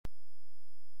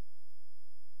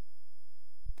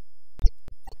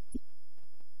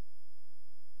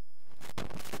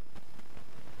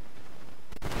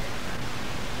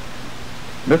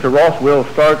Mr. Ross will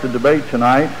start the debate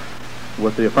tonight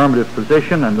with the affirmative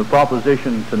position, and the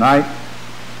proposition tonight: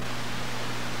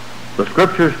 the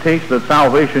Scriptures teach that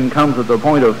salvation comes at the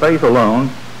point of faith alone,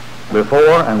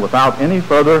 before and without any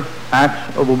further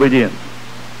acts of obedience.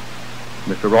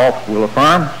 Mr. Ross will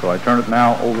affirm, so I turn it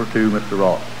now over to Mr.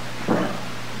 Ross.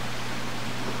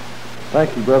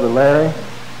 Thank you, Brother Larry,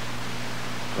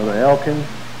 Brother Elkins,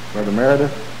 Brother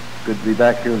Meredith. Good to be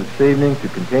back here this evening to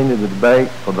continue the debate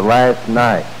for the last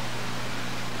night.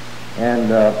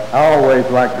 And I always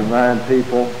like to remind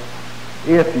people,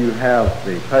 if you have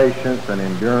the patience and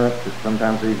endurance that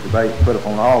sometimes these debates put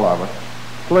upon all of us,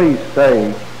 please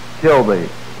stay till the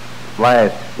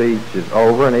last speech is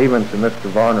over, and even to Mr.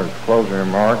 Varner's closing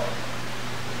remarks,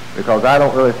 because I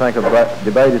don't really think a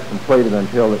debate is completed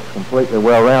until it's completely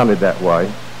well-rounded that way.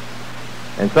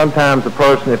 And sometimes a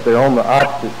person, if they're on the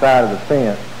opposite side of the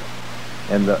fence,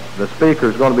 and the speaker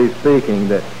is going to be speaking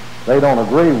that they don't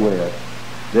agree with,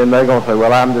 then they're going to say,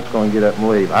 well, I'm just going to get up and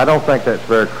leave. I don't think that's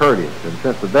very courteous. And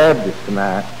since the Baptists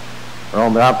tonight are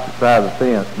on the opposite side of the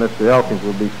fence, Mr. Elkins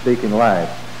will be speaking last.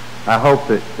 I hope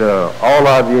that all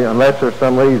of you, unless there's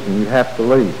some reason you have to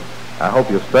leave, I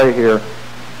hope you'll stay here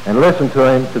and listen to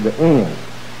him to the end.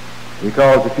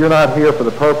 Because if you're not here for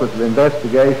the purpose of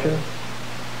investigation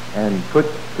and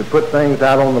to put things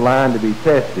out on the line to be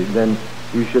tested, then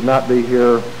you should not be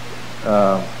here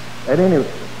for any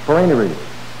reason.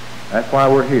 That's why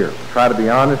we're here. Try to be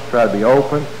honest, try to be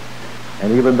open,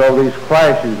 and even though these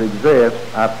clashes exist,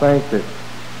 I think that,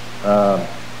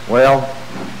 well,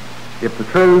 if the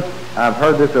truth, I've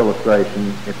heard this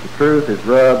illustration, if the truth is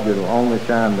rubbed, it'll only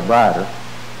shine the brighter.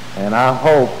 And I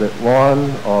hope that one,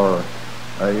 or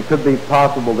it could be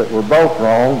possible that we're both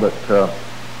wrong, but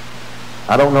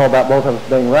I don't know about both of us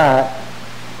being right.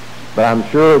 But I'm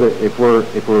sure that if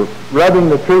we're rubbing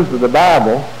the truth of the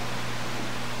Bible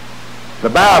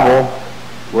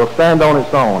will stand on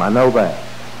its own. I know that.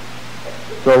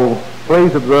 So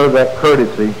please observe that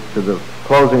courtesy to the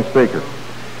closing speaker.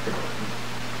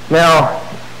 Now,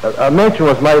 a mention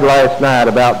was made last night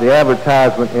about the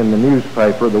advertisement in the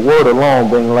newspaper, the word alone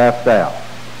being left out.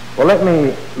 Well, let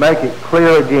me make it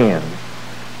clear again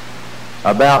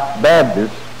about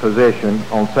Baptist position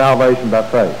on salvation by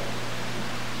faith.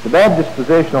 The Baptist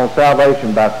position on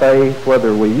salvation by faith,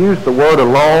 whether we use the word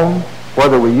alone,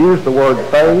 whether we use the word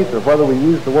faith, or whether we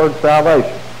use the word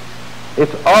salvation,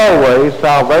 it's always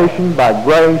salvation by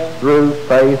grace through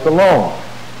faith alone.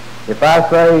 If I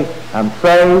say I'm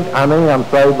saved, I mean I'm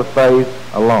saved by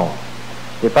faith alone.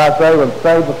 If I say I'm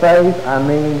saved by faith, I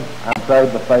mean I'm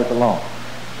saved by faith alone.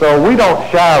 So we don't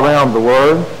shy around the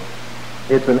word.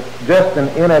 It's just an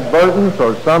inadvertence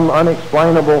or some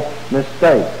unexplainable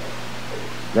mistake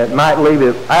that might leave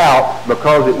it out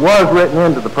because it was written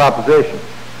into the proposition.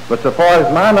 But so far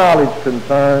as my knowledge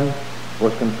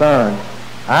was concerned,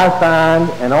 I signed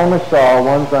and only saw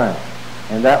one thing,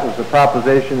 and that was the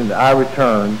proposition that I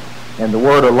returned, and the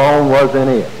word alone was in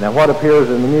it. Now, what appears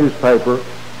in the newspaper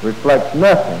reflects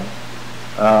nothing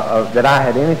that I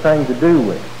had anything to do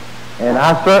with. And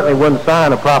I certainly wouldn't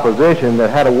sign a proposition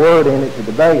that had a word in it to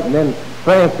debate and then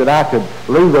think that I could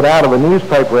leave it out of a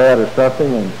newspaper ad or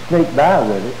something and sneak by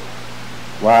with it.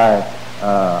 Why,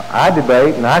 I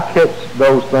debate and I catch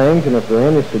those things, and if they're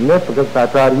any significance, I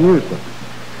try to use them.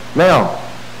 Now,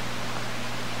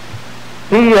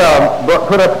 he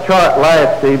put up a chart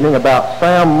last evening about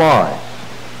Sam Morris,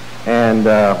 and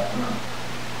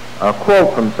a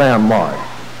quote from Sam Morris.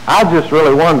 I just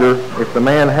really wonder if the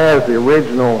man has the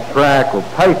original tract or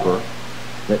paper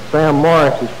that Sam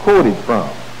Morris is quoted from.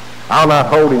 I'll not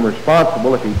hold him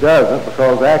responsible if he doesn't,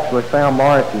 because actually Sam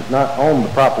Morris is not on the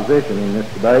proposition in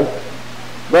this debate.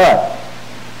 But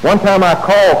one time I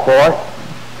called for it,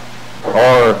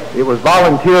 or it was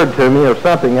volunteered to me or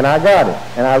something, and I got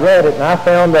it. And I read it, and I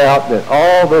found out that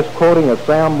all this quoting of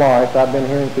Sam Morris I've been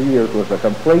hearing for years was a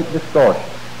complete distortion.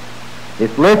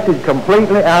 It's lifted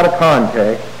completely out of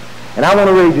context, and I want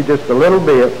to read you just a little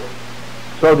bit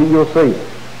so that you'll see it.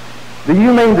 Do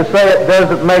you mean to say it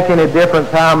doesn't make any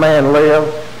difference how a man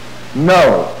lives?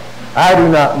 No, I do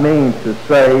not mean to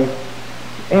say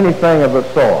anything of the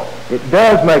sort. It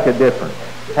does make a difference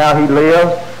how he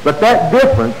lives, but that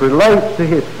difference relates to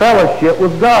his fellowship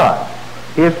with God,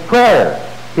 his prayers,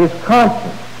 his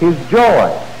conscience, his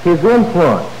joy, his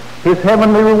influence, his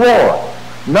heavenly reward,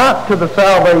 not to the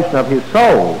salvation of his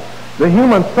soul. The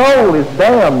human soul is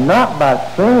damned not by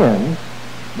sin,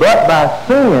 but by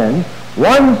sin.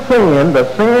 One sin, the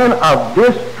sin of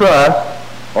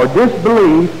distrust or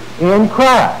disbelief in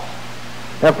Christ.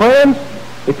 Now, friends,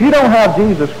 if you don't have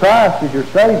Jesus Christ as your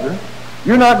Savior,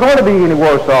 You're not going to be any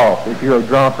worse off if you're a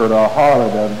drunkard or a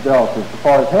harlot or an adulteress as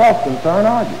far as health's concerned,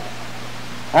 are you?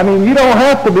 I mean, you don't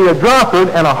have to be a drunkard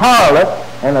and a harlot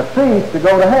and a thief to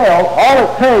go to hell. All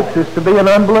it takes is to be an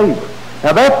unbeliever.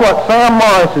 Now, that's what Sam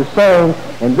Morris is saying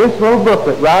in this little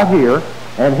booklet right here,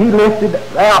 and he lifted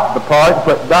out the part and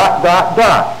put ...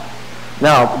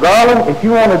 Now, Garland, if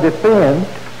you want to defend,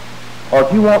 or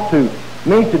if you want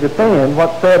me to defend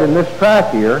what's said in this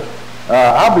tract here,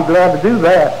 I'll be glad to do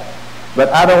that. But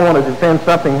I don't want to defend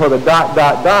something where the ...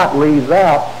 leaves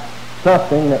out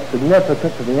something that's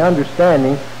significant to the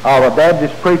understanding of a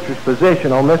Baptist preacher's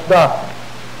position on this doctrine.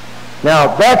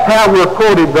 Now, that's how we're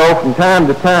quoted, though, from time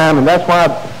to time, and that's why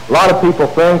a lot of people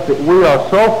think that we are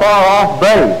so far off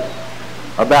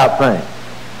base about things.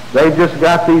 They've just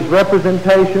got these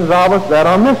representations of us that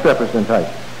are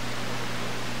misrepresentations.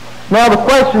 Now, the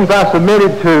questions I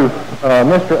submitted to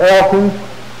Mr. Elkins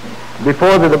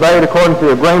before the debate according to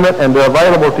the agreement, and they're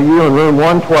available to you in room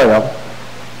 112.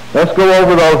 Let's go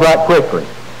over those right quickly.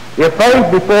 If faith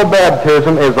before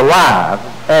baptism is alive,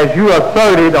 as you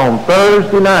asserted on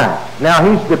Thursday night. Now,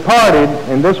 he's departed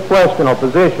in this question or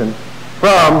position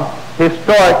from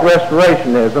historic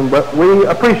restorationism, but we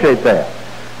appreciate that.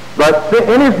 But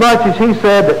inasmuch as he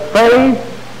said that faith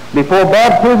before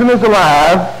baptism is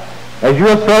alive, as you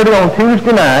asserted on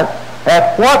Tuesday night,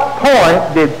 at what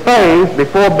point did faith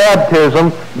before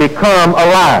baptism become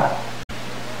alive?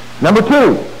 Number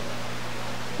 2,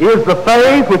 is the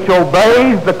faith which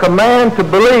obeys the command to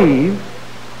believe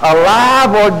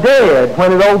alive or dead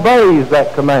when it obeys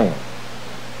that command?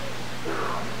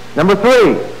 Number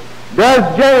 3,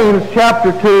 does James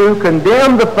chapter 2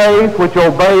 condemn the faith which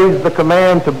obeys the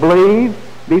command to believe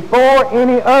before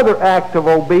any other act of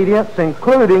obedience,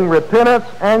 including repentance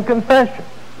and confession?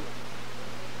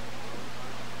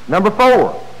 Number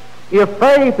 4, if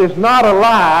faith is not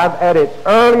alive at its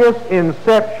earliest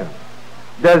inception,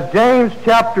 does James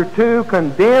chapter 2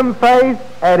 condemn faith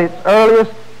at its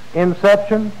earliest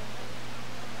inception?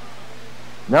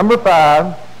 Number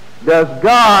 5, does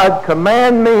God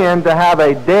command men to have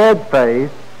a dead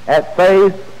faith at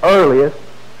faith's earliest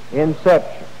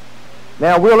inception?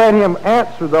 Now, we'll let him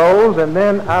answer those, and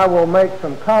then I will make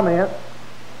some comments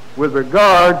with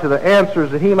regard to the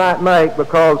answers that he might make,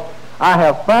 because I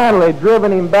have finally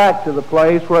driven him back to the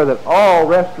place where that all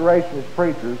restorationist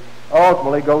preachers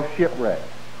ultimately go shipwrecked.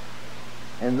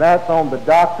 And that's on the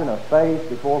doctrine of faith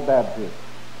before baptism.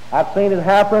 I've seen it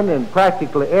happen in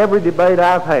practically every debate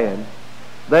I've had.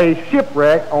 They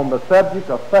shipwreck on the subject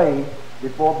of faith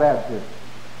before baptism.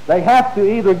 They have to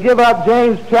either give up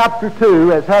James chapter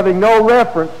 2 as having no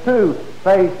reference to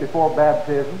faith before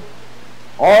baptism,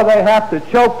 or they have to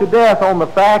choke to death on the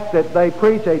fact that they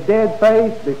preach a dead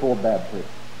faith before baptism.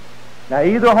 Now,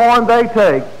 either horn they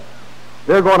take,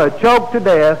 they're going to choke to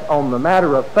death on the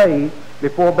matter of faith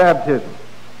before baptism.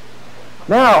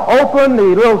 Now, open the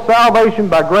little Salvation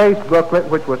by Grace booklet,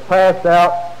 which was passed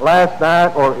out last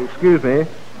night,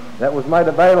 that was made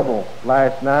available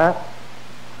last night.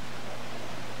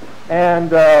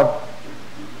 And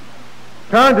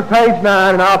turn to page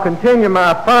 9, and I'll continue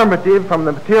my affirmative from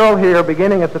the material here,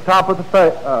 beginning at the top of the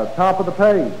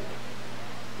page.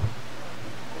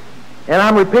 And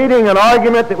I'm repeating an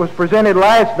argument that was presented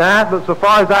last night, but so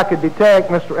far as I could detect,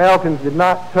 Mr. Elkins did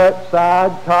not touch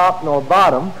side, top, nor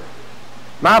bottom.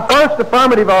 My first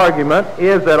affirmative argument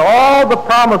is that all the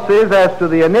promises as to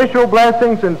the initial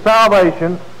blessings in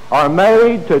salvation are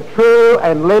made to true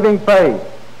and living faith.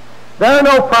 There are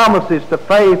no promises to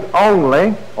faith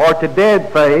only, or to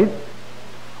dead faith,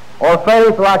 or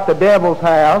faith like the devils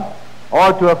have,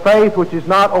 or to a faith which is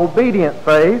not obedient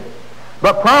faith,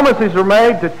 but promises are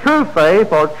made to true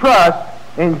faith or trust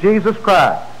in Jesus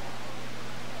Christ.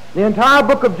 The entire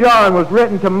book of John was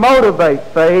written to motivate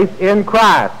faith in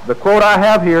Christ. The quote I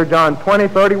have here, John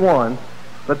 20:31,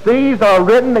 but these are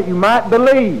written that you might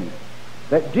believe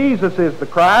that Jesus is the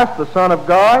Christ, the Son of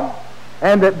God,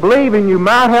 and that believing you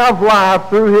might have life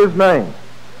through his name.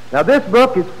 Now, this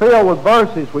book is filled with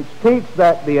verses which teach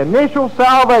that the initial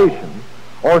salvation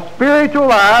or spiritual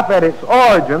life at its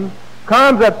origin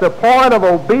comes at the point of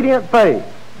obedient faith.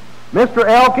 Mr.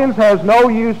 Elkins has no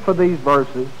use for these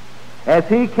verses, as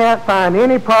he can't find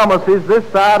any promises this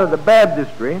side of the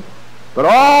baptistry, but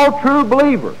all true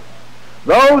believers,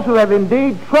 those who have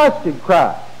indeed trusted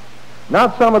Christ,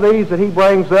 not some of these that he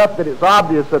brings up that it's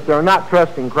obvious that they're not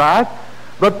trusting Christ,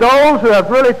 but those who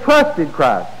have really trusted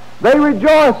Christ, they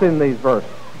rejoice in these verses.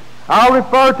 I'll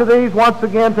refer to these once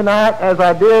again tonight as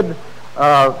I did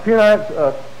last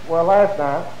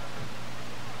night.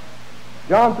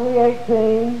 John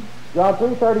 3:18, John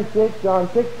 3:36, John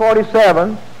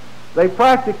 6:47, they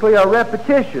practically are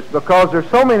repetitious because there's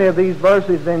so many of these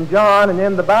verses in John and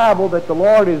in the Bible that the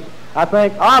Lord is, I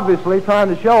think, obviously trying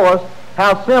to show us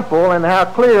how simple and how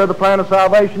clear the plan of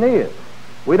salvation is.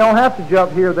 We don't have to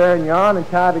jump here, there, and yon and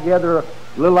tie together a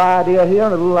little idea here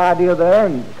and a little idea there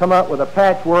and come up with a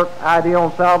patchwork idea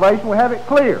on salvation. We have it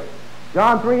clear.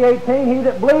 John 3:18, he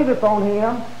that believeth on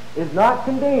him is not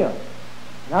condemned.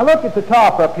 Now look at the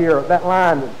top up here, that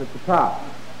line that's at the top.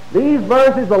 These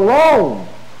verses alone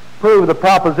prove the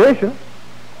proposition,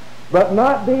 but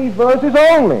not these verses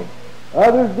only.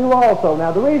 Others do also.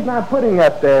 Now the reason I'm putting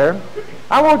that there,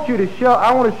 I want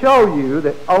to show you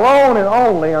that alone and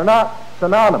only are not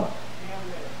synonymous.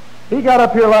 He got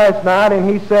up here last night and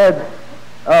he said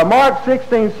Mark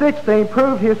 16:16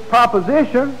 proved his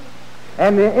proposition,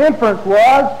 and the inference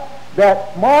was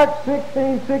that Mark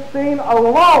 16:16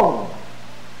 alone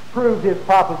proved his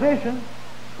proposition.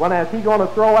 When is he going to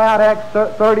throw out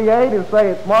Acts 38 and say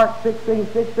it's Mark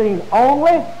 16:16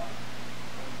 only?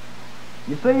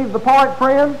 You see the point,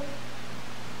 friends?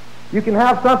 You can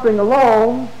have something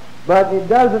alone, but it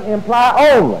doesn't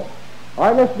imply only. All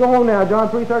right, let's go on now. John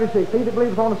 3:36. He that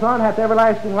believeth on the Son hath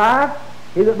everlasting life.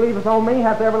 He that believeth on me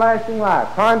hath everlasting life.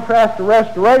 Contrast to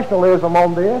restorationalism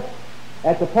on this.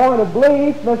 At the point of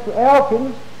belief, Mr.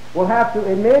 Elkins will have to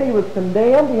admit he was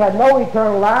condemned. He had no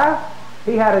eternal life.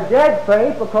 He had a dead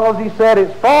faith because he said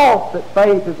it's false that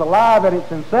faith is alive at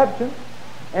its inception.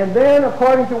 And then,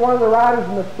 according to one of the writers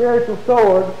in the Spiritual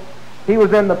Sword, he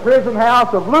was in the prison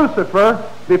house of Lucifer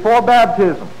before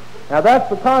baptism. Now that's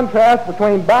the contrast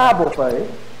between Bible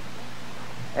faith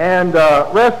and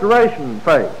restoration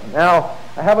faith. Now,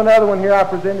 I have another one here I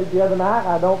presented the other night.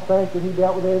 I don't think that he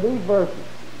dealt with any of these verses.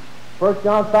 1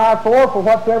 John 5:4, for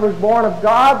whatsoever is born of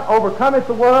God overcometh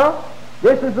the world.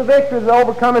 This is the victory that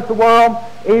overcometh the world,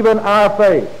 even our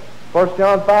faith. 1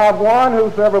 John 5:1,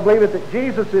 whosoever believeth that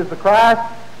Jesus is the Christ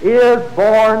is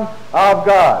born of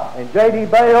God. And J.D.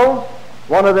 Bales,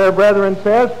 one of their brethren,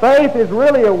 says, faith is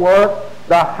really a work,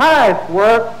 the highest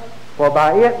work, for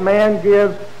by it man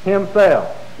gives himself.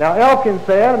 Now Elkins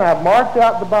said, and I've marked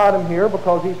out the bottom here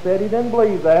because he said he didn't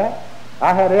believe that.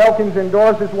 I had Elkins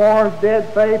endorse his Warren's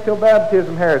dead faith till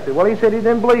baptism heresy. Well, he said he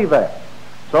didn't believe that.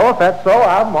 So if that's so,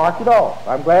 I've marked it off.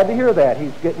 I'm glad to hear that.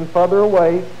 He's getting further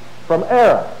away from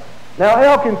error. Now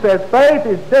Elkins says faith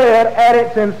is dead at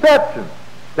its inception.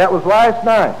 That was last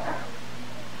night.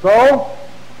 So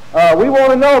we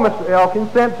want to know, Mr.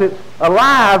 Elkins, since it's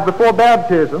alive before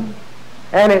baptism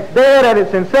and it's dead at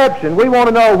its inception, we want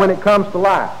to know when it comes to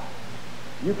life.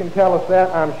 You can tell us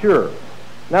that, I'm sure.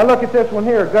 Now look at this one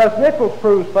here. Gus Nichols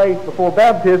proves faith before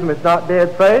baptism is not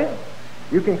dead faith.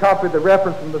 You can copy the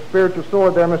reference from the Spiritual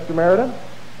Sword there, Mr. Meriden.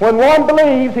 When one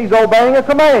believes, he's obeying a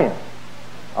command.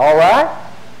 All right?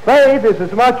 Faith is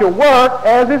as much a work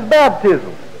as is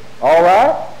baptism. All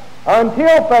right?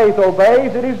 Until faith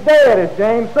obeys, it is dead, as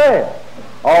James said.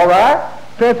 All right?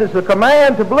 Since it's a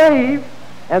command to believe,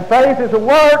 and faith is a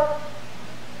work,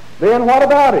 then what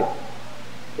about it?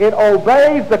 It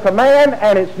obeys the command,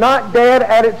 and it's not dead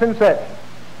at its inception.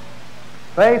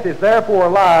 Faith is therefore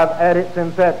alive at its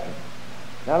inception.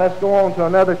 Now let's go on to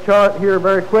another chart here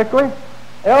very quickly.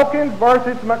 Elkins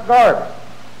versus McGarvey.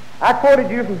 I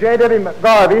quoted you from J.W.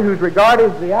 McGarvey, who's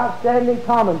regarded as the outstanding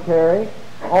commentary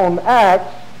on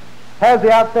Acts, has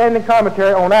the outstanding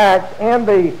commentary on Acts and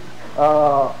the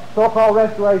so-called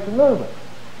Restoration movement.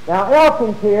 Now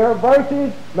Elkins here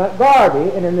versus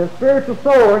McGarvey, and in the Spiritual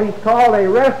Sword he's called a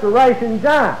Restoration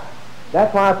giant.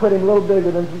 That's why I put him a little bigger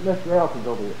than Mr. Elkins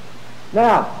over here.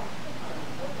 Now,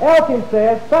 Elkins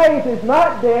says faith is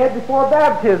not dead before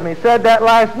baptism. He said that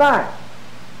last night.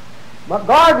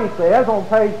 McGarvey says on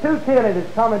page 210 in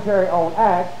his commentary on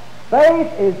Acts,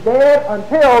 faith is dead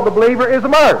until the believer is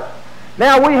immersed.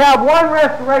 Now we have one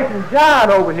restoration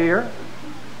giant over here,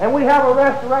 and we have a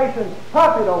restoration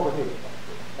puppet over here.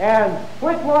 And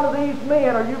which one of these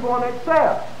men are you going to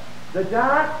accept? The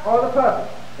giant or the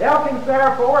puppet? Elkins,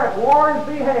 therefore, at Warren's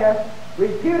behest,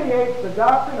 repudiates the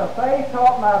doctrine of faith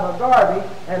taught by McGarvey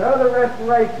and other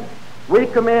restorations. We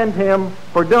commend him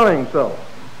for doing so.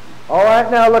 All right,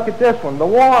 now look at this one, the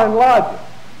Warren logic.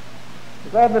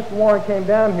 I'm glad Mr. Warren came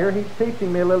down here. He's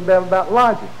teaching me a little bit about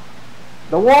logic.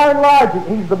 The Warren logic,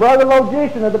 he's the brother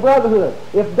logician of the Brotherhood.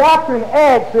 If doctrine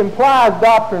X implies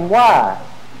doctrine Y,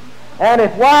 and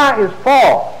if Y is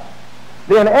false,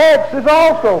 then X is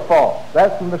also false.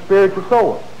 That's from the Spiritual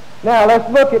Sword. Now let's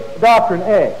look at doctrine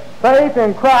X. Faith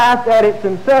in Christ at its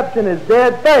inception is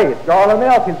dead faith. Garland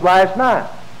Elkins last night.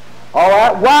 All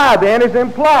right, Y then is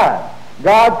implied.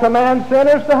 God commands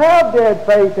sinners to have dead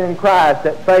faith in Christ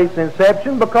at faith's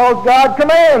inception because God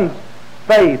commands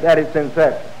faith at its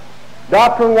inception.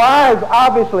 Doctrine Y is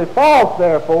obviously false,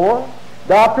 therefore.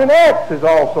 Doctrine X is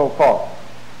also false.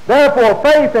 Therefore,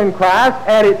 faith in Christ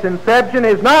at its inception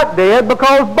is not dead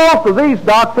because both of these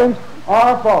doctrines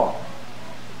are false.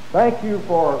 Thank you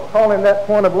for calling that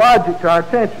point of logic to our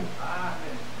attention.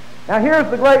 Now here's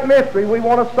the great mystery we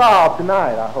want to solve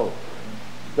tonight, I hope.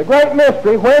 The great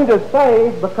mystery, when does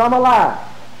faith become alive?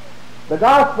 The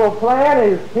gospel plan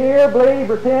is hear, believe,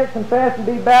 repent, confess, and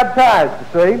be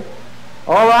baptized, you see.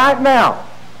 All right, now,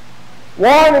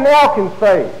 Warren and Elkins'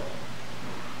 faith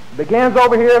begins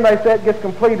over here, and they say it gets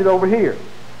completed over here.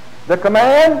 The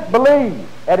command, believe,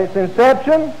 at its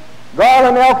inception,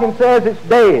 Garland Elkins says it's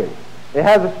dead. It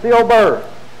has a stillbirth.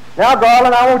 Now,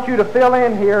 Garland, I want you to fill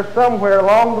in here somewhere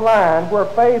along the line where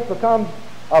faith becomes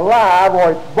alive,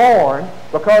 or it's born,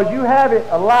 because you have it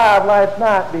alive last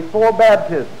night before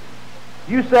baptism.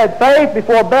 You said faith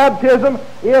before baptism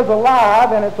is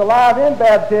alive, and it's alive in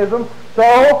baptism.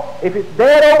 So, if it's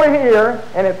dead over here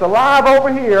and it's alive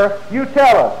over here, you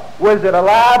tell us, was it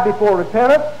alive before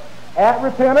repentance, at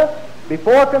repentance,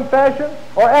 before confession,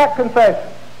 or at confession?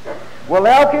 Will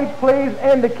Elkins please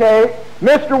indicate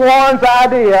Mr. Warren's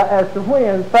idea as to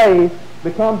when faith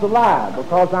becomes alive?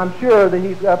 Because I'm sure that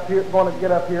he's up here, going to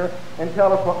get up here and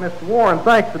tell us what Mr. Warren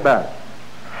thinks about it.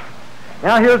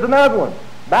 Now here's another one.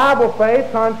 Bible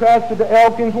faith contrasted to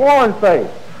Elkins-Warren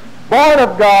faith. Born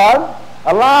of God,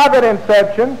 alive at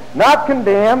inception, not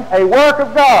condemned, a work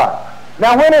of God.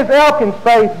 Now when is Elkins'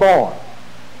 faith born?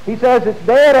 He says it's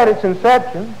dead at its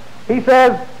inception. He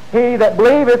says he that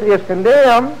believeth is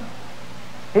condemned.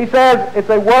 He says it's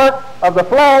a work of the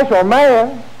flesh or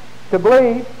man to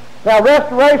believe. Now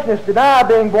restorationists deny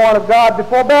being born of God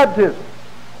before baptism.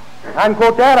 I can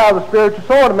quote that out of the spiritual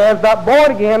sword. A man's not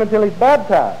born again until he's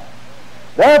baptized.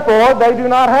 Therefore, they do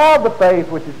not have the faith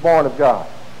which is born of God.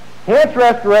 Hence,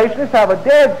 restorationists have a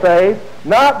dead faith,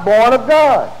 not born of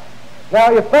God.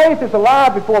 Now, if faith is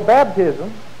alive before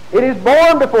baptism, it is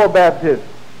born before baptism.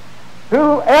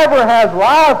 Whoever has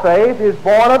live faith is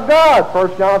born of God,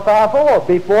 1 John 5:4,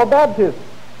 before baptism.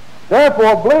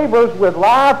 Therefore, believers with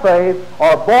live faith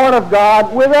are born of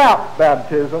God without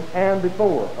baptism and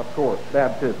before, of course,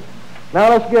 baptism. Now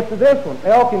let's get to this one.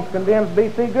 Elkins condemns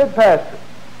B.C. Goodpasture.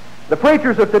 The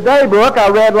Preachers of Today book I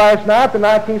read last night, the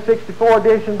 1964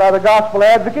 edition by the Gospel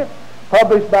Advocate,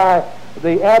 published by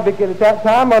the Advocate at that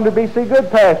time under B.C.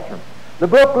 Goodpasture. The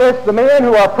book lists the men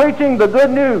who are preaching the good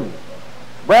news.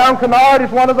 Brown Kennard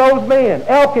is one of those men.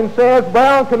 Elkins says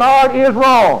Brown Kennard is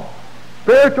wrong.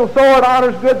 Spiritual Sword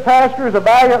honors Goodpasture as a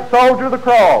valiant soldier of the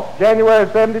cross, January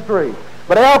of 73.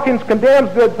 But Elkins condemns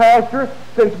Goodpasture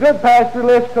since Goodpasture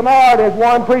lists Kennard as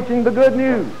one preaching the good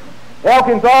news.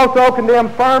 Elkins also condemns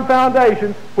Firm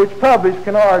Foundation, which published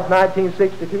Kennard's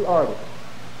 1962 article.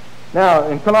 Now,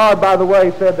 and Kennard, by the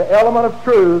way, said the element of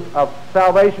truth of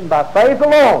salvation by faith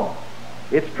alone,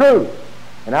 it's truth.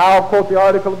 And I'll quote the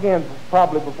article again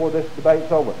probably before this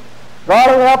debate's over.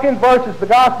 Garland Elkins versus the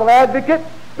Gospel Advocate.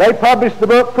 They published the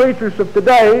book Preachers of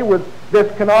Today with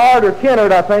this Kennard, or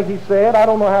Kennard, I think he said. I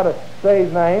don't know how to say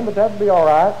his name, but that'd be all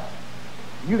right.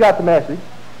 You got the message.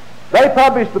 They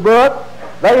published the book.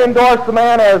 They endorsed the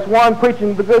man as one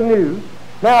preaching the good news.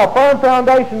 Now, Firm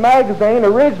Foundation magazine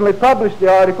originally published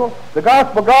the article. The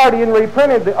Gospel Guardian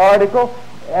reprinted the article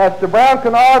as to Brown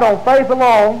Kennard on faith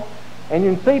alone. And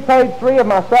you can see page 3 of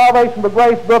my Salvation by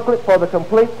Grace booklet for the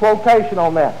complete quotation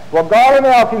on that. Well, Garland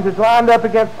Elkins is lined up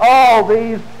against all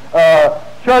these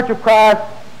Church of Christ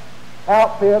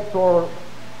outfits or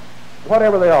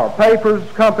whatever they are, papers,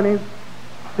 companies,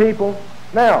 people.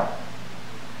 Now,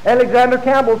 Alexander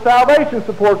Campbell's salvation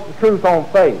supports the truth on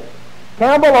faith.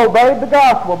 Campbell obeyed the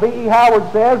gospel. B.E.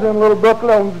 Howard says in a little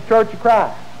booklet on the Church of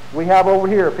Christ. We have over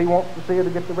here. If he wants to see it or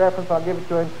get the reference, I'll give it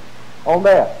to him on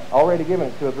that. Already given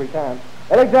it 2 or 3 times.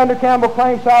 Alexander Campbell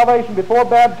claimed salvation before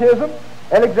baptism.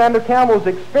 Alexander Campbell's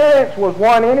experience was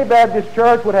one any Baptist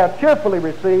church would have cheerfully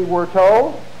received, we're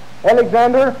told.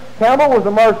 Alexander Campbell was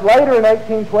immersed later in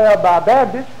 1812 by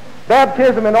Baptists.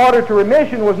 Baptism in order to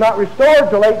remission was not restored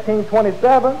till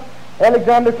 1827.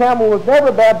 Alexander Campbell was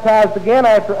never baptized again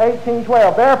after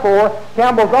 1812. Therefore,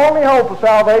 Campbell's only hope of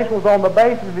salvation was on the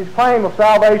basis of his claim of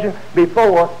salvation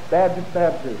before Baptist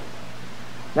baptism.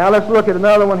 Now let's look at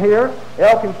another one here.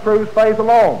 Elkins proves faith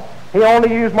alone. He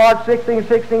only used Mark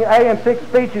 16:16a and 6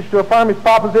 speeches to affirm his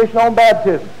proposition on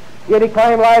baptism. Yet he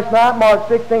claimed last night Mark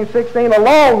 16:16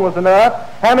 alone was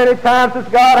enough. How many times does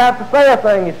God have to say a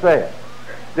thing he said?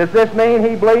 Does this mean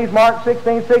he believes Mark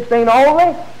 16:16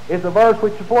 only is the verse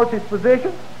which supports his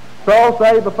position? So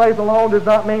say by faith alone does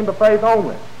not mean by faith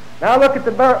only. Now look at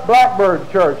the Blackbird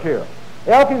Church here.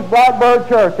 Elkins Blackbird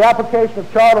Church, application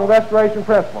of charter and restoration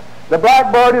principle. The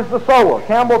blackbird is the sower.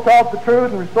 Campbell taught the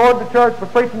truth and restored the church for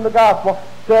preaching the gospel,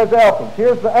 says Elkins.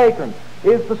 Here's the acorn,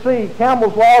 is the seed.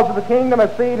 Campbell's Laws of the Kingdom,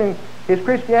 a seed in his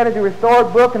Christianity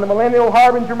Restored book and the Millennial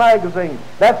Harbinger magazine.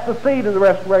 That's the seed of the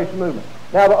Restoration movement.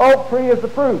 Now the oak tree is the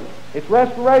fruit. It's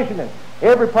restoration.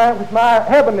 Every plant which my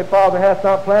heavenly Father hath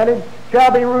not planted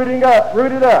shall be rooted up.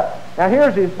 Now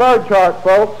here's his bird chart,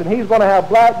 folks, and he's going to have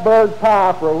blackbird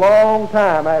pie for a long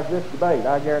time after this debate,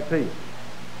 I guarantee you.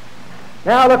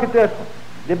 Now look at this one.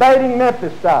 Debating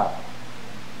Memphis style.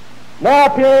 Now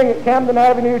appearing at Camden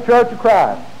Avenue Church of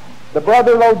Christ. The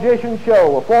Brother Logician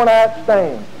Show, a 4-night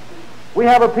stand. We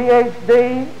have a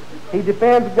Ph.D., he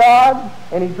defends God,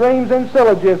 and he dreams in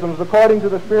syllogisms according to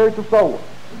the spiritual soul.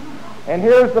 And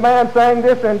here's the man saying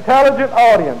this intelligent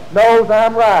audience knows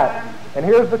I'm right. And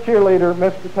here's the cheerleader,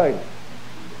 Mr. Taylor.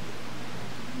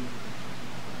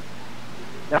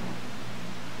 Now,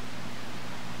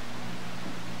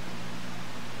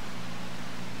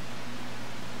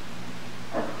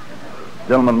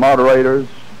 gentlemen moderators,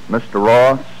 Mr.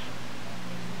 Ross,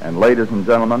 and ladies and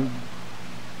gentlemen,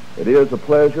 it is a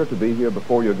pleasure to be here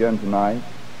before you again tonight.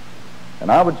 And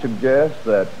I would suggest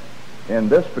that in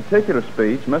this particular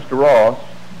speech, Mr. Ross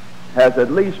has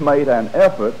at least made an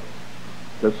effort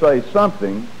to say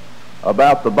something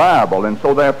about the Bible, and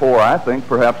so therefore I think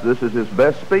perhaps this is his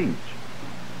best speech.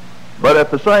 But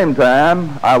at the same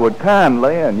time, I would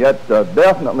kindly and yet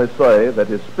definitely say that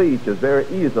his speech is very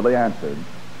easily answered.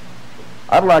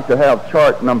 I'd like to have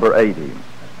chart number 80.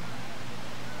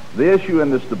 The issue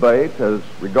in this debate as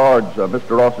regards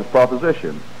Mr. Ross's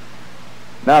proposition.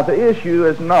 Now, the issue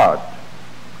is not,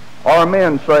 are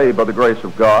men saved by the grace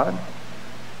of God?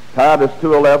 Titus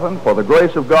 2:11, for the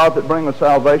grace of God that bringeth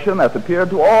salvation hath appeared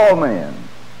to all men.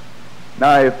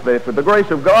 Now, if the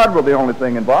grace of God were the only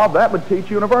thing involved, that would teach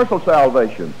universal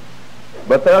salvation.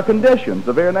 But there are conditions.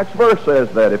 The very next verse says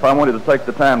that, if I wanted to take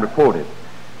the time to quote it.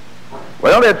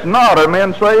 Well, it's not, are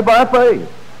men saved by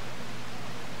faith?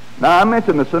 Now, I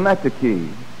mentioned the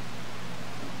synecdoche,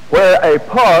 where a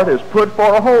part is put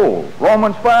for a whole.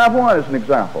 Romans 5:1 is an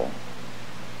example.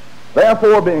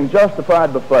 Therefore, being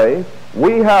justified by faith,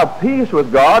 we have peace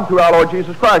with God through our Lord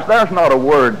Jesus Christ. There's not a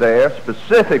word there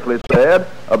specifically said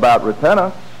about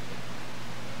repentance.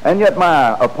 And yet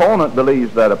my opponent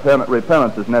believes that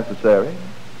repentance is necessary.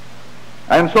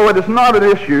 And so it is not an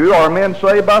issue, are men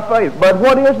saved by faith? But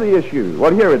what is the issue?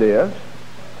 Well, here it is.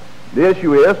 The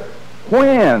issue is,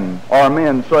 when are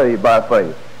men saved by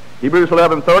faith? Hebrews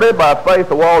 11:30, by faith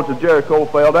the walls of Jericho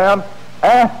fell down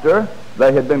after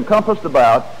they had been compassed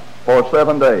about for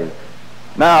 7 days.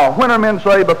 Now, when are men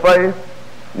saved by faith?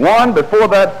 One, before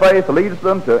that faith leads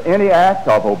them to any act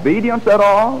of obedience at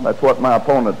all. That's what my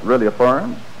opponent really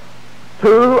affirms.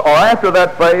 Two, or after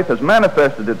that faith has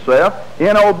manifested itself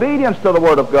in obedience to the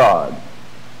Word of God.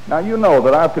 Now, you know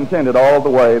that I've contended all the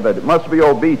way that it must be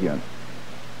obedience.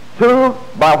 Two,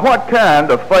 by what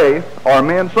kind of faith are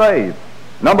men saved?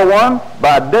 Number one,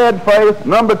 by dead faith.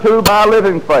 Number two, by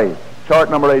living faith.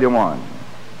 Chart number 81.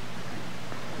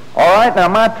 All right, now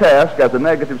my task as a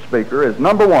negative speaker is,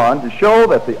 number one, to show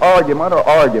that the argument or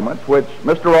arguments which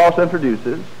Mr. Ross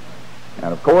introduces,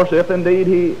 and of course if indeed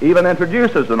he even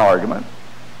introduces an argument,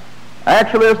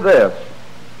 actually is this.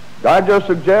 I just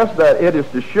suggest that it is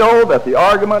to show that the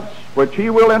arguments which he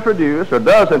will introduce or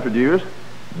does introduce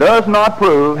does not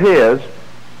prove his,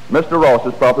 Mr.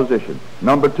 Ross's proposition.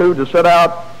 Number two, to set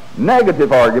out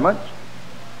negative arguments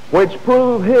which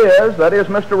prove his, that is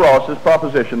Mr. Ross's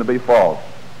proposition to be false.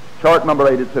 Chart number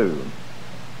 82.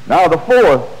 Now the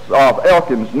fourth of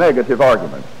Elkins' negative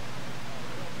arguments.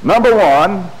 Number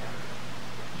one,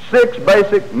 6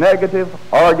 basic negative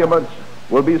arguments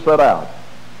will be set out.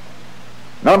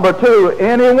 Number two,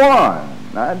 any one.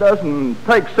 Now it doesn't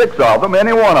take 6 of them.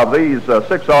 Any one of these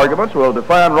 6 arguments will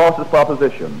define Ross's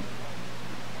proposition.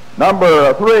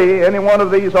 Number three, any one of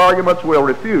these arguments will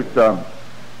refute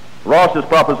Ross's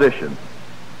proposition.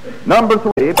 Number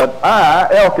three, but I,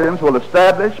 Elkins, will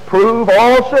establish, prove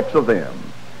all 6 of them.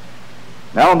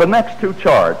 Now on the next 2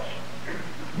 charts,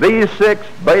 these 6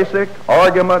 basic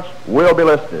arguments will be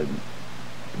listed.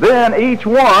 Then each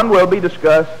one will be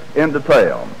discussed in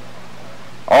detail.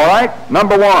 All right,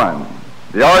 number one,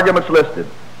 the arguments listed.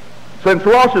 Since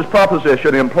Ross's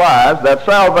proposition implies that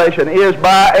salvation is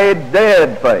by a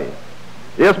dead faith,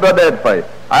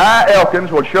 I,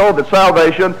 Elkins, will show that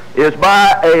salvation is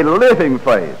by a living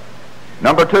faith.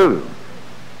 Number two,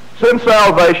 since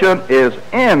salvation is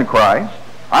in Christ,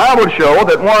 I will show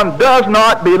that one does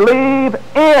not believe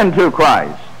into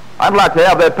Christ. I'd like to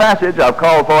have that passage. I've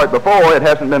called for it before. It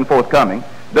hasn't been forthcoming.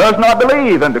 Does not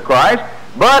believe into Christ,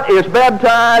 but is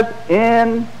baptized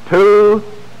into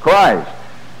Christ.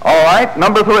 All right,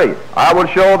 number 3, I will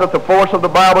show that the force of the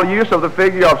Bible use of the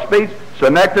figure of speech,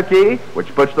 synecdoche,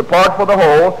 which puts the part for the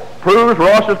whole, proves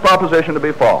Ross's proposition to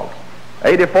be false.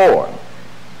 84.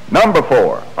 Number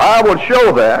 4, I will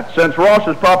show that, since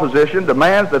Ross's proposition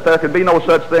demands that there can be no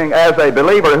such thing as a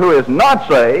believer who is not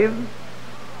saved,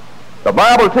 the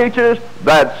Bible teaches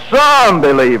that some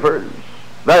believers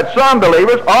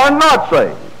are not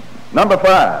saved. Number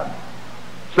 5,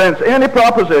 since any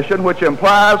proposition which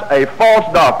implies a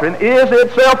false doctrine is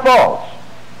itself false,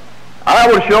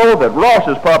 I will show that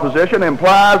Ross's proposition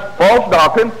implies false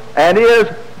doctrine and is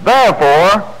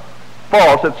therefore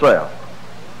false itself.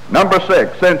 Number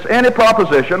 6, since any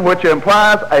proposition which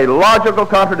implies a logical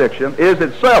contradiction is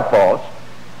itself false,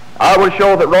 I will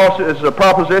show that Ross's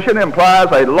proposition implies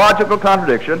a logical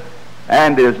contradiction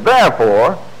and is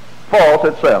therefore false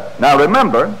itself. Now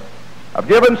remember, I've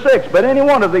given 6, but any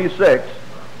one of these 6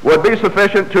 would be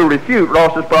sufficient to refute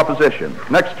Ross's proposition.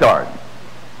 Next chart.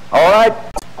 All right,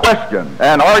 question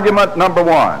and argument number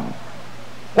 1.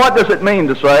 What does it mean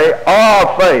to say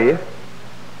of faith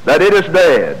that it is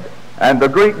dead? And the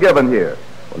Greek given here.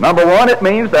 Well, number 1, it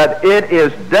means that it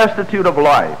is destitute of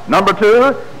life. Number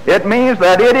 2, it means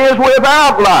that it is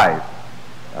without life.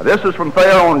 Now this is from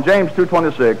Thayer on James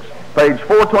 2:26, page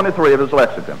 423 of his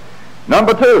lexicon.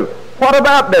 Number 2, what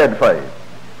about dead faith?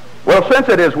 Well, since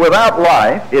it is without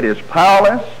life, it is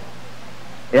powerless,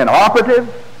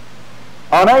 inoperative,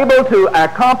 unable to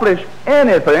accomplish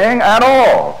anything at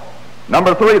all.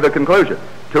 Number 3, the conclusion.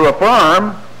 To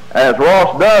affirm, as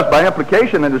Ross does by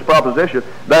implication in his proposition,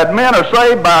 that men are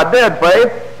saved by dead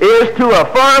faith is to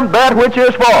affirm that which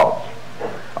is false.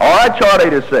 All right, chart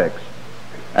 86.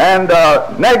 And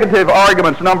negative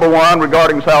arguments number 1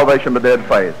 regarding salvation by dead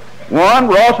faith. 1,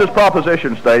 Ross's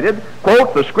proposition stated,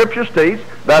 quote, the Scriptures teach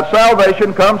that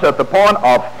salvation comes at the point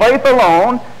of faith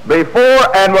alone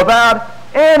before and without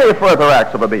any further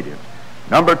acts of obedience.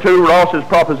 Number 2, Ross's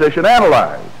proposition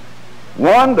analyzed.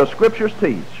 1, the Scriptures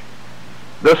teach.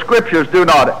 The Scriptures do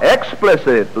not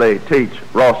explicitly teach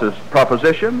Ross's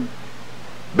proposition.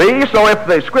 B, so if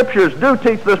the Scriptures do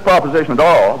teach this proposition at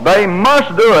all, they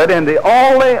must do it in the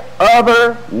only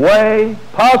other way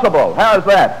possible. How is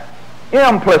that?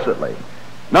 Implicitly.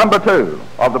 Number 2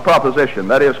 of the proposition,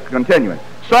 that is continuing.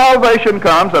 Salvation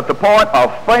comes at the point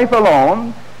of faith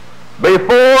alone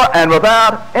before and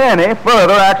without any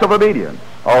further acts of obedience.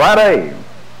 All right, A.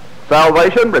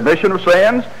 Salvation, remission of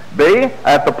sins. B,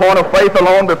 at the point of faith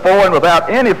alone before and without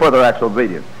any further acts of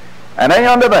obedience. And A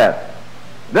under that.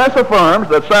 This affirms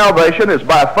that salvation is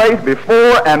by faith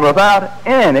before and without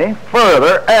any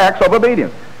further acts of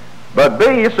obedience. But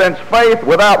B, since faith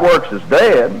without works is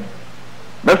dead,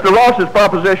 Mr. Ross's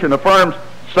proposition affirms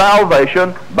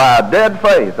salvation by dead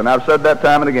faith. And I've said that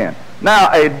time and again.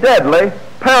 Now, a deadly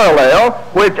parallel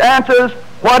which answers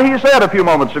what he said a few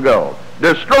moments ago,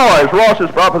 destroys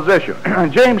Ross's proposition.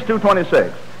 James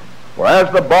 2:26. For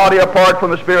as the body apart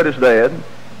from the Spirit is dead,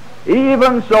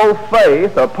 even so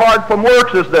faith apart from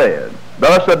works is dead.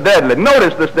 Thus a deadly.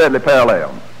 Notice this deadly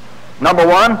parallel. Number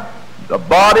 1, the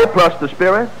body plus the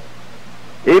Spirit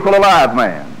equal a live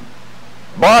man.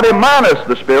 Body minus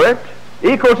the Spirit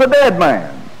equals a dead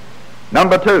man.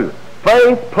 Number 2,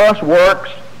 faith plus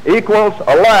works equals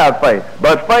a live faith.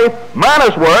 But faith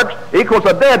minus works equals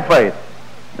a dead faith.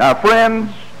 Now,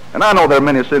 friends, and I know there are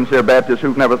many sincere Baptists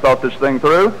who've never thought this thing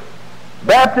through,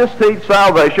 Baptists teach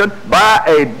salvation by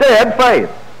a dead faith.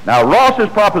 Now, Ross's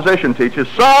proposition teaches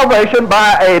salvation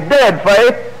by a dead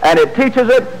faith, and it teaches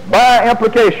it by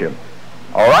implication.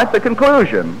 All right, the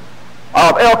conclusion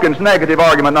of Elkins' negative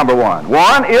argument number 1.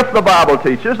 1, if the Bible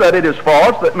teaches that it is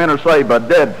false that men are saved by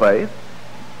dead faith,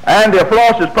 and if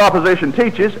Ross's proposition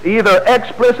teaches, either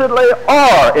explicitly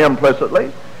or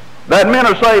implicitly, that men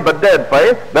are saved by dead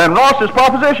faith, then Ross's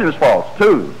proposition is false.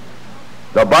 2,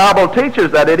 the Bible teaches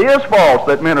that it is false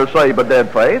that men are saved by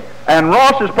dead faith, and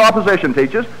Ross's proposition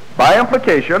teaches, by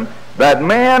implication, that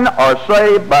men are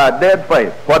saved by dead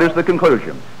faith. What is the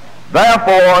conclusion?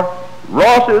 Therefore,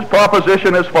 Ross's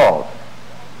proposition is false.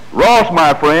 Ross,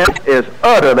 my friend, is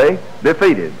utterly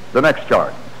defeated. The next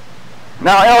chart.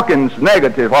 Now, Elkins'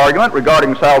 negative argument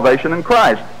regarding salvation in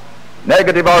Christ.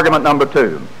 Negative argument number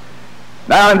 2.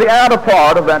 Now, in the outer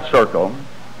part of that circle,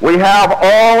 we have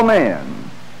all men.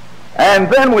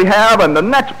 And then we have, in the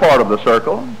next part of the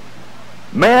circle,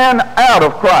 men out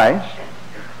of Christ,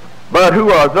 but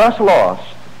who are thus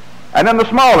lost. And in the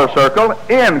smaller circle,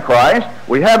 in Christ,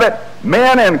 we have it,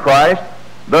 men in Christ,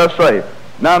 thus saved.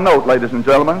 Now note, ladies and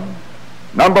gentlemen,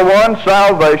 number 1,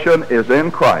 salvation is in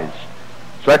Christ.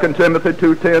 2 Timothy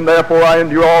 2:10, therefore I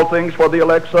endure all things for the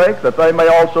elect's sake, that they may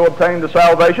also obtain the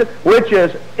salvation which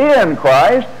is in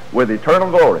Christ with eternal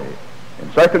glory. In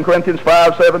 2 Corinthians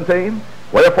 5:17,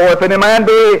 wherefore if any man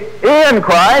be in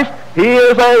Christ, he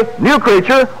is a new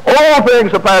creature. All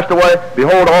things are passed away.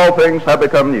 Behold, all things have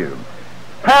become new.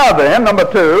 How then, number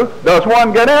 2, does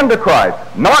one get into Christ?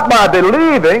 Not by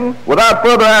believing without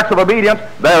further acts of obedience.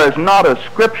 There is not a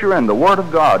scripture in the Word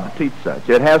of God to teach such.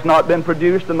 It has not been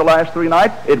produced in the last 3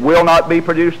 nights. It will not be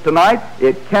produced tonight.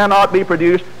 It cannot be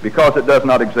produced because it does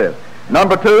not exist.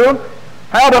 Number 2,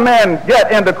 how do men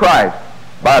get into Christ?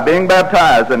 By being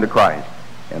baptized into Christ.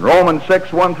 In Romans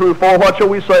 6:1-4, what shall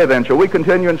we say then? Shall we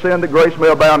continue in sin that grace may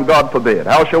abound? God forbid.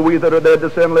 How shall we that are dead to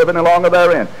sin live any longer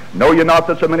therein? Know ye not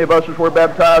that so many of us as were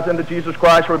baptized into Jesus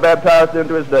Christ were baptized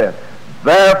into his death?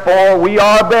 Therefore we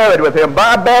are buried with him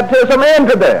by baptism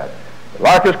into death.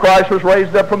 Like as Christ was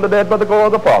raised up from the dead by the glory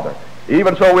of the Father,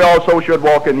 even so we also should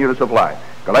walk in newness of life.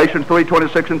 Galatians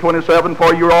 3:26-27,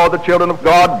 for you are all the children of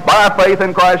God by faith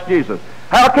in Christ Jesus.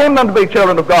 How came them to be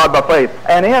children of God by faith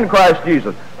and in Christ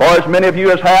Jesus? For as many of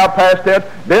you as have, past tense,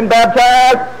 been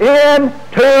baptized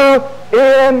into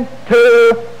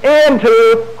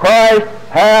Christ,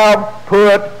 have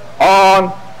put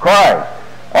on Christ.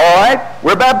 All right?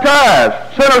 We're baptized.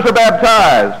 Sinners are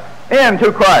baptized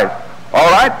into Christ. All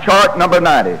right? Chart number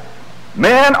 90.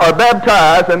 Men are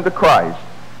baptized into Christ.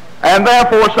 And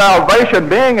therefore salvation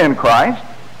being in Christ,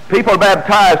 people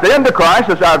baptized into Christ,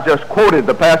 as I've just quoted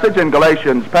the passage in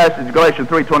Galatians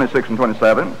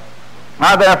 3:26-27.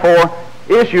 I therefore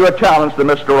issue a challenge to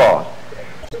Mr. Ross.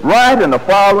 Write in the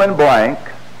following blank,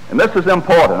 and this is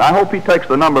important. I hope he takes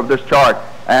the number of this chart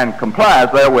and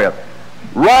complies therewith.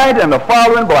 Write in the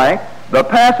following blank the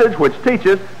passage which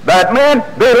teaches that men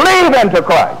believe into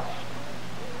Christ.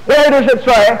 Where does it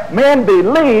say men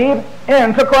believe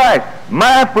into Christ?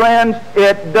 My friends,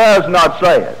 it does not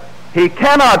say it. He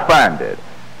cannot find it.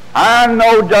 I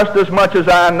know just as much as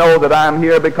I know that I'm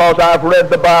here because I've read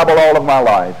the Bible all of my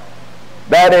life,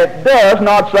 that it does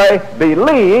not say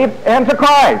believe into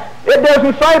Christ. It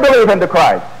doesn't say believe into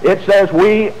Christ. It says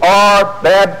we are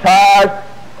baptized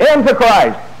into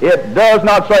Christ. It does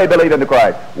not say believe into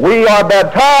Christ. We are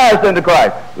baptized into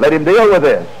Christ. Let him deal with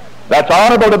this. That's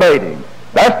honorable debating.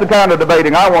 That's the kind of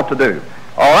debating I want to do.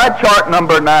 All right, chart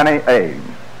number 90A.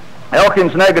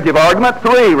 Elkins' negative argument.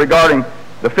 3, regarding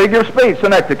the figure of speech,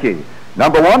 synecdoche.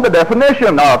 Number 1, the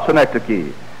definition of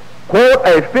synecdoche. Quote,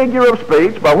 a figure of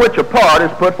speech by which a part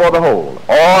is put for the whole,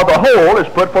 or the whole is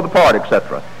put for the part,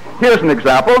 etc. Here's an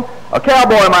example. A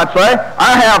cowboy might say,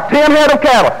 I have 10 head of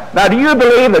cattle. Now, do you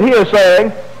believe that he is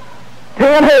saying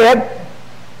 10 head?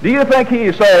 Do you think he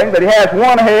is saying that he has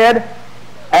 1 head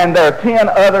and there are 10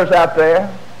 others out there?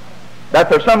 That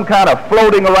there's some kind of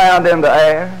floating around in the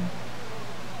air?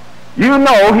 You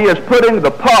know he is putting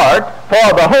the part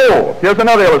for the whole. Here's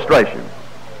another illustration.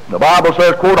 The Bible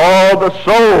says, quote, all the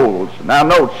souls. Now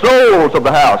note, souls of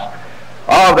the house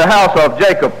of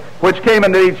Jacob, which came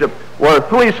into Egypt, were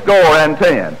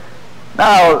 70.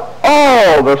 Now,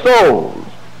 all the souls.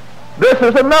 This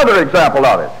is another example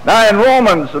of it. Now in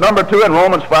Romans, number 2, in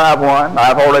Romans 5:1,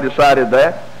 I've already cited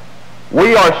that.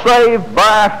 We are saved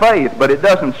by faith, but it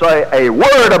doesn't say a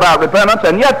word about repentance,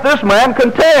 and yet this man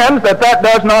contends that that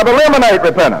does not eliminate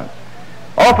repentance.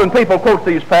 Often people quote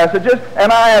these passages,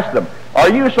 and I ask them, are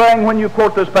you saying when you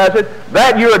quote this passage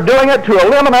that you're doing it to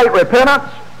eliminate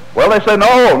repentance? Well, they say,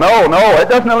 no, it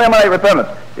doesn't eliminate repentance.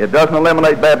 It doesn't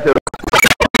eliminate baptism.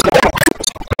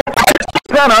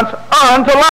 Repentance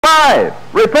unto life.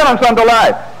 Repentance unto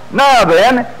life. Now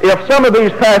then, if some of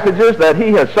these passages that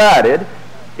he has cited,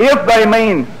 if they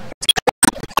mean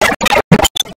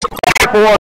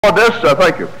therefore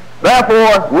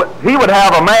he would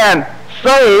have a man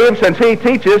saved, since he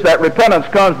teaches that repentance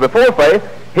comes before faith,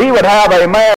 he would have a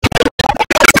man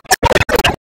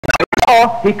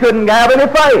he couldn't have any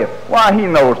faith. Why, he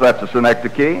knows that's a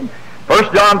synecdoche.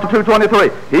 1 John 2:23,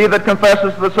 he that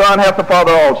confesses the Son hath the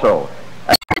Father also.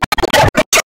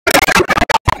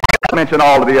 Mention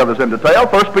all of the others in detail.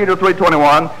 1 Peter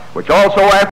 3:21, which also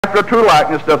after true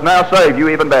likeness doth now save you,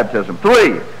 even baptism.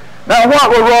 3. Now what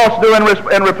will Ross do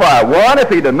in reply? 1, if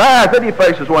he denies it, he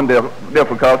faces one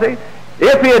difficulty.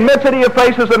 If he admits it, he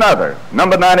faces another.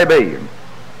 Number 90B.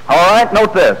 All right,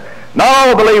 note this. Not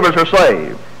all believers are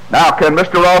saved. Now, can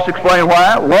Mr. Ross explain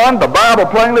why? 1, the Bible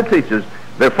plainly teaches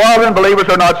that following believers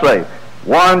are not saved.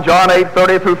 1 John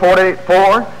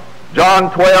 8:30-44, John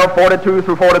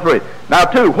 12:42-43. Now,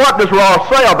 2, what does Ross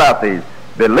say about these?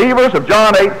 Believers of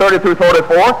John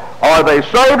 8:30-44, are they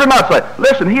saved or not saved?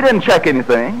 Listen, he didn't check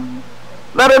anything.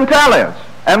 Let him tell us,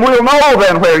 and we'll know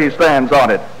then where he stands on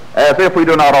it, as if we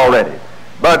do not already.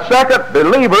 But second,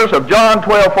 believers of John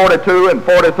 12:42 and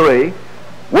 43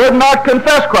 would not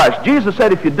confess Christ. Jesus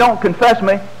said, if you don't confess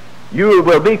me, you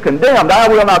will be condemned. I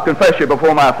will not confess you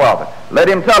before my Father. Let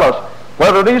him tell us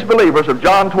whether these believers of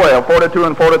John 12, 42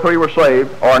 and 43 were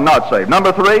saved or not saved.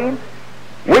 Number 3,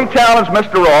 we challenge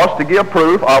Mr. Ross to give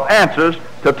proof of answers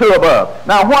to 2 above.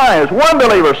 Now, why is one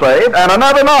believer saved and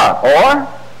another not? Or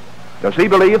does he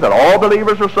believe that all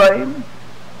believers are saved?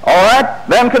 All right,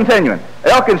 then continuing.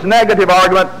 Elkins' negative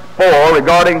argument 4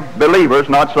 regarding believers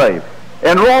not saved.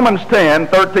 In Romans 10,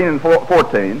 13 and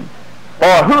 14,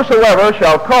 for whosoever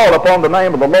shall call upon the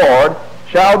name of the Lord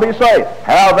shall be saved.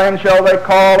 How then shall they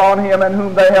call on him in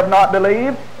whom they have not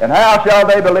believed? And how shall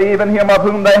they believe in him of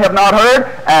whom they have not heard?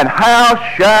 And how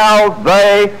shall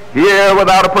they hear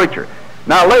without a preacher?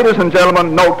 Now, ladies and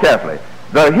gentlemen, note carefully.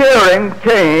 The hearing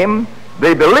came,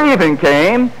 the believing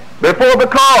came before the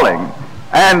calling.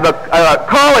 And the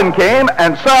calling came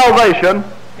and salvation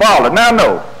followed. Now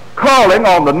note, calling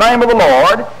on the name of the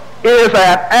Lord is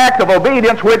an act of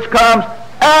obedience which comes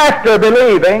after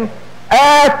believing,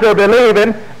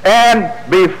 and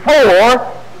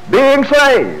before being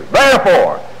saved.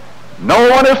 Therefore, no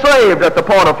one is saved at the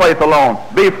point of faith alone,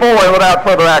 before and without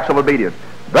further acts of obedience.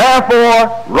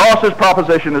 Therefore, Ross's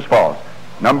proposition is false.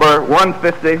 Number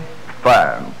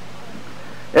 155.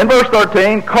 In verse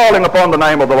 13, calling upon the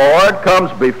name of the Lord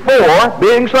comes before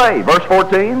being saved. Verse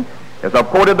 14, as I've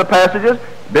quoted the passages,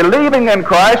 believing in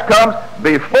Christ comes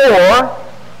before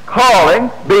calling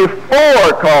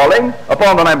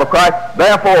upon the name of Christ.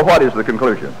 Therefore, what is the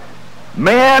conclusion?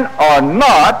 Men are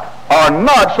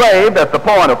not saved at the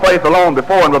point of faith alone,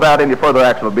 before and without any further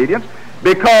acts of obedience,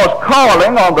 because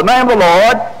calling on the name of the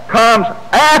Lord comes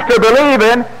after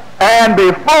believing and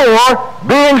before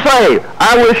being saved.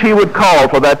 I wish he would call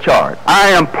for that chart.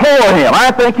 I implore him.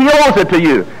 I think he owes it to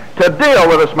you to deal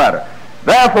with this matter.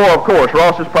 Therefore, of course,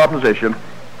 Ross's proposition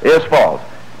is false.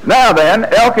 Now then,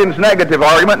 Elkins' negative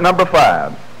argument, number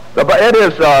 5. It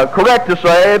is correct to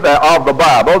say that of the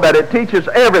Bible that it teaches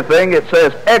everything it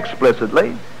says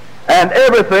explicitly and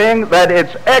everything that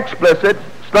its explicit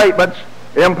statements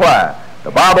imply.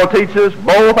 The Bible teaches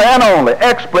both and only,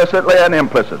 explicitly and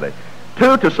implicitly.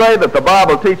 2, to say that the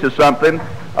Bible teaches something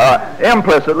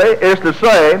implicitly is to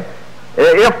say,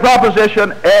 if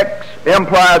proposition X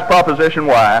implies proposition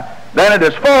Y, then it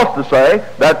is false to say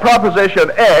that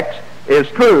proposition X is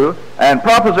true and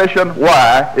proposition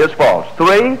Y is false.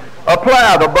 3,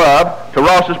 apply the above to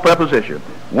Ross's proposition.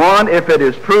 1, if it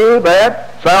is true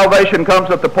that salvation comes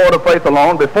at the point of faith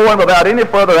alone, before and without any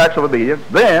further acts of obedience,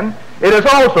 then it is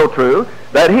also true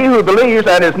that he who believes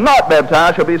and is not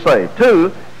baptized shall be saved.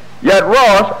 2, yet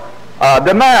Ross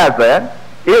denies that.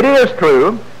 It is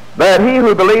true that he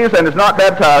who believes and is not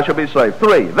baptized shall be saved.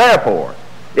 3, therefore,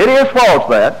 it is false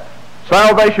that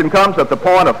salvation comes at the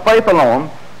point of faith alone,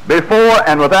 before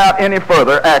and without any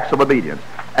further acts of obedience.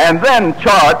 And then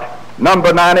chart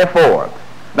number 94.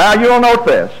 Now you'll note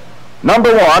this.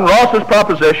 Number 1, Ross's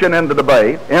proposition in the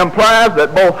debate implies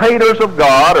that both haters of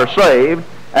God are saved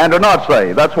and are not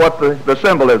saved. That's what the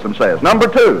symbolism says. Number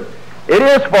 2, it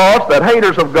is false that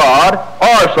haters of God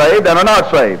are saved and are not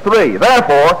saved. 3,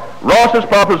 therefore, Ross's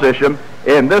proposition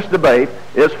in this debate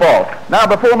is false. Now,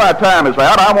 before my time is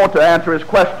out, I want to answer his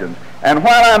questions. And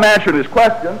while I'm answering his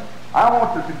questions, I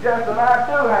want to suggest that I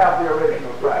do have the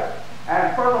original tract.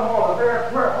 And furthermore,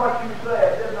 what you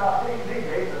said did not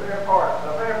negate the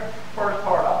very first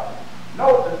part of it.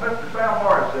 Note that Mr. Sam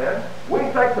Morris said, we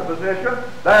take the position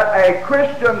that a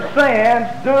Christian sins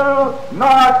do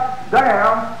not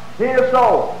damn his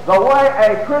soul. The way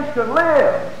a Christian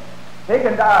lives, he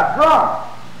can die drunk,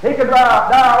 he can die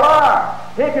a liar,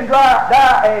 he can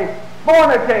die a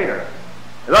fornicator.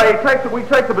 We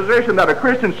take the position that a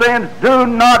Christian sins do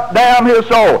not damn his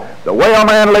soul. The way a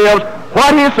man lives,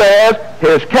 what he says,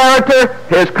 his character,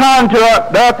 his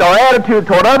conduct or attitude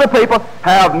toward other people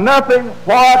have nothing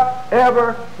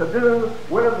whatever to do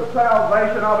with the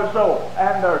salvation of his soul.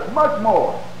 And there's much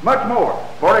more.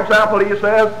 For example, he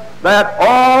says that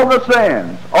all the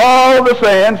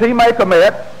sins he may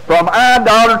commit, from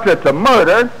idolatry to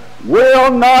murder,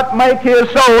 will not make his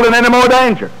soul in any more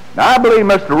danger. Now, I believe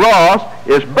Mr. Ross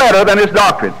is better than his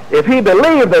doctrine. If he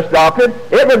believed this doctrine,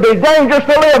 it would be dangerous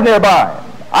to live nearby.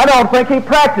 I don't think he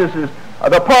practices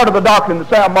the part of the doctrine that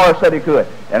Sam Morris said he could,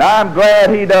 and I'm glad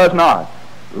he does not.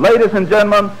 Ladies and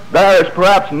gentlemen, there is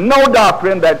perhaps no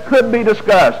doctrine that could be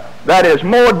discussed that is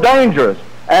more dangerous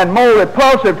and more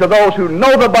repulsive to those who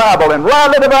know the Bible and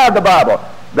rightly divide the Bible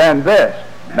than this.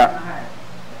 Now,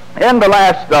 in the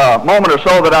last moment or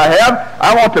so that I have,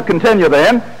 I want to continue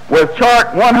then with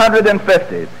chart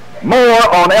 150.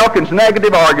 More on Elkins'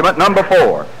 negative argument, number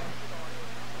 4.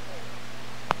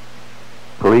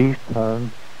 Please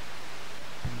turn.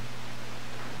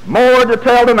 more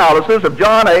detailed analysis of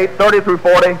John 8, 30 through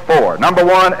 44. Number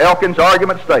one, Elkins'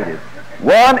 argument stated.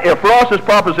 One, if Ross's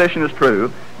proposition is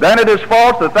true, then it is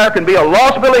false that there can be a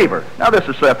lost believer. Now this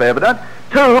is self-evident.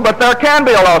 Two, but there can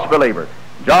be a lost believer.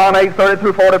 John 8, 30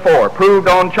 through 44, proved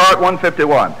on chart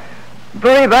 151.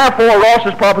 Three, therefore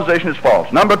Ross's proposition is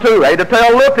false. Number two, a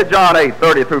detailed look at John 8,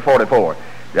 30 through 44.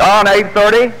 John 8,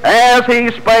 30, as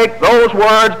he spake those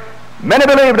words, many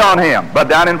believed on him. But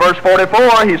down in verse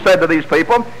 44, he said to these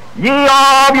people, ye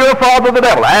are of your father the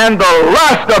devil, and the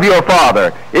lust of your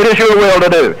father it is your will to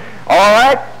do. All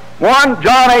right? 1,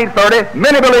 John 8, 30,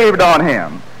 many believed on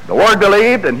him. The word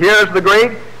believed, and here's the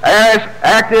Greek, as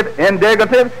active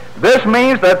indicative. This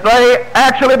means that they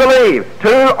actually believe. 2,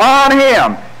 on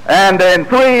him. And then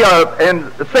 3,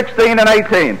 in 16 and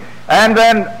 18. And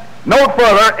then note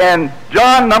further, in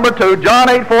John number 2, John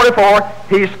 8, 44,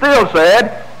 he still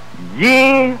said,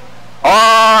 ye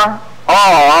are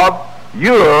of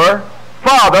your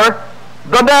father,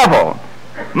 the devil.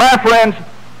 My friends,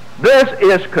 this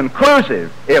is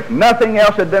conclusive. If nothing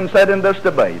else had been said in this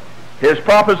debate, his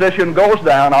proposition goes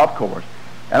down, of course.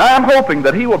 And I'm hoping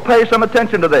that he will pay some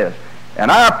attention to this.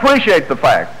 And I appreciate the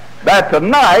fact that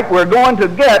tonight we're going to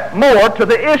get more to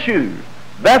the issues.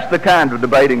 That's the kind of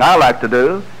debating I like to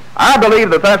do. I believe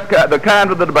that that's the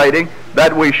kind of the debating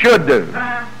that we should do.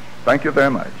 Thank you very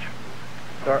much.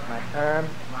 Start my time.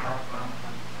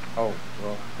 Oh,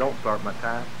 well, don't start my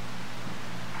time.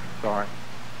 Sorry.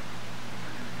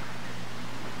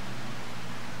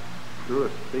 Do a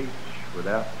speech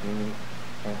without any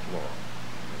law.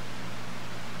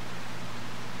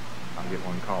 I'll get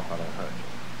one call if I don't hush.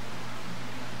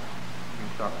 You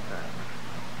can start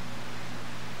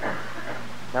my time.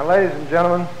 Now, ladies and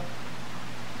gentlemen,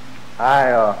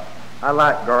 I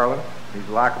like Garland. He's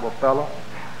a likable fellow.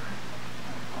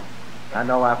 I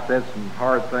know I've said some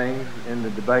hard things in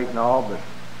the debate and all, but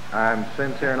I'm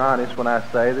sincere and honest when I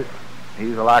say that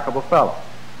he's a likable fellow.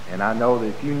 And I know that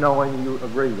if you know him, you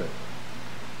agree with him.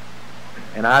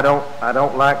 And I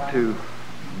don't like to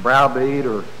browbeat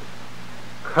or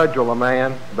cudgel a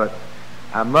man, but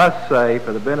I must say,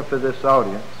 for the benefit of this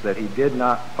audience, that he did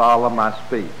not follow my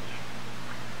speech.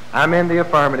 I'm in the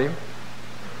affirmative.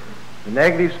 The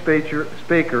negative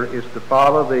speaker is to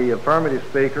follow the affirmative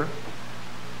speaker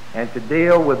and to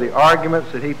deal with the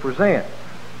arguments that he presents.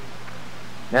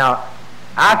 Now,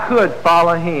 I could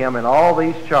follow him in all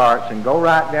these charts and go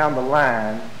right down the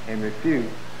line and refute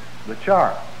the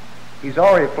chart. He's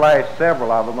already flashed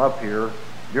several of them up here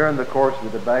during the course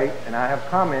of the debate, and I have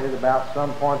commented about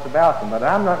some points about them, but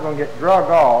I'm not going to get drug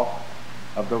off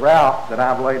of the route that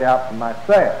I've laid out for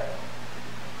myself.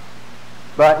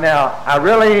 But now, I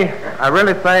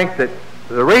really think that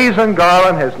the reason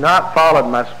Garland has not followed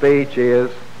my speech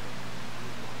is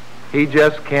he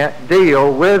just can't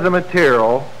deal with the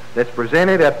material that's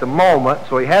presented at the moment,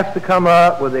 so he has to come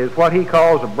up with what he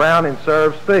calls a Brown and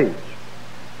Serve speech.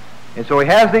 And so he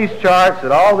has these charts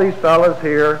that all these fellows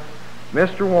here,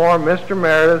 Mr. Warren, Mr.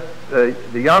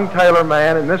 Meredith, the young Taylor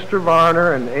man, and Mr.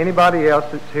 Varner, and anybody else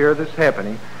that's here that's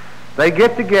happening, they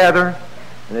get together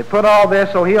and they put all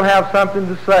this so he'll have something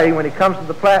to say when he comes to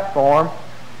the platform.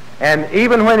 And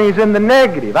even when he's in the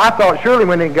negative, I thought surely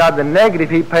when he got the negative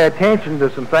he'd pay attention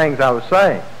to some things I was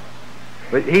saying.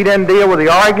 But he didn't deal with the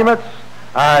arguments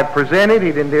I presented.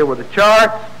 He didn't deal with the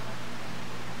charts.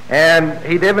 And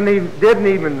he didn't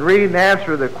even read and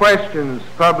answer the questions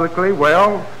publicly.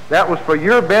 Well, that was for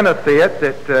your benefit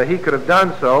that he could have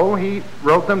done so. He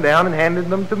wrote them down and handed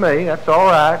them to me. That's all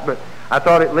right. But I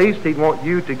thought at least he'd want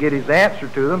you to get his answer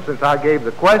to them since I gave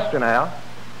the question out.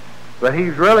 But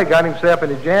he's really got himself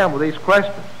in a jam with these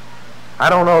questions. I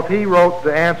don't know if he wrote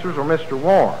the answers or Mr.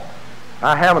 Warren.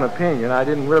 I have an opinion. I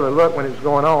didn't really look when it was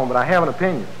going on, but I have an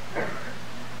opinion.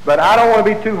 But I don't want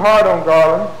to be too hard on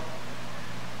Garland,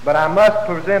 but I must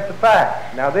present the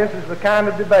facts. Now, this is the kind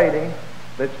of debating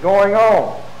that's going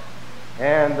on.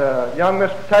 And young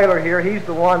Mr. Taylor here, he's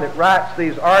the one that writes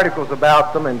these articles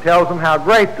about them and tells them how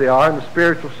great they are in the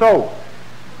spiritual soul.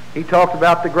 He talked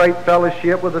about the great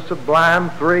fellowship with the Sublime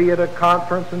Three at a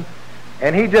conference,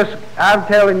 and he just, I'm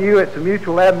telling you, it's a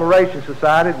mutual admiration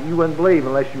society that you wouldn't believe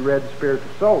unless you read the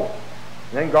spiritual soul.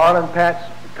 And then Garland pats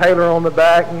Taylor on the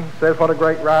back and says what a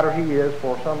great writer he is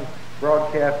for some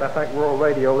broadcast, I think World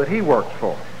Radio, that he works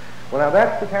for. Well, now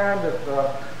that's the kind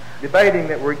of debating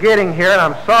that we're getting here, and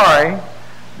I'm sorry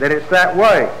that it's that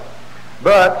way,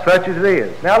 but such as it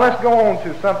is. Now let's go on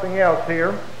to something else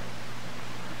here.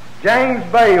 James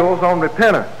Bales on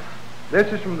repentance.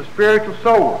 This is from the spiritual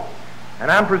soul,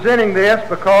 and I'm presenting this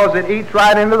because it eats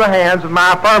right into the hands of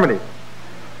my affirmative.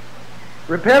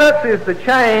 Repentance is the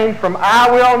change from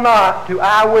I will not to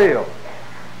I will.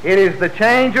 It is the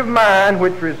change of mind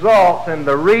which results in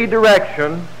the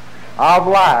redirection of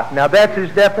life. Now that's his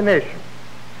definition.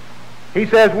 He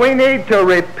says we need to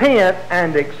repent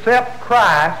and accept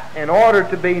Christ in order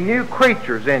to be new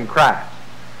creatures in Christ.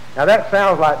 Now that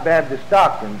sounds like Baptist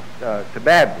doctrine to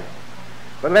Baptists.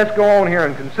 But let's go on here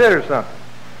and consider something.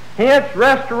 Hence,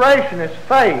 restorationist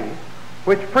faith,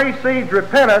 which precedes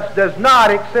repentance, does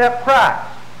not accept Christ.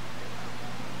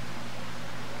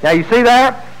 Now you see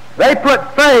that? They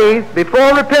put faith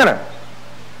before repentance.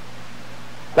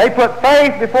 They put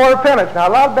faith before repentance. Now a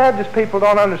lot of Baptist people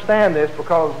don't understand this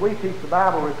because we teach the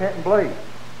Bible, repent and believe.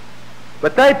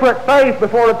 But they put faith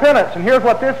before repentance, and here's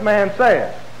what this man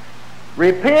says.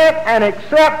 Repent and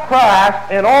accept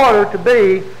Christ in order to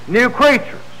be new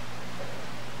creatures.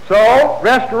 So,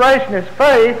 restorationist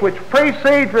faith, which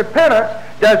precedes repentance,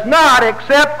 does not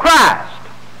accept Christ.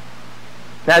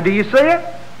 Now, do you see it?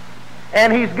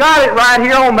 And he's got it right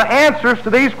here on the answers to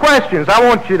these questions. I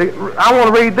want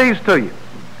to read these to you.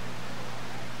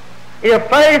 If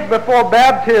faith before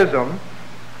baptism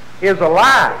is a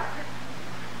lie,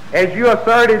 as you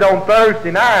asserted on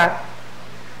Thursday night,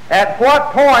 at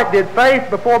what point did faith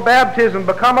before baptism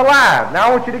become alive? Now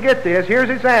I want you to get this. Here's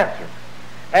his answer.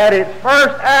 At its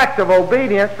first act of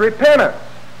obedience, repentance.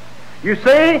 You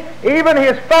see, even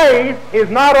his faith is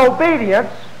not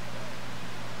obedience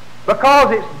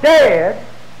because it's dead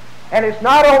and it's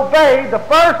not obeyed. The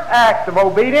first act of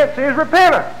obedience is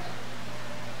repentance.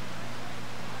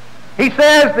 He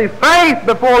says the faith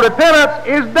before repentance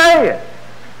is dead.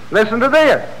 Listen to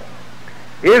this.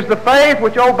 Is the faith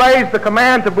which obeys the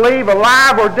command to believe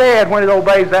alive or dead when it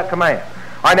obeys that command?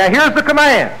 All right, now here's the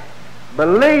command.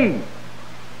 Believe.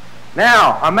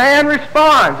 Now, a man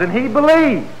responds and he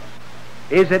believes.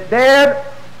 Is it dead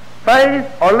faith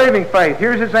or living faith?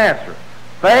 Here's his answer.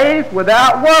 Faith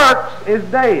without works is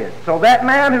dead. So that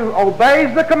man who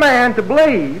obeys the command to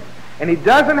believe and he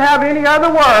doesn't have any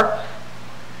other works,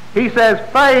 he says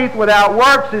faith without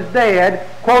works is dead,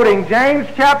 quoting James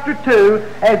chapter 2,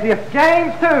 as if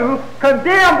James 2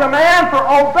 condemned a man for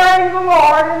obeying the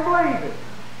Lord and believing.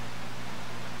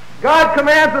 God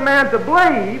commands a man to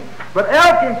believe, but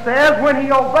Elkins says when he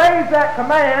obeys that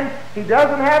command, he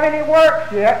doesn't have any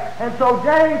works yet, and so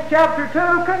James chapter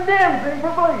 2 condemns him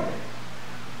for believing.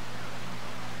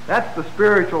 That's the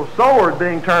spiritual sword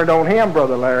being turned on him,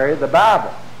 Brother Larry, the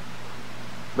Bible.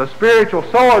 The spiritual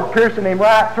sword piercing him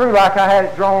right through, like I had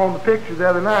it drawn on the picture the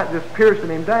other night, just piercing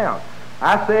him down.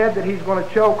 I said that he's going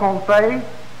to choke on faith,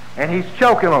 and he's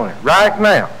choking on it right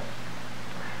now.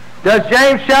 Does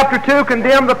James chapter 2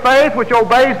 condemn the faith which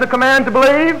obeys the command to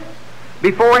believe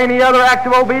before any other act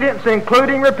of obedience,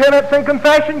 including repentance and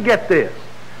confession? Get this.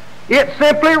 It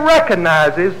simply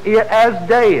recognizes it as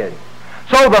dead.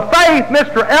 So the faith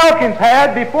Mr. Elkins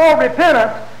had before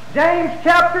repentance, James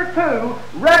chapter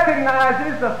 2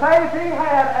 recognizes the faith he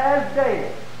had as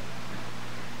dead.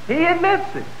 He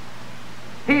admits it.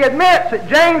 He admits that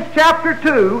James chapter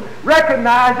 2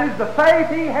 recognizes the faith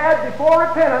he had before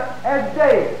repentance as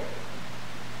dead.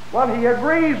 Well, he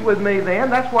agrees with me then.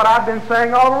 That's what I've been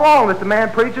saying all along, that the man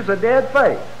preaches a dead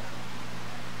faith.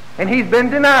 And he's been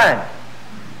denying it.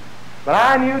 But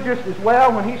I knew just as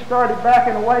well when he started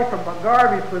backing away from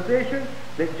Garvey's position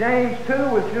that James 2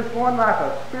 was just one like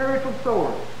a spiritual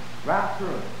sword right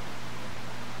through it.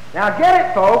 Now get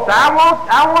it, folks. I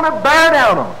want to bear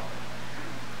down on it.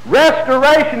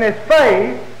 Restorationist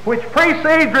faith, which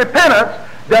precedes repentance,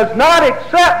 does not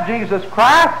accept Jesus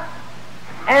Christ.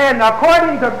 And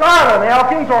according to Garland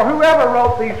Elkins, or whoever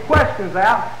wrote these questions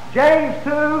out, James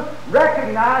 2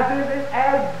 recognizes it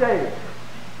as dead.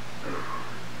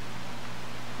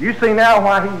 You see now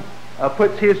why he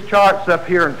puts his charts up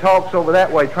here and talks over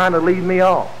that way, trying to lead me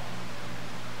off.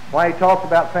 Why he talks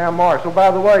about Sam Morris. Oh,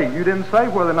 by the way, you didn't say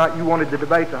whether or not you wanted to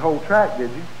debate the whole tract,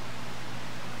 did you?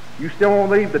 You still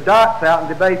want to leave the dots out and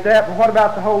debate that, but what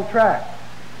about the whole tract?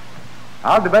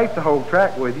 I'll debate the whole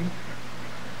tract with you.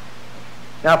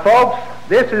 Now, folks,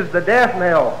 this is the death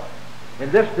knell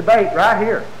in this debate right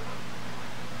here.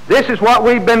 This is what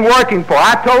we've been working for.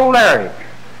 I told Larry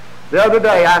the other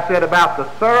day, I said about the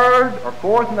third or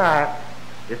fourth night,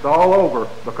 it's all over,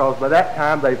 because by that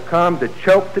time they've come to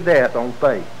choke to death on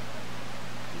faith.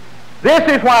 This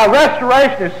is why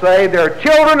restorationists say they're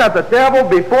children of the devil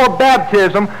before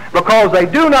baptism, because they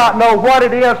do not know what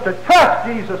it is to trust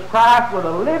Jesus Christ with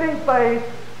a living faith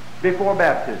before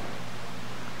baptism.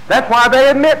 That's why they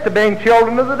admit to being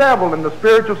children of the devil. In the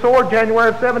Spiritual Sword, January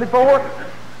of 74,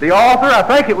 the author, I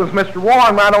think it was Mr.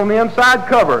 Warren right on the inside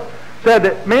cover, said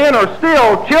that men are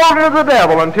still children of the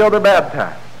devil until they're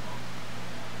baptized.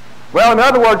 Well, in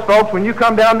other words, folks, when you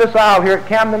come down this aisle here at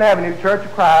Camden Avenue Church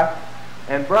of Christ,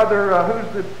 and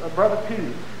Brother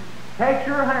Pugh takes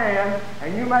your hand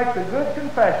and you make the good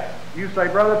confession. You say,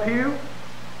 Brother Pugh,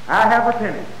 I have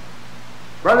repented.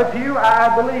 Brother Pugh,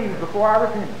 I believe before I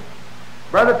repented.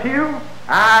 Brother Pugh,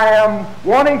 I am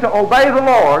wanting to obey the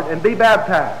Lord and be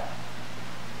baptized.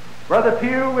 Brother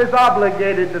Pugh is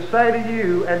obligated to say to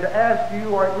you and to ask you,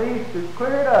 or at least to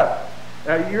clear it up.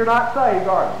 You're not saved,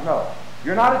 are you? No.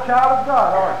 You're not a child of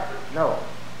God, are you? No.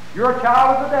 You're a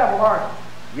child of the devil, aren't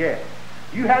you? Yes.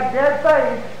 You had dead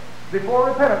faith before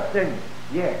repentance, didn't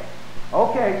you? Yes.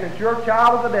 Okay, since you're a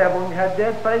child of the devil and you had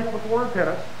dead faith before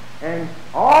repentance, and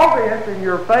all this, and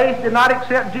your faith did not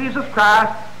accept Jesus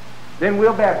Christ, then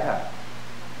we'll baptize.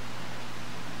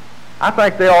 I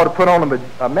think they ought to put on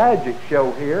a magic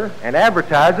show here and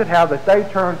advertise it, how that they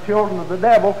turn children of the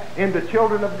devil into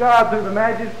children of God through the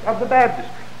magic of the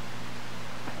baptistry.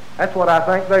 That's what I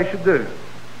think they should do.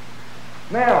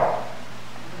 Now,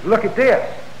 look at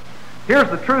this. Here's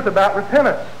the truth about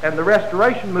repentance and the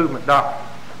restoration movement doctrine.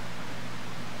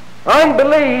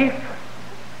 Unbelief,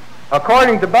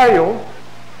 according to Bales,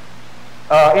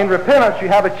 in repentance you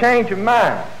have a change of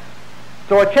mind.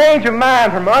 So a change of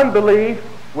mind from unbelief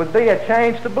would be a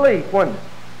change to belief, wouldn't it?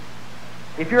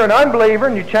 If you're an unbeliever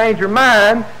and you change your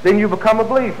mind, then you become a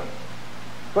believer.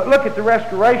 But look at the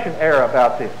restoration era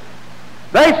about this.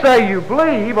 They say you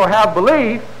believe or have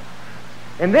belief,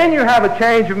 and then you have a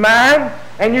change of mind,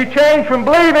 and you change from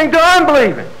believing to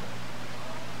unbelieving.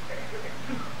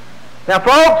 Now,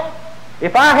 folks,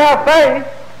 if I have faith,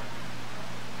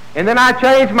 and then I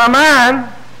change my mind,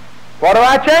 what do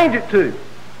I change it to?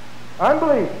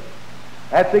 Unbelieving.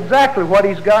 That's exactly what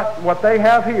he's got, what they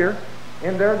have here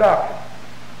in their doctrine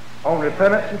on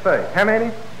repentance and faith. How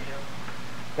many?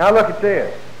 Now look at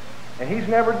this. And he's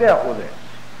never dealt with this.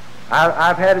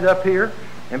 I've had it up here.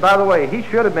 And by the way, he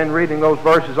should have been reading those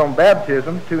verses on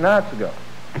baptism 2 nights ago.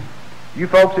 You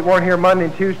folks that weren't here Monday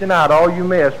and Tuesday night, all you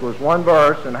missed was one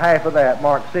verse, and half of that,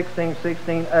 Mark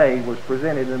 16:16a, was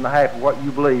presented in the half of what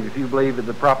you believe, if you believe in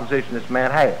the proposition this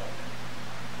man had.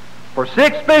 For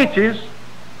 6 speeches,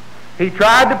 he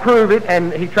tried to prove it,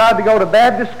 and he tried to go to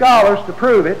Baptist scholars to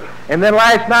prove it. And then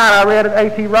last night I read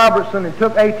A.T. Robertson and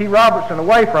took A.T. Robertson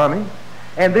away from him.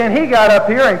 And then he got up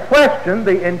here and questioned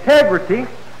the integrity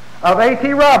of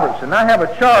A.T. Robertson. I have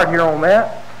a chart here on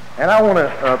that, and I want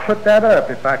to put that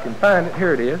up if I can find it.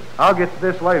 Here it is. I'll get to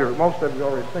this later. Most of you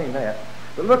have already seen that.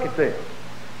 But look at this.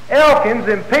 Elkins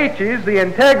impeaches the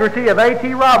integrity of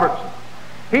A.T. Robertson.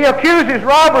 He accuses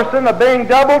Robertson of being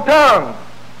double-tongued.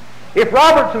 If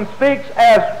Robertson speaks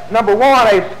as, number one,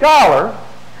 a scholar,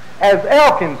 as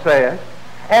Elkins says,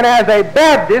 and as a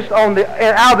Baptist on the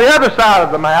other side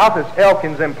of the mouth, as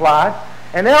Elkins implied,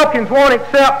 and Elkins won't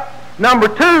accept number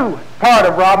 2 part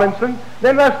of Robinson,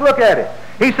 then let's look at it.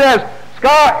 He says,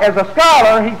 as a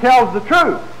scholar, he tells the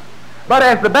truth. But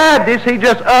as the Baptist, he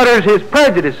just utters his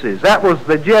prejudices. That was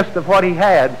the gist of what he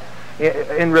had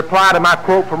in reply to my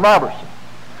quote from Robertson.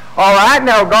 All right,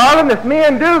 now, Garland, if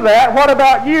men do that, what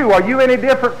about you? Are you any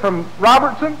different from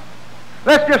Robertson?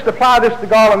 Let's just apply this to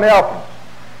Garland Elkins.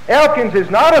 Elkins is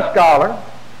not a scholar,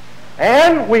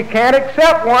 and we can't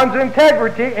accept one's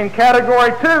integrity in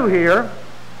category 2 here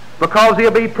because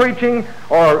he'll be preaching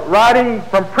or writing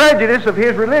from prejudice of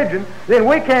his religion. Then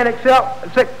we can't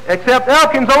accept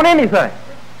Elkins on anything.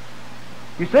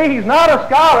 You see, he's not a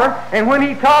scholar, and when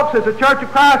he talks as a Church of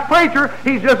Christ preacher,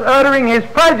 he's just uttering his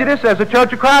prejudice as a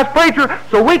Church of Christ preacher,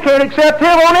 so we can't accept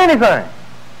him on anything.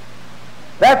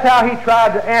 That's how he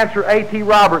tried to answer A.T.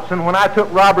 Robertson when I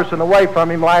took Robertson away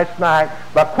from him last night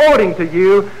by quoting to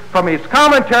you from his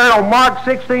commentary on Mark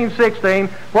 16:16,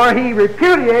 where he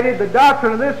repudiated the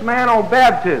doctrine of this man on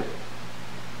baptism.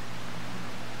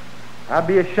 I'd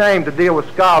be ashamed to deal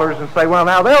with scholars and say, well,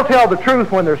 now they'll tell the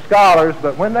truth when they're scholars,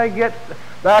 but when they get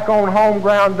back on home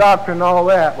ground doctrine and all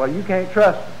that, well, you can't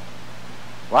trust them.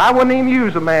 Well, I wouldn't even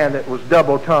use a man that was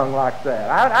double-tongued like that.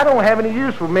 I don't have any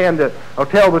use for men that will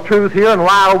tell the truth here and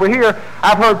lie over here.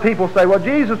 I've heard people say, well,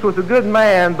 Jesus was a good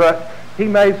man, but he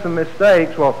made some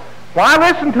mistakes. Well, why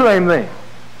listen to him then?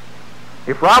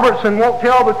 If Robertson won't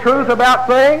tell the truth about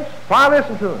things, why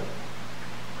listen to him?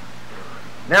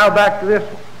 Now back to this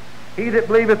one. He that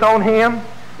believeth on him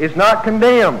is not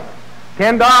condemned.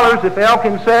 $10 if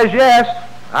Elkins says yes.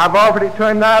 I've offered it to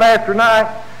him night after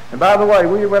night. And by the way,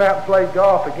 we went out and played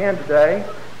golf again today.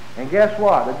 And guess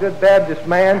what? A good Baptist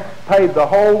man paid the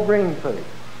whole green fee.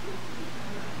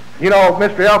 You know,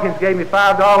 Mr. Elkins gave me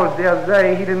 $5 the other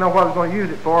day. He didn't know what I was going to use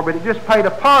it for, but he just paid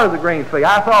a part of the green fee.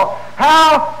 I thought,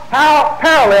 how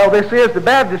parallel this is to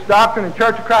Baptist doctrine and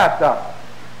Church of Christ doctrine.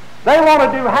 They want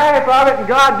to do half of it and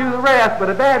God do the rest, but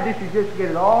a Baptist, you just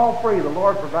get it all free. The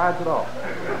Lord provides it all.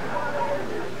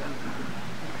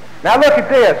 Now look at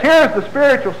this. Here's the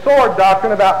spiritual sword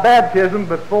doctrine about baptism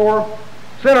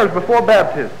sinners before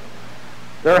baptism.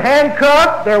 They're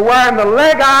handcuffed, they're wearing the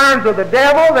leg irons of the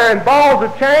devil, they're in balls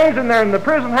of chains, and they're in the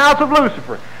prison house of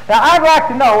Lucifer. Now I'd like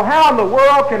to know, how in the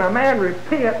world can a man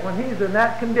repent when he's in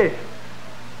that condition?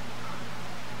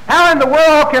 How in the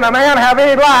world can a man have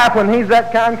any life when he's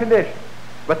that kind of condition?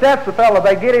 But that's the fellow.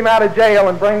 They get him out of jail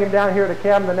and bring him down here to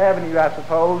Camden Avenue, I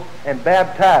suppose, and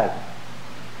baptize him.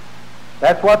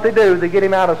 That's what they do. They get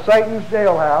him out of Satan's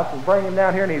jailhouse and bring him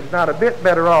down here, and he's not a bit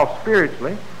better off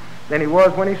spiritually than he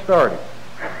was when he started.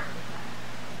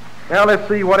 Now let's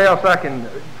see what else I can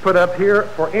put up here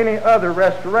for any other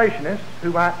restorationist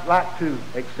who might like to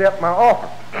accept my offer.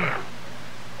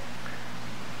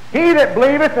 He that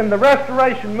believeth in the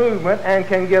restoration movement and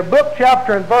can give book,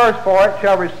 chapter, and verse for it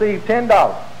shall receive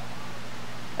 $10.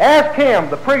 Ask him,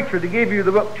 the preacher, to give you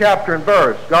the book, chapter, and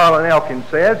verse, Garland Elkins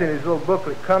says in his little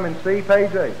booklet, Come and See,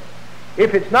 page 8.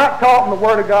 If it's not taught in the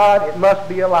Word of God, it must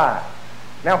be a lie.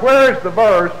 Now where is the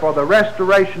verse for the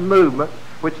restoration movement,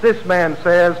 which this man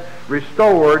says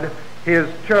restored his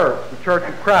church, the Church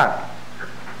of Christ,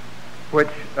 which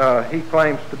he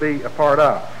claims to be a part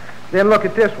of? Then look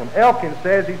at this one. Elkins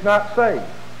says he's not saved.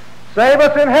 Save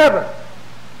us in heaven.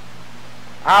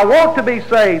 I want to be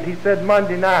saved, he said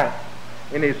Monday night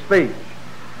in his speech.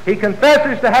 He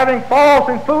confesses to having false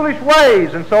and foolish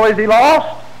ways, and so is he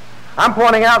lost? I'm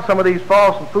pointing out some of these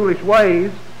false and foolish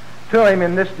ways to him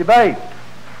in this debate.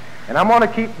 And I'm going to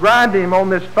keep grinding him on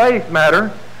this faith matter,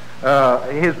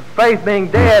 his faith being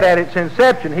dead at its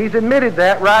inception. He's admitted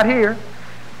that right here.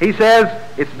 He says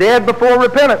it's dead before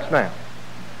repentance now.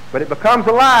 But it becomes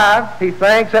alive, he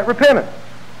thinks, at repentance.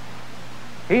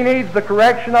 He needs the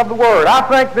correction of the Word. I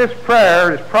think this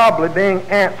prayer is probably being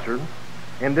answered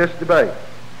in this debate.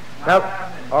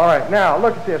 Now, all right, now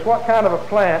look at this. What kind of a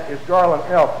plant is Garland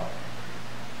Elkins?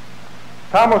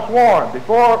 Thomas Warren.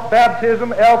 Before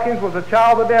baptism, Elkins was a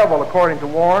child of the devil, according to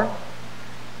Warren.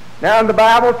 Now in the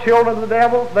Bible, children of the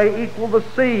devil, they equal the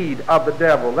seed of the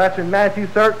devil. That's in Matthew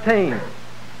 13.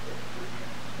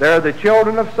 They're the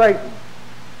children of Satan.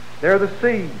 They're the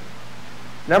seed.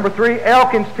 Number 3,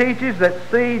 Elkins teaches that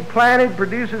seed planted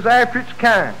produces after its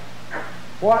kind.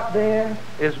 What then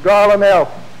is Garland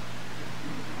Elkins?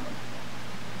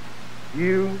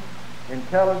 You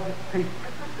intelligent people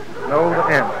know the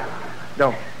answer,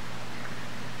 don't you?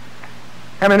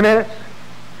 How many minutes?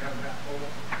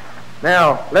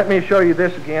 Now, let me show you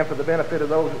this again for the benefit of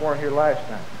those that weren't here last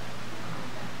time.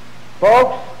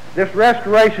 Folks, this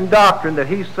restoration doctrine that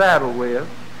he's saddled with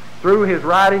through his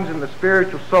writings in the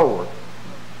spiritual sword,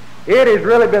 it has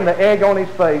really been the egg on his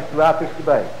face throughout this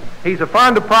debate. He's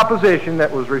affirmed a proposition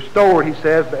that was restored, he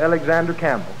says, by Alexander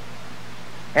Campbell.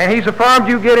 And he's affirmed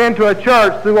you get into a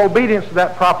church through obedience to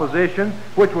that proposition,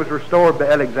 which was restored by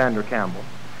Alexander Campbell.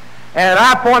 And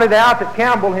I pointed out that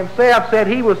Campbell himself said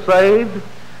he was saved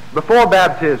before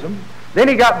baptism. Then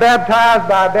he got baptized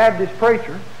by a Baptist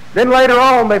preacher. Then later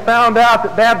on they found out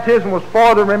that baptism was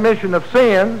for the remission of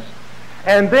sins.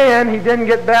 And then he didn't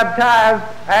get baptized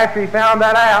after he found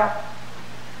that out.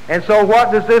 And so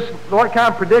what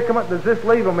kind of predicament does this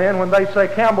leave them in when they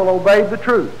say Campbell obeyed the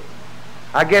truth?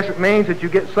 I guess it means that you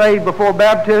get saved before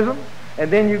baptism, and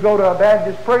then you go to a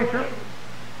Baptist preacher,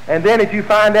 and then if you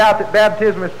find out that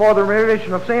baptism is for the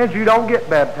remission of sins, you don't get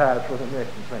baptized for the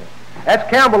remission of sins. That's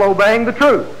Campbell obeying the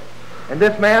truth. And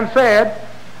this man said,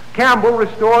 Campbell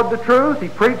restored the truth, he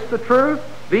preached the truth.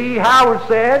 V.E. Howard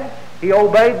said he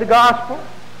obeyed the gospel.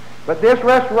 But this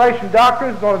restoration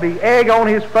doctrine is going to be egg on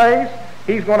his face.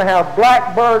 He's going to have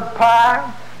blackbird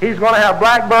pie. He's going to have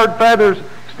blackbird feathers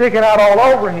sticking out all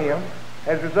over him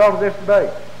as a result of this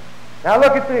debate. Now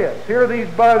look at this. Here are these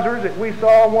buzzards that we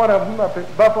saw, one of them up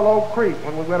at Buffalo Creek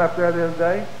when we went up there the other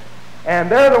day. And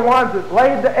they're the ones that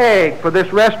laid the egg for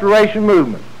this restoration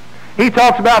movement. He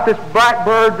talks about this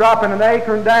blackbird dropping an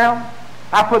acorn down.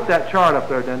 I put that chart up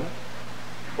there, didn't I?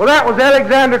 Well, that was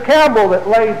Alexander Campbell that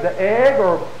laid the egg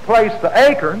or placed the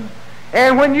acorn.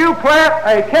 And when you plant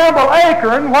a Campbell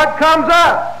acorn, what comes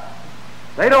up?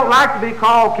 They don't like to be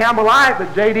called Campbellite,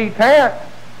 but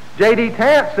J.D.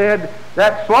 Tant said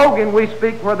that slogan, we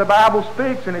speak where the Bible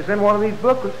speaks, and it's in one of these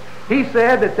booklets. He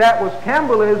said that was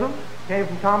Campbellism, came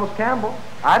from Thomas Campbell.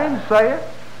 I didn't say it.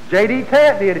 J.D.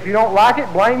 Tant did. If you don't like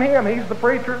it, blame him. He's the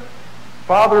preacher.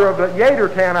 Father of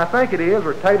Yater Tant, I think it is,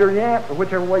 or Tater Yant, or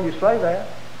whichever way you say that.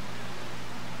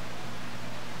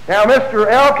 Now, Mr.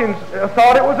 Elkins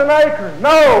thought it was an acorn.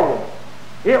 No!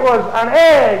 It was an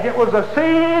egg. It was a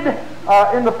seed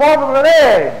in the form of an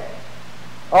egg.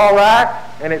 All right?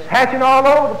 And it's hatching all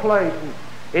over the place. And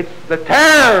it's the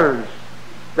tares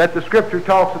that the Scripture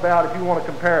talks about, if you want a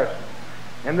comparison.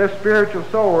 And this spiritual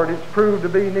sword, it's proved to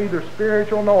be neither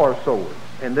spiritual nor a sword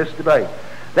in this debate.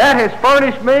 That has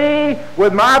furnished me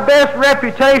with my best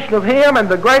reputation of him and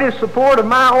the greatest support of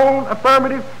my own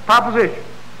affirmative proposition.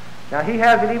 Now, he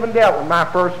hasn't even dealt with my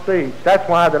first speech. That's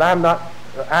why that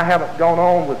I haven't gone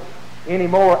on with any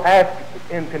more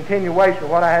in continuation of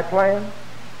what I had planned.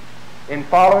 In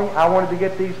following, I wanted to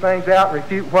get these things out and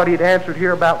refute what he'd answered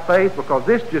here about faith, because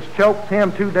this just chokes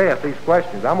him to death, these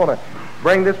questions. I'm going to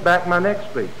bring this back in my next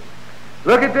speech.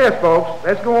 Look at this, folks.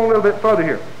 Let's go on a little bit further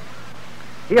here.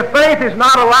 If faith is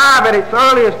not alive at its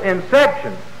earliest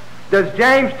inception, does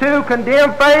James 2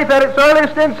 condemn faith at its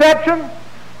earliest inception?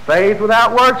 Faith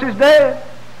without works is dead.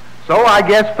 So I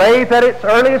guess faith at its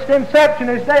earliest inception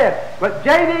is dead. But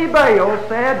J.D. Bale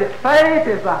said that faith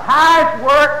is the highest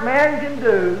work man can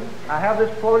do. I have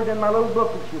this quoted in my little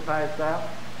book that you passed out.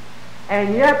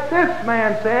 And yet this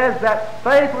man says that's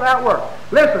faith without work.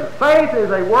 Listen, faith is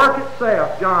a work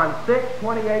itself, John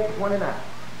 6:28 and 29.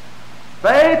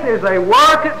 Faith is a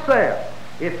work itself.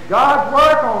 It's God's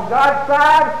work on God's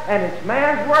side, and it's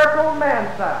man's work on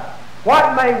man's side.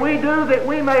 What may we do that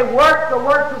we may work the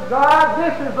works of God?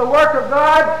 This is the work of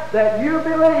God, that you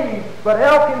believe. But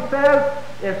Elkins says,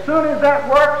 as soon as that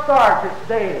work starts, it's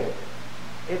dead.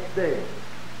 It's dead.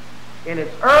 In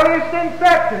its earliest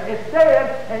inception, it's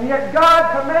dead, and yet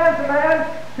God commands a man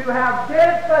to have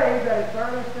dead faith at its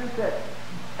earliest inception.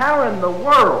 How in the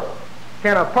world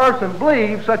can a person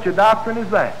believe such a doctrine as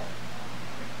that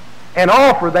and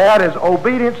offer that as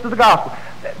obedience to the gospel?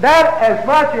 That, as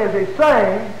much as is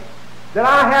saying that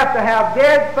I have to have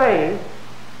dead faith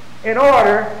in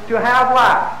order to have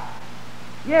life.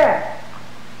 Yes.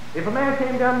 If a man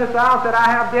came down this aisle and said,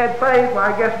 I have dead faith, well,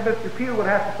 I guess Mr. Pugh would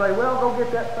have to say, well, go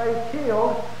get that faith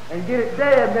killed and get it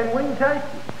dead, and then we can take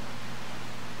you.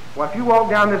 Well, if you walk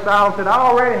down this aisle and said, I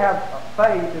already have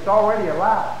faith, it's already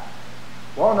alive.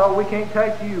 Well, no, we can't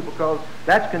take you, because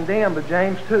that's condemned to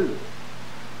James 2.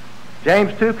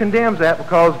 James 2 condemns that,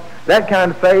 because that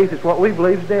kind of faith is what we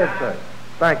believe is dead faith.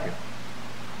 Thank you.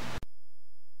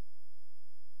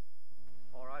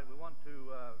 All right, we want to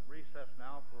recess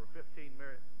now for a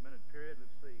 15-minute period.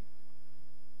 Let's see.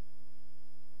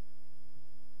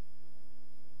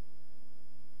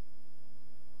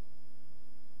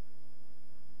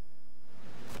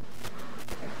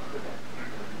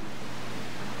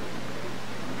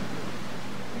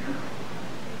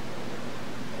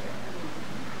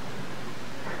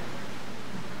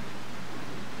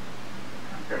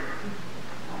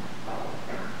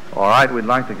 All right, we'd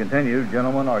like to continue.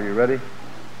 Gentlemen, are you ready?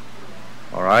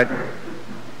 All right.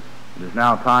 It is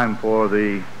now time for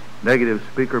the negative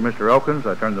speaker, Mr. Elkins.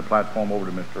 I turn the platform over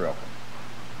to Mr. Elkins.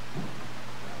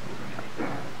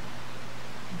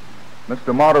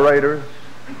 Mr. Moderators,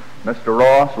 Mr.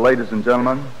 Ross, ladies and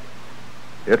gentlemen,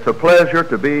 it's a pleasure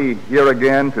to be here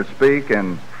again to speak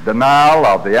in denial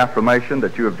of the affirmation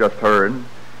that you have just heard. And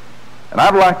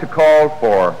I'd like to call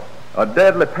for a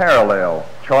deadly parallel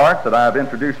chart that I have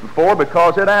introduced before,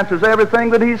 because it answers everything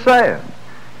that he said.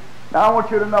 Now I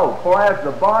want you to know, for as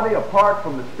the body apart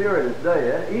from the spirit is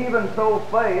dead, even so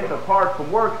faith apart from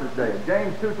works is dead.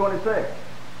 James 2:26.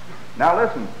 Now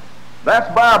listen,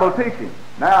 that's Bible teaching.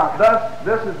 Now thus,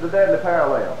 this is the deadly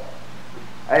parallel.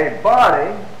 A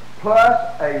body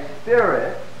plus a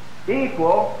spirit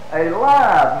equal a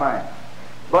live man.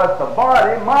 But the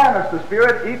body minus the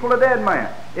spirit equal a dead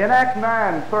man. In Acts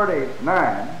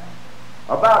 9:39,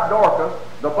 about Dorcas,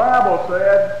 the Bible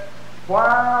said,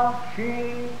 while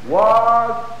she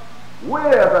was with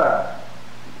us.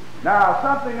 Now,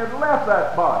 something had left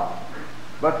that body,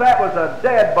 but that was a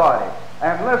dead body.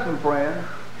 And listen, friends,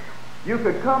 you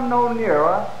could come no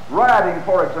nearer riding,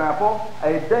 for example,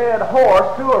 a dead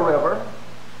horse to a river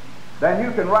than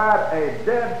you can ride a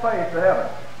dead faith to heaven.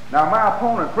 Now, my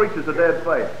opponent preaches a dead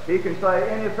faith. He can say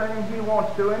anything he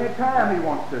wants to, anytime he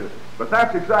wants to. But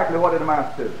that's exactly what it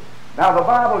amounts to. Now, the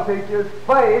Bible teaches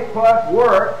faith plus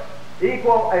works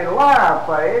equal a live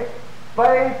faith.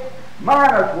 Faith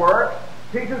minus works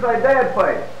teaches a dead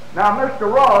faith. Now,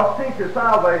 Mr. Ross teaches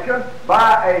salvation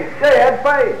by a dead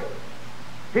faith.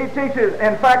 He teaches,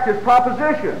 in fact, his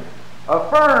proposition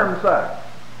affirms such.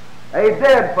 A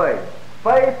dead faith.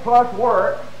 Faith plus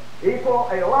works equal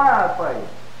a live faith.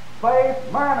 Faith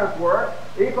minus work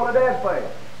equal a dead faith.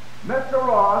 Mr.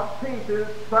 Ross teaches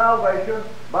salvation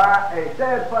by a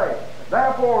dead faith.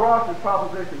 Therefore, Ross's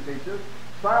proposition teaches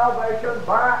salvation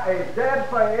by a dead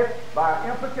faith by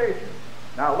implication.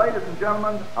 Now, ladies and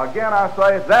gentlemen, again I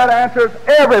say, that answers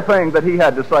everything that he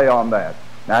had to say on that.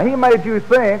 Now, he made you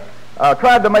think,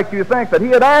 tried to make you think that he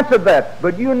had answered that,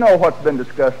 but you know what's been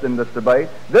discussed in this debate.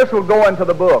 This will go into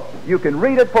the book. You can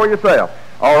read it for yourself.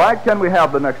 All right, can we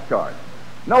have the next chart?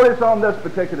 Notice on this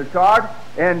particular chart,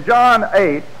 in John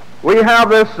 8, we have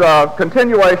this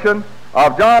continuation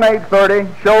of John 8:30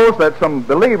 shows that some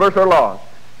believers are lost.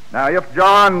 Now, if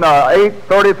John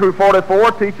 8:30 through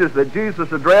 44 teaches that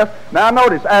Jesus addressed, now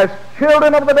notice, as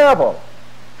children of the devil,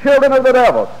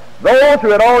 those who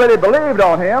had already believed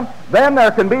on him, then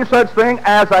there can be such thing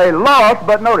as a lost,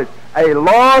 but notice, a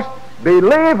lost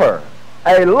believer.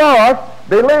 A lost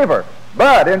believer.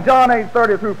 But in John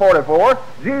 8:30 through 44,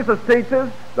 Jesus teaches,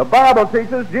 the Bible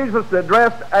teaches, Jesus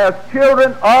addressed as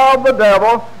children of the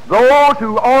devil those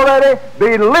who already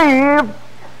believed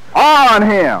on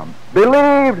him.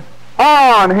 Believed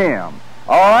on him.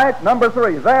 All right, number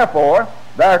 3. Therefore,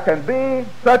 there can be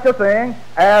such a thing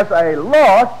as a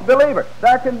lost believer.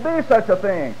 There can be such a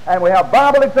thing, and we have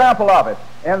Bible example of it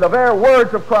in the very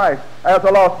words of Christ as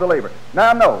a lost believer.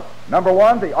 Now note, number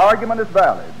 1, the argument is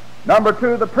valid. Number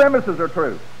 2, the premises are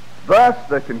true. Thus,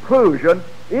 the conclusion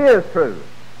is true.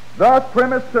 Thus,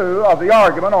 premise 2 of the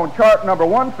argument on chart number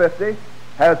 150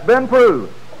 has been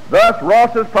proved. Thus,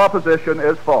 Ross's proposition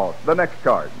is false. The next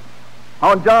chart.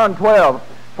 On John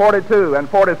 12:42 and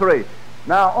 43.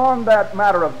 Now, on that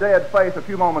matter of dead faith a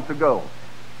few moments ago.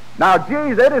 Now,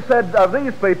 Jesus, it is said of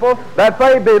these people that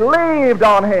they believed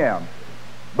on him,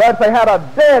 but they had a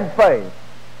dead faith.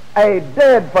 A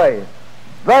dead faith.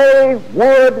 They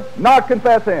would not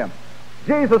confess him.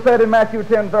 Jesus said in Matthew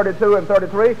 10:32 and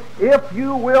 33, if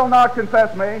you will not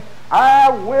confess me,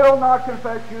 I will not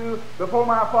confess you before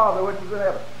my Father which is in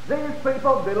heaven. These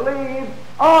people believed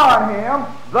on him.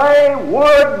 They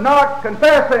would not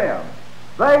confess him.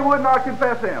 They would not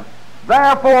confess him.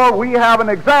 Therefore, we have an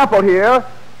example here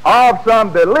of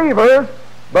some believers,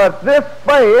 but this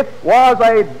faith was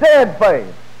a dead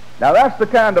faith. Now, that's the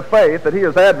kind of faith that he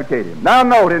is advocating. Now,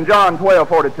 note in John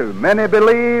 12:42, many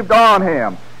believed on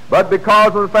him, but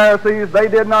because of the Pharisees, they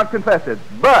did not confess it.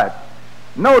 But,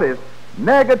 notice,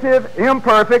 negative,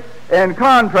 imperfect, in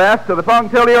contrast to the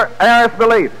punctiliar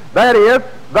belief. That is,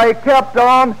 they kept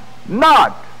on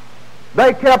not.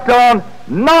 They kept on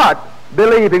not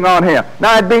believing on him.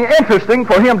 Now, it'd be interesting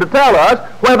for him to tell us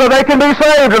whether they can be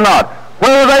saved or not,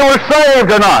 whether they were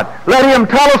saved or not. Let him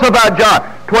tell us about John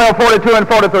 12:42 and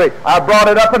 43. I brought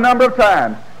it up a number of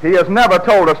times. He has never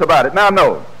told us about it. Now,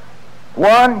 note.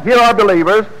 1, here are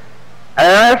believers,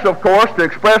 as, of course, to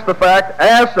express the fact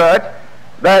as such,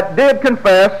 that did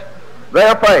confess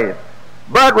their faith.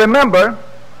 But remember,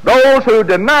 those who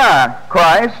deny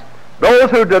Christ will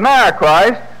be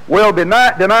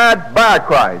denied by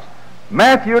Christ.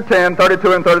 Matthew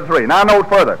 10:32 and 33. Now note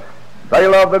further. They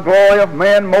love the glory of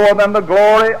men more than the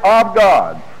glory of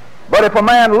God. But if a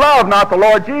man love not the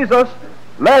Lord Jesus,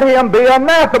 let him be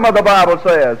anathema, the Bible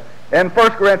says in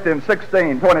 1 Corinthians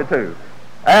 16:22.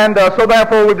 And so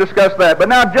therefore we've discussed that. But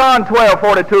now John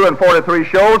 12:42 and 43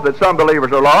 shows that some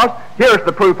believers are lost. Here's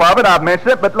the proof of it. I've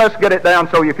mentioned it, but let's get it down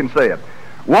so you can see it.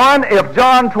 1, if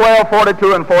John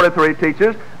 12:42 and 43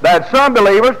 teaches that some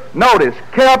believers, notice,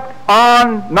 kept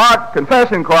on not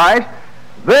confessing Christ,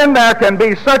 then there can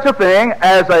be such a thing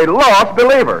as a lost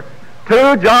believer.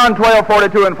 2, John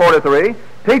 12:42 and 43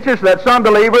 teaches that some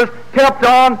believers kept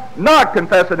on not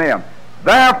confessing him.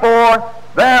 Therefore,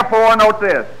 note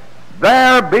this,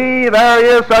 there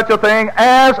is such a thing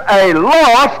as a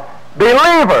lost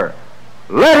believer.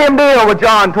 Let him deal with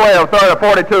John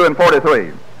 12:42 and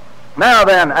 43. Now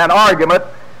then, an argument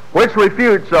which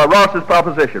refutes Ross's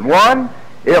proposition. 1,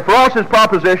 if Ross's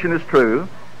proposition is true,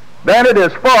 then it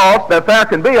is false that there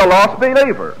can be a lost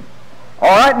believer.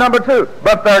 All right, number 2,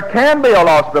 but there can be a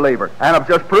lost believer, and I've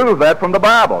just proved that from the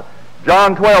Bible.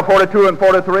 John 12:42 and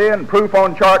 43, and proof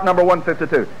on chart number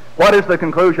 152. What is the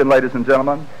conclusion, ladies and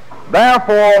gentlemen?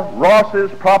 Therefore,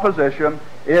 Ross's proposition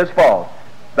is false.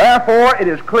 Therefore, it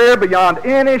is clear beyond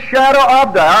any shadow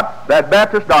of doubt that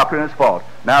Baptist doctrine is false.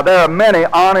 Now, there are many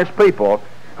honest people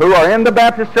who are in the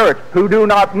Baptist church who do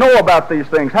not know about these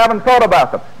things, haven't thought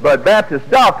about them. But Baptist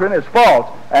doctrine is false,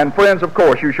 and friends, of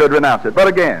course, you should renounce it. But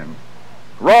again,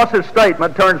 Ross's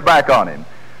statement turns back on him.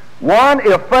 1,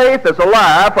 if faith is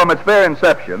alive from its very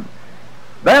inception,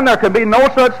 then there can be no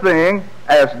such thing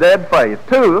as dead faith.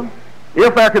 2,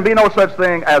 if there can be no such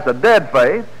thing as a dead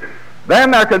faith,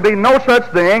 then there can be no such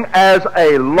thing as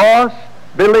a lost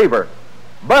believer.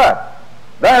 But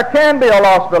there can be a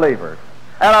lost believer,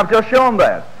 and I've just shown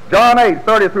that. John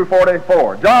 8:30 through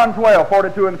 44, John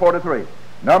 12:42 and 43.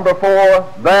 Number 4,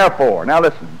 therefore. Now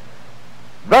listen.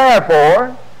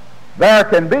 Therefore, there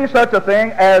can be such a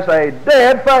thing as a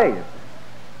dead faith.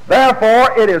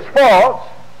 Therefore, it is false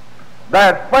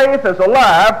that faith is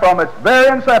alive from its very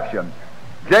inception.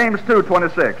 James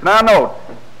 2:26. Now note,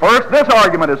 first, this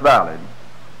argument is valid.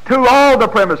 2, all the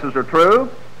premises are true.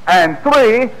 And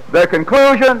 3, the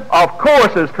conclusion, of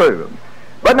course, is true.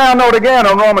 But now note again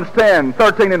on Romans 10,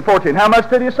 13 and 14. How much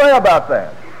did he say about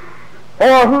that?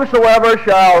 For whosoever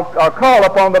shall call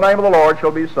upon the name of the Lord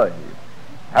shall be saved.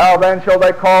 How then shall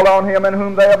they call on him in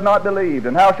whom they have not believed?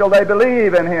 And how shall they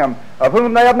believe in him of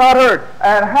whom they have not heard?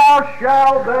 And how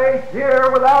shall they hear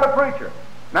without a preacher?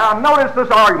 Now notice this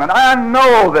argument. I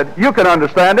know that you can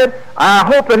understand it. I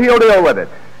hope that he'll deal with it.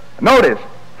 Notice,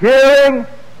 hearing,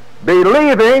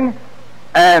 believing,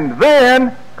 and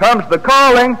then comes the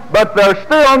calling, but they're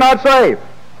still not saved.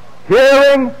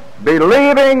 Hearing,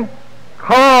 believing,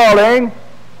 calling,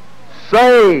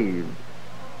 saved.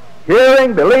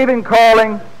 Hearing, believing,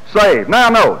 calling, saved. Now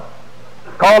note,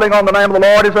 calling on the name of the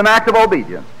Lord is an act of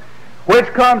obedience, which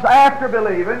comes after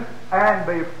believing and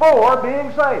before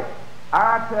being saved.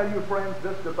 I tell you, friends,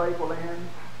 this debate will end.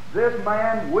 This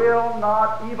man will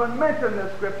not even mention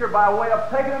this scripture by way of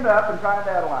taking it up and trying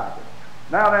to analyze it.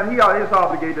 Now then, he is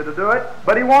obligated to do it,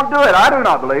 but he won't do it. I do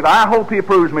not believe. I hope he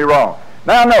proves me wrong.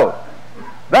 Now note,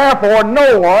 therefore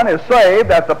no one is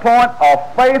saved at the point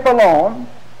of faith alone,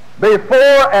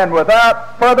 before and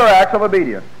without further acts of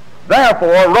obedience.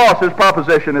 Therefore, Ross's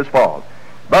proposition is false.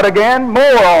 But again,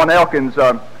 more on Elkins'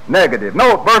 negative.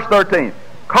 Note verse 13.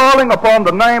 Calling upon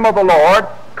the name of the Lord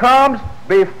comes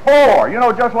before. You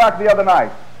know, just like the other night,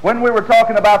 when we were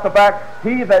talking about the fact,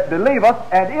 he that believeth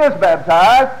and is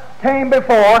baptized came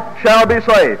before shall be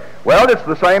saved. Well, it's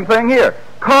the same thing here.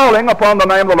 Calling upon the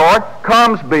name of the Lord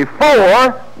comes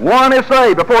before one is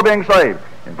saved, before being saved.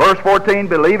 In verse 14,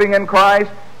 believing in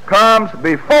Christ comes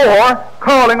before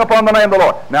calling upon the name of the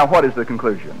Lord. Now, what is the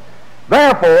conclusion?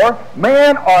 Therefore,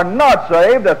 men are not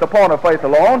saved at the point of faith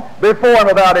alone, before and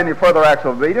without any further acts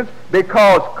of obedience,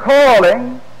 because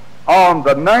calling on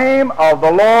the name of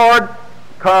the Lord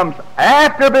comes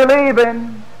after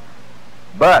believing,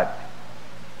 but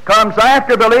comes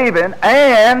after believing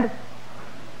and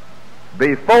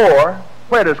before.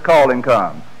 Where does calling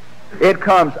come? It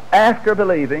comes after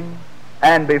believing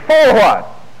and before what?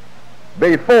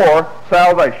 Before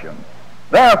salvation.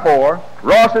 Therefore,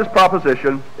 Ross's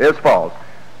proposition is false.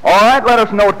 All right, let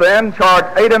us note then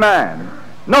charts 8 and 9.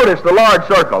 Notice the large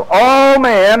circle. All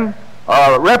men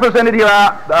are represented here,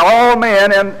 all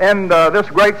men in this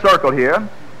great circle here.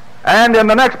 And in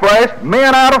the next place,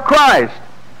 men out of Christ,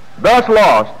 thus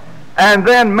lost. And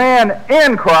then men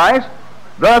in Christ,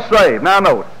 thus saved. Now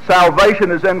note,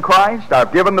 salvation is in Christ.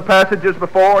 I've given the passages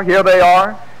before. Here they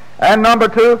are. And number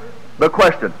 2, the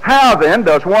question, how then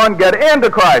does one get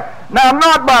into Christ? Now,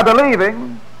 not by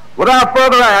believing, without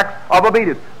further acts of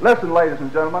obedience. Listen, ladies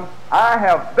and gentlemen, I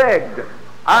have begged,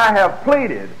 I have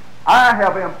pleaded, I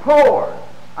have implored,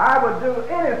 I would do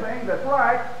anything that's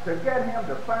right to get him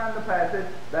to find the passage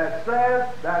that says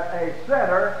that a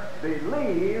sinner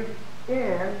believes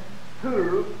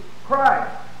into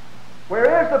Christ.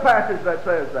 Where is the passage that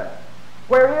says that?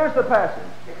 Where is the passage?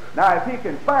 Now, if he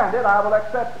can find it, I will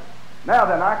accept it. Now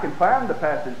then, I can find the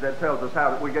passage that tells us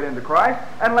how we get into Christ,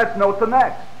 and let's note the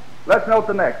next. Let's note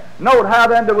the next. Note, how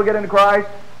then do we get into Christ?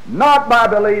 Not by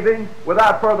believing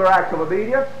without further acts of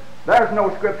obedience. There's no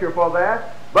scripture for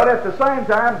that. But at the same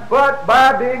time, but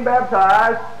by being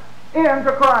baptized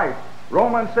into Christ.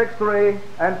 Romans 6, 3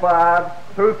 and 5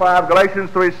 through 5,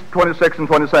 Galatians 3, 26 and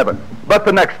 27. But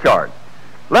the next chart.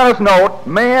 Let us note,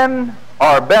 men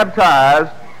are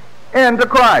baptized into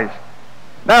Christ.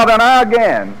 Now then, I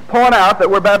again point out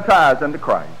that we're baptized into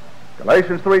Christ.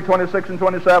 Galatians 3, 26 and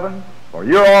 27. For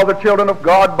you're all the children of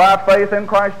God by faith in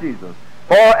Christ Jesus.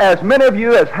 For as many of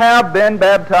you as have been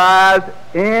baptized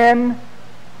into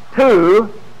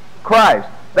Christ.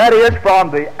 That is,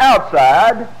 from the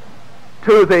outside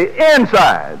to the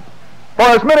inside. For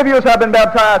as many of you as have been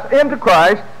baptized into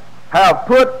Christ have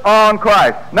put on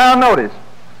Christ. Now notice,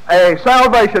 a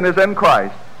salvation is in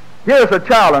Christ. Here's a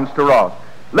challenge to Ross.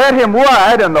 Let him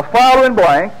write in the following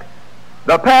blank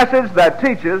the passage that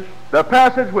teaches, the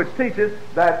passage which teaches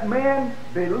that men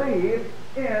believe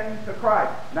into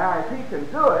Christ. Now, if he can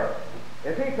do it,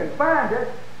 if he can find it,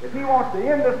 if he wants to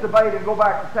end this debate and go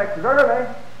back to Texas early,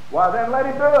 well, then let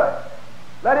him do it.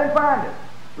 Let him find it.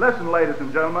 Listen, ladies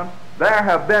and gentlemen, there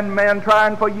have been men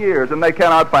trying for years, and they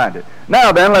cannot find it.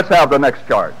 Now then, let's have the next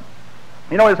chart.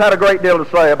 You know, he's had a great deal to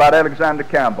say about Alexander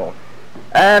Campbell.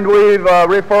 And we've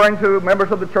referring to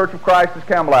members of the Church of Christ as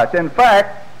Campbellites. In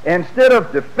fact, instead of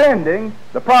defending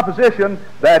the proposition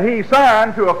that he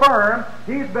signed to affirm,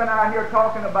 he's been out here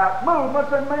talking about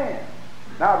movements and men.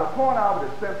 Now, the point of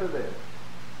it is simply this.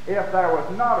 If there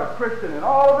was not a Christian in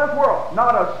all of this world,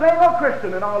 not a single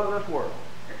Christian in all of this world,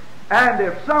 and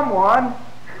if someone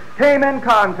came in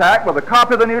contact with a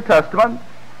copy of the New Testament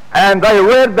and they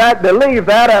read that, believed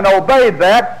that, and obeyed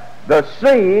that, the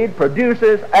seed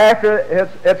produces after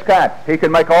its kind. He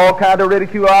can make all kind of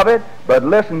ridicule of it, but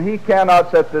listen, he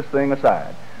cannot set this thing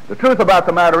aside. The truth about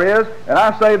the matter is, and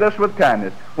I say this with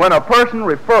kindness, when a person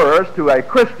refers to a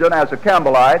Christian as a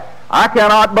Campbellite, I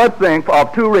cannot but think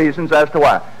of two reasons as to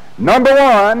why. Number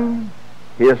one,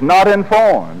 he is not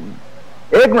informed.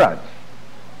 Ignorance.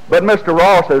 But Mr.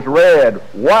 Ross has read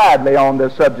widely on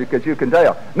this subject, as you can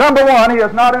tell. Number one, he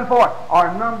is not informed.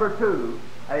 Or number two,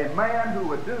 a man who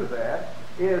would do that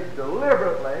is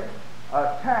deliberately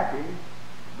attacking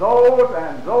those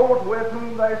with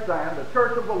whom they stand, the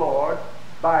Church of the Lord,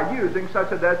 by using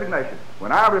such a designation.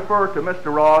 When I refer to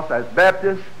Mr. Ross as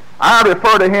Baptist, I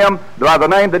refer to him by the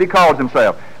name that he calls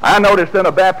himself. I noticed in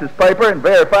a Baptist paper, in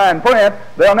very fine print,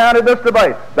 they announced this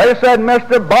debate. They said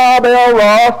Mr. Bob L.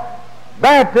 Ross,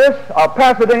 Baptist of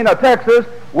Pasadena, Texas,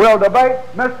 will debate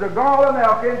Mr. Garland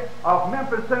Elkins of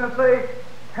Memphis, Tennessee,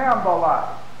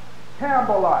 Campbellite.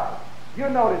 Campbellite. You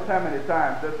notice how many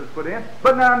times this is put in.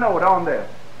 But now note on this.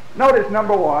 Notice,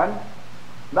 number one,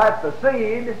 that the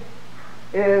seed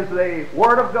is the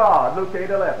Word of God, Luke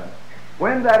 8:11.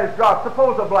 When that is dropped,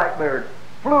 suppose a blackbird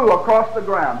flew across the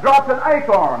ground, dropped an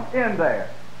acorn in there,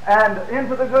 and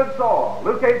into the good soil,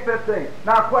 Luke 8:15.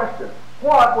 Now question,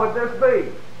 what would this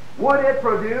be? Would it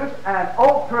produce an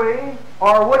oak tree,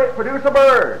 or would it produce a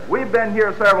bird? We've been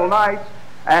here several nights,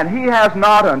 and he has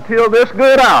not, until this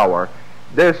good hour,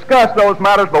 discussed those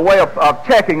matters by way of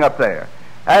checking up there.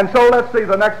 And so let's see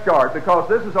the next chart, because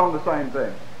this is on the same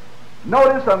thing.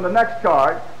 Notice on the next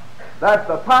chart, that's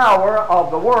the power of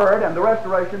the Word and the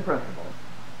restoration principle.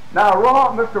 Now,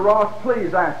 Mr. Ross,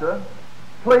 please answer.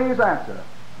 Please answer.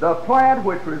 The plant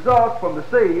which results from the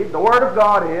seed, the Word of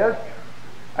God, is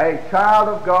a child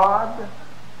of God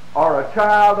or a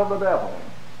child of the devil.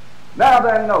 Now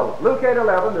then, note, Luke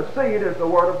 8:11, the seed is the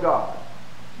Word of God.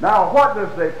 Now, what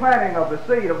does the planting of the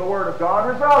seed of the Word of God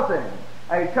result in?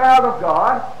 A child of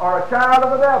God or a child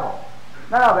of the devil?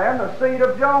 Now then, the seed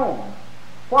of Jones,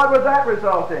 what would that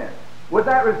result in? Would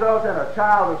that result in a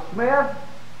child of Smith,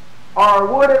 or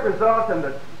would it result in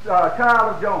the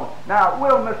child of Jones? Now,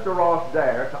 will Mr. Ross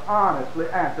dare to honestly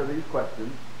answer these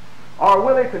questions, or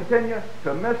will he continue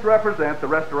to misrepresent the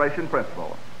restoration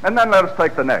principle? And then let us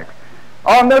take the next.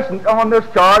 On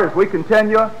this chart, as we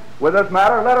continue with this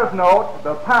matter, let us note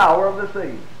the power of the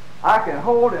seed. I can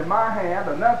hold in my hand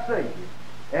enough seed,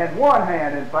 in one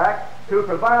hand, in fact, to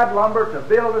provide lumber to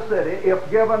build a city if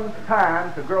given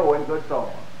time to grow in good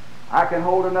soil. I can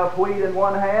hold enough wheat in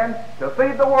one hand to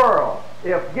feed the world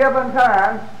if given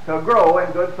time to grow in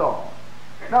good soil.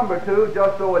 Number two,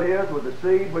 just so it is with the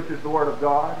seed, which is the Word of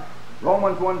God.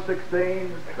 Romans 1:16,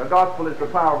 the gospel is the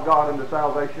power of God unto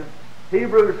salvation.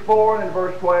 Hebrews 4 and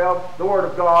verse 12, the Word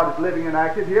of God is living and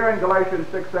active. Here in Galatians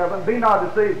 6:7, be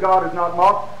not deceived, God is not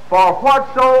mocked, for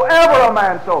whatsoever a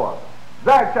man soweth,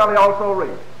 that shall he also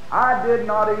reap. I did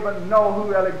not even know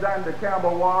who Alexander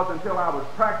Campbell was until I was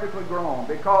practically grown,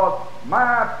 because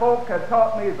my folk had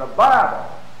taught me the Bible.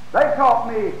 They taught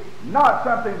me not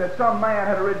something that some man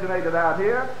had originated out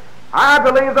here. I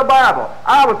believe the Bible.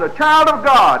 I was a child of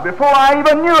God before I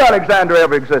even knew Alexander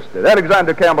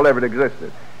Campbell ever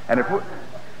existed. And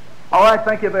all right,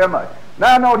 thank you very much.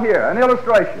 Now note here, an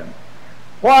illustration.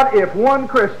 What if one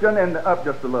Christian up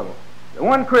just a little.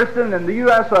 One Christian in the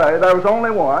USA, there was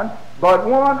only one, but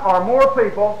one or more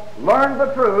people learned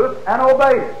the truth and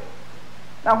obeyed it.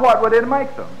 Now what would it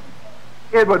make them?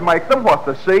 It would make them what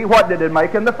did it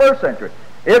make in the first century?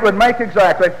 It would make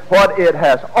exactly what it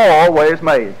has always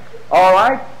made. All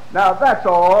right? Now that's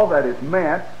all that is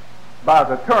meant by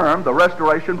the term, the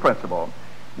restoration principle.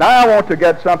 Now I want to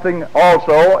get something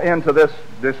also into this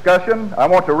discussion. I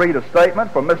want to read a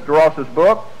statement from Mr. Ross's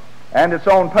book, and it's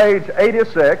on page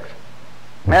 86,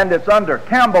 and it's under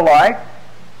Campbellite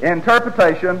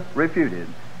Interpretation Refuted.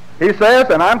 He says,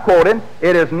 and I'm quoting,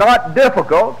 "It is not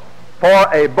difficult for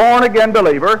a born-again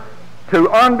believer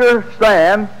to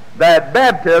understand that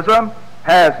baptism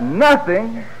has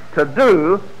nothing to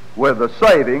do with the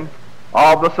saving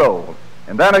of the soul."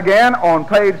 And then again on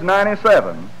page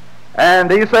 97,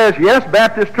 and he says, yes,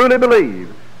 Baptists truly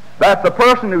believe that the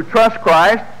person who trusts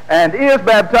Christ and is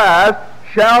baptized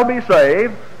shall be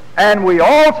saved, and we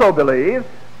also believe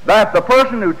that the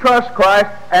person who trusts Christ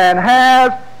and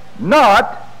has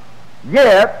not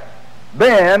yet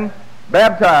been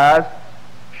baptized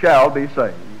shall be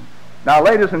saved. Now,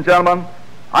 ladies and gentlemen,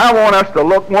 I want us to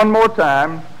look one more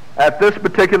time at this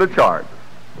particular chart.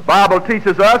 The Bible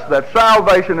teaches us that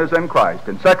salvation is in Christ.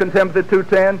 In 2 Timothy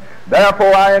 2:10,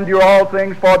 therefore I endure all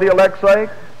things for the elect's sake,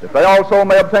 that they also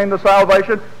may obtain the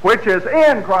salvation which is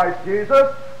in Christ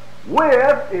Jesus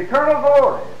with eternal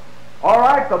glory. All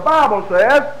right, the Bible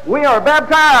says we are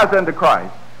baptized into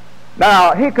Christ.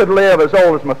 Now, he could live as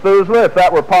old as Methuselah if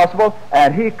that were possible,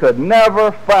 and he could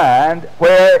never find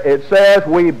where it says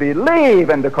we believe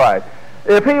into Christ.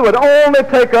 If he would only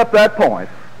take up that point,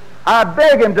 I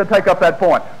beg him to take up that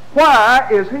point. Why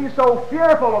is he so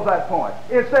fearful of that point?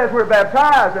 It says we're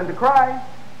baptized into Christ.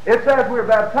 It says we're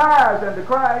baptized into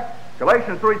Christ.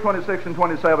 Galatians 3:26 and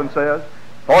 27 says,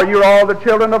 "For you are all the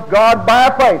children of God by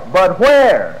faith." But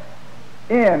where?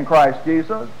 In Christ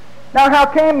Jesus. Now, how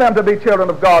came them to be children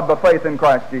of God by faith in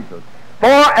Christ Jesus? For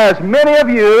as many of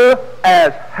you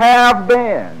as have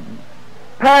been,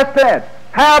 past tense,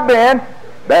 have been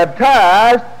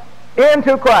baptized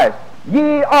into Christ.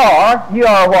 Ye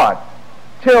are what?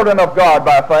 Children of God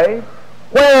by faith.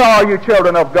 Where are you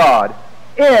children of God?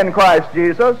 In Christ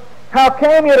Jesus. How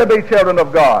came you to be children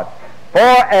of God? For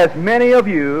as many of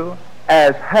you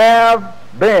as have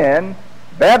been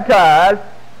baptized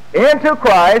into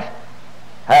Christ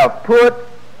have put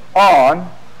on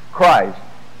Christ.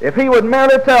 If he would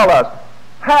merely tell us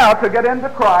how to get into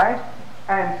Christ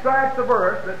and cite the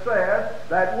verse that says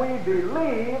that we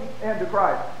believe into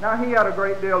Christ. Now, he had a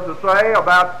great deal to say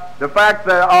about the fact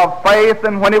of faith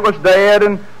and when it was dead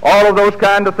and all of those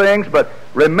kind of things, but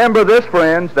remember this,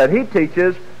 friends, that he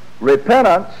teaches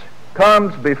repentance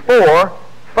comes before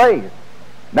faith.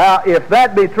 Now, if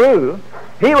that be true,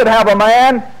 he would have a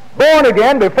man born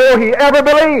again before he ever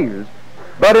believes.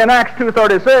 But in Acts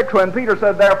 2:36, when Peter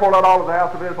said, "Therefore let all of the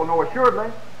house of Israel know assuredly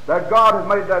that God has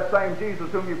made that same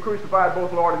Jesus whom you crucified,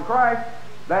 both Lord and Christ,"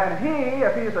 then he,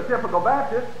 if he is a typical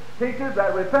Baptist, teaches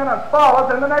that repentance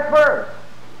follows in the next verse,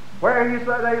 where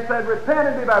they said, "Repent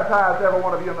and be baptized, every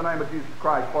one of you, in the name of Jesus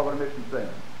Christ, for the remission of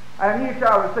sins, and ye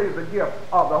shall receive the gift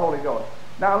of the Holy Ghost."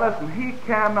 Now listen, he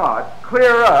cannot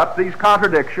clear up these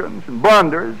contradictions and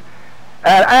blunders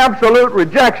and absolute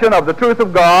rejection of the truth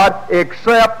of God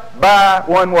except by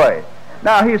one way.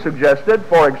 Now, he suggested,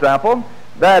 for example,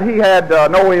 that he had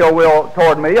no ill will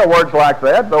toward me, or words like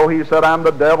that, though he said I'm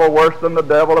the devil, worse than the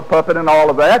devil, a puppet and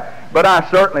all of that, but I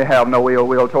certainly have no ill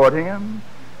will toward him.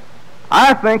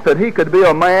 I think that he could be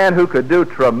a man who could do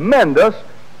tremendous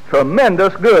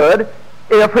good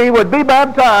if he would be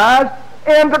baptized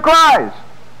into Christ.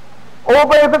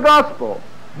 Obey the gospel.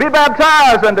 Be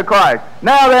baptized into Christ.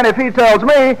 Now then, if he tells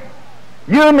me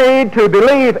you need to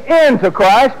believe into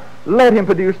Christ, let him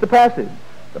produce the passage.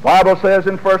 The Bible says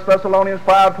in 1 Thessalonians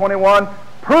 5:21,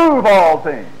 "Prove all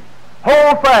things.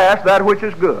 Hold fast that which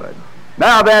is good."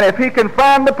 Now then, if he can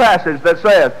find the passage that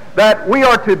says that we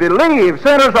are to believe,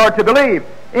 sinners are to believe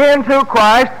into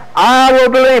Christ, I will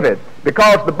believe it,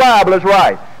 because the Bible is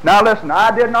right. Now listen,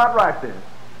 I did not write this.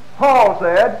 Paul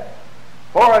said,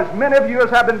 "For as many of you as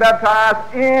have been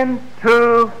baptized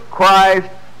into Christ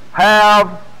have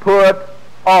put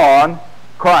on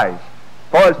Christ."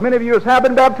 For as many of you as have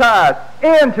been baptized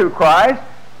into Christ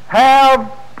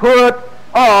have put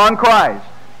on Christ.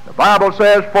 The Bible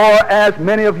says, "For as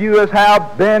many of you as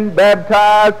have been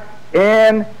baptized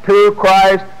into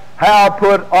Christ have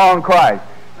put on Christ."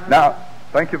 Now,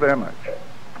 thank you very much.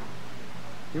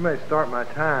 You may start my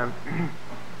time.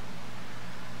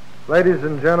 Ladies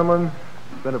and gentlemen,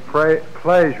 it's been a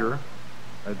pleasure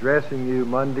addressing you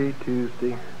Monday,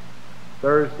 Tuesday,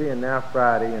 Thursday, and now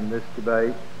Friday in this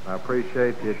debate. I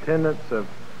appreciate the attendance of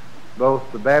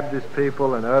both the Baptist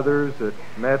people and others at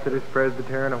Methodist,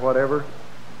 Presbyterian, or whatever.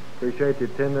 Appreciate the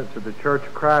attendance of the Church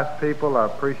of Christ people. I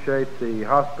appreciate the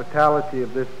hospitality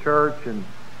of this church and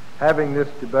having this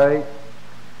debate.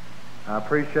 I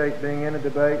appreciate being in a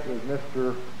debate with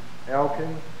Mr.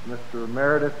 Elkins, Mr.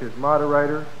 Meredith, his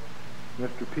moderator,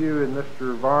 Mr. Pugh and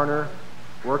Mr. Varner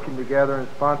working together and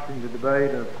sponsoring the debate,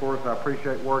 and of course I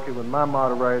appreciate working with my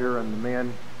moderator and the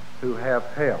men who have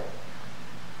helped.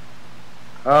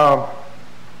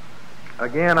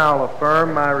 Again, I'll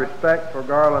affirm my respect for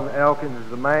Garland Elkins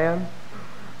as a man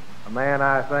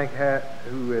I think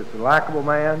who is a likable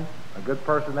man, a good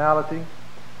personality,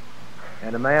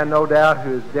 and a man, no doubt,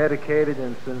 who is dedicated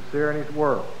and sincere in his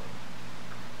work.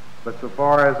 But so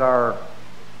far as our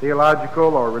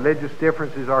theological or religious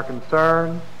differences are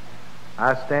concerned,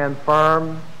 I stand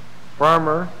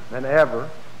firmer than ever,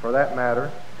 for that matter,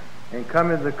 in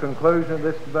coming to the conclusion of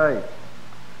this debate.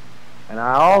 And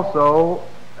I also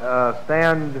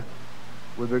stand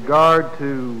with regard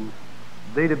to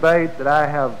the debate that I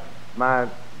have, my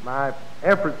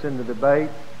efforts in the debate,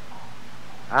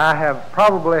 I have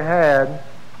probably had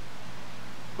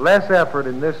less effort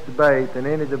in this debate than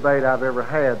any debate I've ever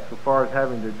had so far as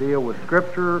having to deal with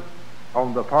Scripture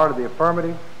on the part of the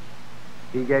affirmative.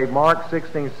 He gave Mark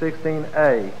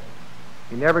 16:16a.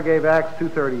 He never gave Acts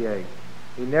 2:38.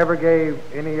 He never gave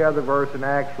any other verse in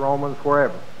Acts, Romans,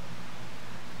 wherever.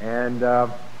 And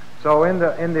so in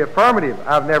the affirmative,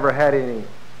 I've never had an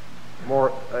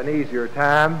easier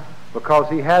time, because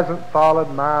he hasn't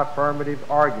followed my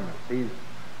affirmative arguments. He's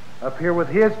up here with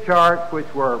his charts,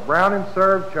 which were Brown and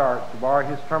Serve charts, to borrow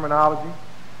his terminology.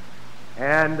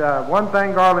 And one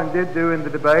thing Garland did do in the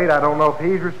debate, I don't know if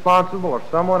he's responsible or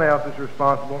someone else is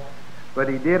responsible, but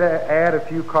he did add a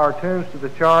few cartoons to the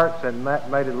charts, and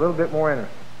that made it a little bit more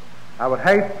interesting. I would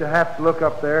hate to have to look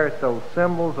up there at those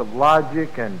symbols of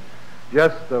logic and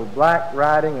just the black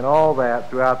writing and all that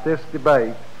throughout this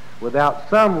debate without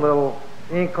some little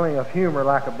inkling of humor,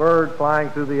 like a bird flying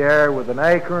through the air with an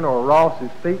acorn, or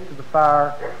Ross's feet to the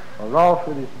fire, or Ross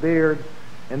with his beard,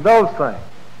 and those things.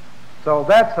 So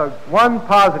that's one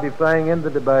positive thing in the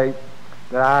debate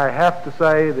that I have to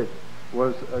say that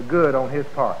was good on his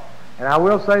part. And I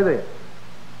will say this,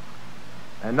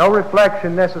 and no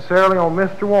reflection necessarily on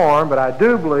Mr. Warren, but I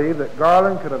do believe that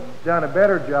Garland could have done a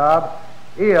better job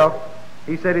if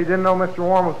he said he didn't know Mr.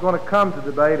 Warren was going to come to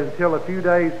debate until a few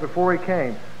days before he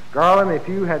came. Garland, if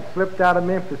you had slipped out of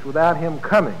Memphis without him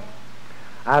coming,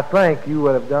 I think you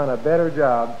would have done a better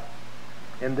job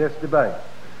in this debate.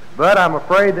 But I'm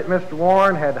afraid that Mr.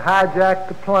 Warren had hijacked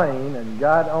the plane and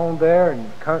got on there and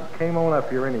came on up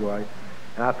here anyway.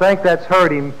 And I think that's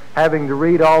hurt him, having to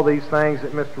read all these things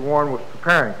that Mr. Warren was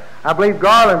preparing. I believe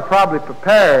Garland probably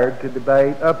prepared to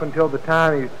debate up until the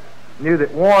time he knew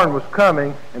that Warren was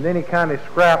coming, and then he kind of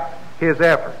scrapped his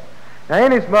effort. Now,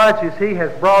 inasmuch as he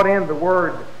has brought in the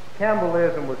word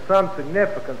Campbellism with some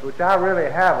significance, which I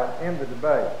really haven't in the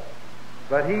debate,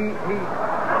 but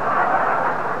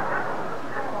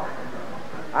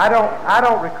I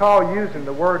don't recall using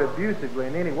the word abusively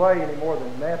in any way any more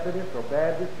than Methodist or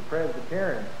Baptist or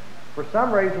Presbyterian. For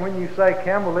some reason, when you say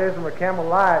Campbellism or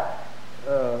Campbellite,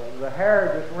 the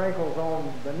hair just wrinkles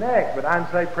on the neck. But I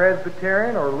can say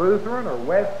Presbyterian or Lutheran or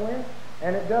Wesleyan,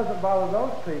 and it doesn't bother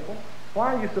those people.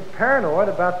 Why are you so paranoid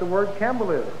about the word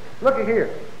Campbellism? Look at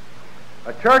here.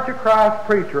 A Church of Christ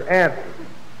preacher answered.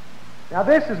 Now,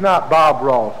 this is not Bob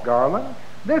Ross, Garland.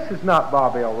 This is not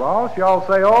Bob L. Ross. Y'all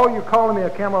say, oh, you're calling me a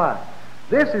Campbellite.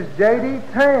 This is J.D.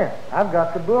 Tan. I've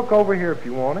got the book over here if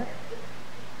you want it.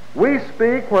 We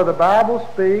speak where the Bible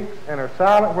speaks and are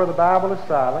silent where the Bible is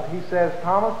silent. He says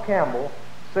Thomas Campbell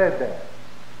said that.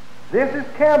 This is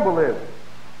Campbellism.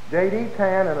 J.D.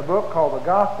 Tan in a book called The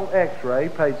Gospel X-Ray,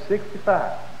 page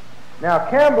 65. Now,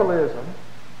 Campbellism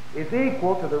is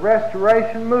equal to the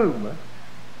Restoration Movement,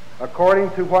 according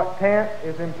to what Tant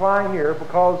is implying here,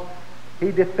 because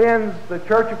he defends the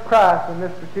Church of Christ in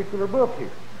this particular book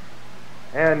here.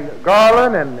 And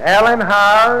Garland and Allen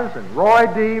Hires and Roy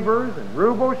Devers and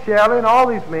Rubel Shelley and all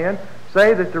these men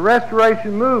say that the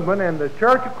Restoration Movement and the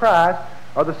Church of Christ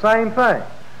are the same thing.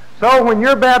 So when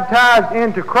you're baptized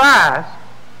into Christ,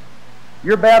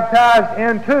 you're baptized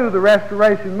into the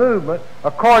Restoration Movement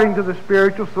according to the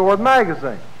Spiritual Sword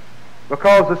magazine.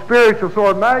 Because the Spiritual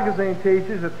Sword magazine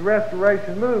teaches that the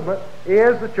Restoration Movement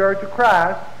is the Church of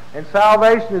Christ, and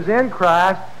salvation is in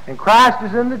Christ, and Christ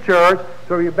is in the church,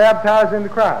 so you're baptized into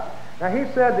Christ. Now, he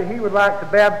said that he would like to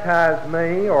baptize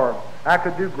me, or I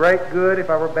could do great good if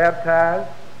I were baptized.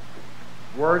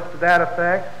 Words to that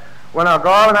effect. Well, now,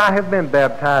 Garland, I have been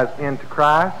baptized into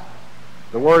Christ.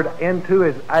 The word into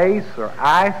is ace or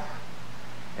ice,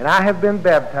 and I have been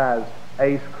baptized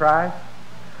ace Christ.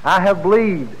 I have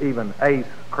believed even ace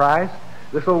Christ.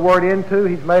 This little word into,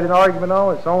 he's made an argument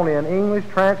on. It's only an English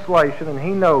translation, and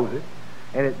he knows it.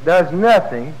 And it does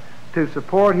nothing to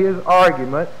support his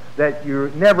argument that you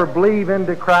never believe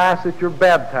into Christ, that you're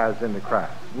baptized into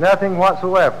Christ. Nothing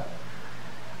whatsoever.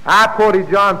 I quoted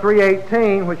John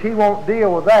 3:18, which he won't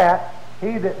deal with that.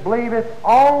 He that believeth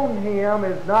on him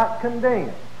is not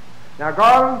condemned. Now,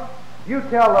 Garland, you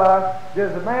tell us,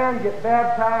 does a man get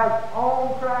baptized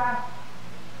on Christ?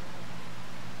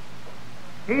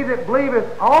 He that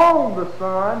believeth on the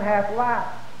Son hath life.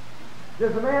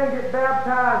 Does a man get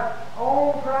baptized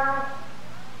on Christ?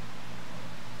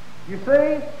 You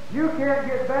see, you can't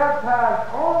get baptized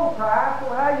on Christ, so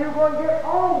how are you going to get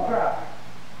on Christ?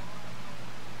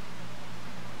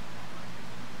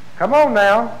 Come on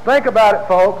now, think about it,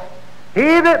 folks. He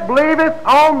that believeth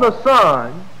on the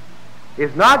Son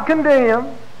is not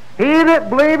condemned. He that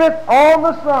believeth on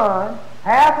the Son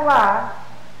hath life.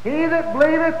 He that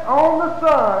believeth on the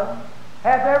Son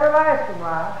hath everlasting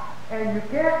life, and you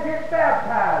can't get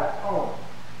baptized on it.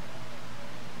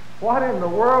 What in the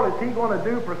world is he going to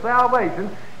do for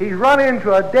salvation? He's run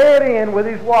into a dead end with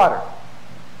his water.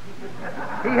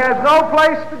 He has no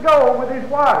place to go with his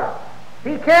water.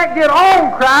 He can't get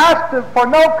on Christ for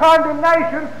no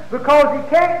condemnation because he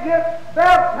can't get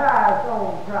baptized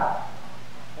on Christ.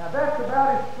 Now that's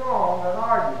about as strong an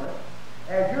argument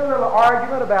as your little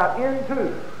argument about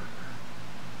into,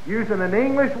 using an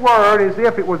English word as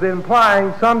if it was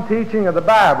implying some teaching of the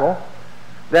Bible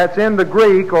that's in the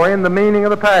Greek or in the meaning of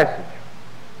the passage.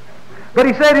 But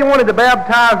he said he wanted to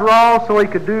baptize Ross so he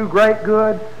could do great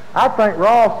good. I think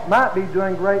Ross might be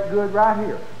doing great good right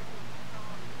here.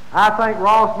 I think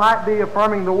Ross might be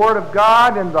affirming the Word of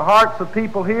God in the hearts of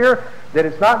people here, that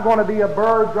it's not going to be a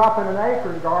bird dropping an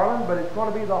acorn, Garland, but it's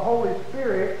going to be the Holy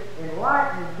Spirit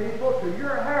enlightening people to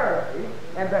your heresy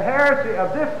and the heresy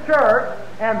of this church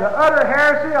and the utter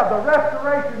heresy of the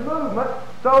Restoration movement,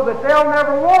 so that they'll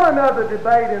never want another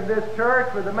debate in this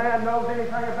church where the man knows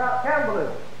anything about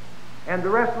Campbellism and the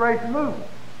Restoration movement.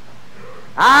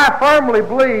 I firmly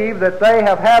believe that they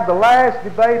have had the last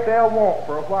debate they'll want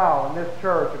for a while in this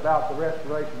church about the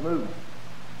Restoration movement,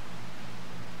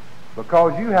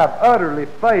 because you have utterly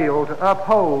failed to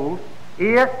uphold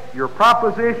it, your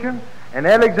proposition, and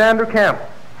Alexander Campbell.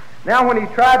 Now, when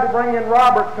he tried to bring in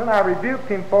Robertson, I rebuked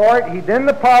him for it. He didn't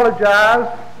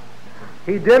apologize.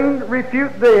 He didn't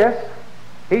refute this.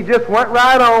 He just went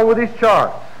right on with his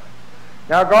charts.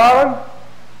 Now, Garland,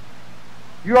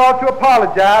 you ought to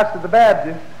apologize to the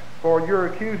Baptists for your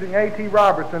accusing A.T.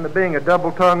 Robertson of being a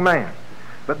double-tongued man.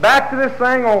 But back to this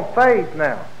thing on faith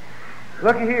now.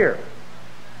 Look here.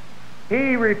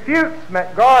 He refutes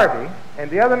McGarvey, and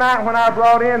the other night when I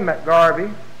brought in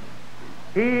McGarvey,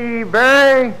 he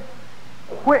very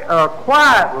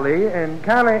quietly and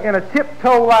kind of in a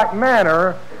tiptoe-like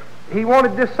manner, he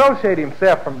wanted to dissociate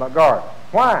himself from McGarvey.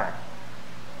 Why?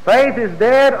 Faith is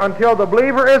dead until the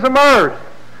believer is immersed.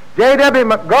 J.W.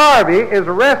 McGarvey is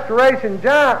a Restoration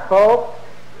giant, folks.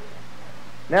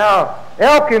 Now,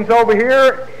 Elkins over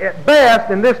here, at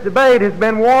best, in this debate, has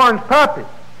been Warren's puppet.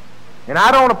 And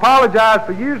I don't apologize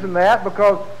for using that,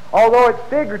 because although it's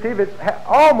figurative, it's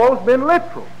almost been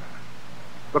literal.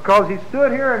 Because he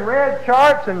stood here and read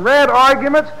charts and read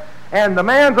arguments, and the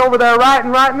man's over there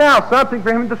writing right now something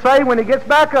for him to say when he gets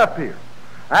back up here.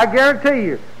 I guarantee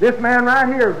you, this man right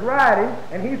here is writing,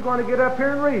 and he's going to get up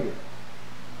here and read it.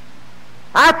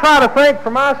 I try to think for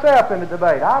myself in the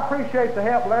debate. I appreciate the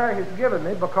help Larry has given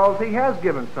me, because he has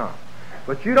given some.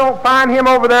 But you don't find him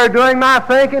over there doing my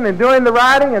thinking and doing the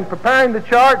writing and preparing the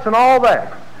charts and all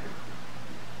that.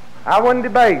 I wouldn't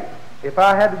debate if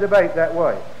I had to debate that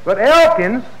way. But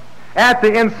Elkins, at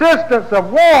the insistence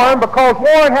of Warren, because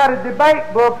Warren had a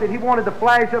debate book that he wanted to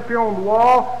flash up here on the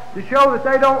wall to show that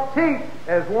they don't teach,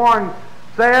 as Warren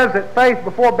says, that faith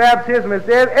before baptism is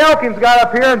dead, Elkins got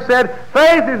up here and said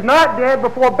faith is not dead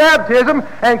before baptism,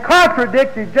 and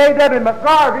contradicted J.W.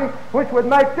 McGarvey, which would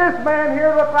make this man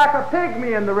here look like a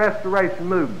pygmy in the Restoration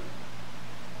movement.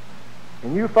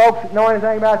 And you folks that know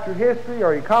anything about your history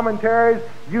or your commentaries,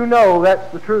 you know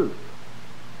that's the truth.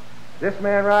 This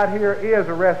man right here is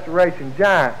a Restoration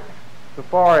giant so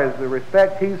far as the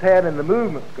respect he's had in the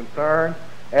movement's concerned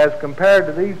as compared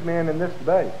to these men in this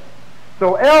debate.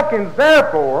 So Elkins,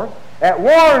 therefore, at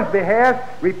Warren's behest,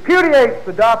 repudiates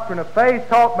the doctrine of faith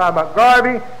taught by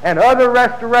McGarvey and other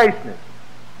Restorationists.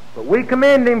 But we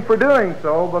commend him for doing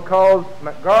so, because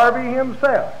McGarvey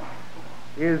himself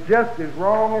is just as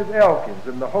wrong as Elkins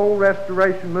and the whole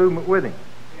Restoration movement with him.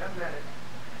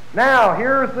 Now,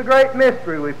 here's the great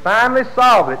mystery. We finally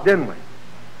solved it, didn't we?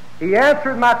 He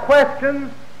answered my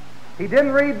questions. He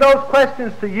didn't read those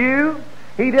questions to you.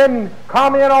 He didn't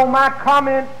comment on my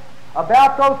comment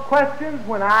about those questions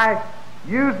when I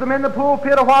used them in the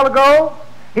pulpit a while ago.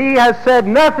 He has said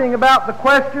nothing about the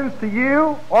questions to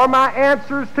you or my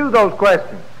answers to those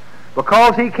questions,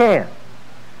 because he can't.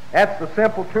 That's the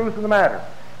simple truth of the matter.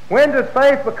 When does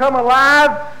faith become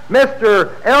alive?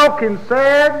 Mr. Elkins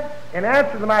said, in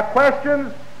answer to my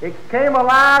questions, it came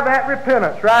alive at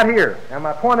repentance, right here. Am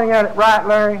I pointing at it right,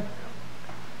 Larry?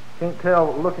 Can't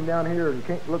tell looking down here. You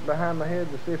can't look behind my head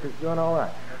to see if it's doing all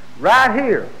right. Right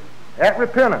here, at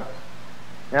repentance.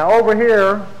 Now over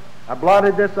here, I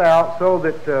blotted this out so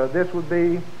that this would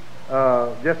be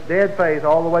just dead faith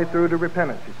all the way through to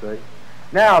repentance, you see.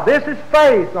 Now, this is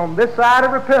faith on this side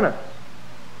of repentance.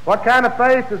 What kind of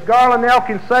faith does Garland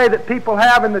Elkins say that people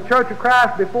have in the Church of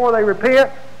Christ before they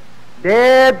repent?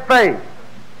 Dead faith.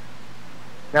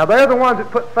 Now, they're the ones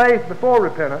that put faith before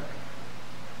repentance,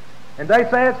 and they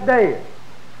say it's dead.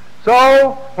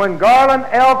 So, when Garland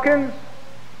Elkins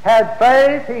had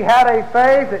faith, he had a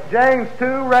faith that James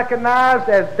 2 recognized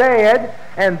as dead,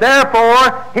 and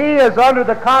therefore he is under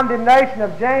the condemnation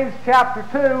of James chapter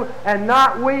 2, and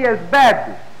not we as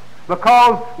Baptists,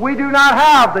 because we do not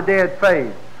have the dead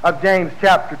faith of James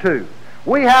chapter 2.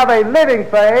 We have a living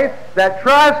faith that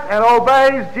trusts and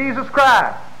obeys Jesus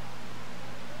Christ.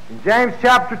 In James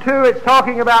chapter 2, it's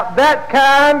talking about that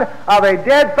kind of a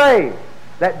dead faith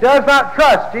that does not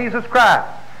trust Jesus Christ.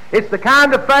 It's the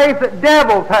kind of faith that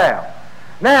devils have.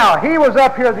 Now, he was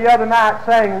up here the other night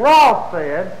saying, Ross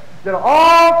said, that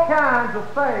all kinds of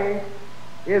faith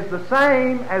is the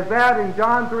same as that in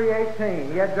John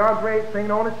 3:18. He had John 3:18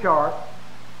 on a chart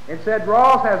and said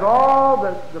Ross has all,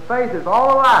 the faith is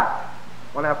all alike.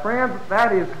 Well, now, friends,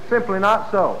 that is simply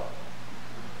not so.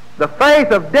 The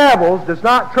faith of devils does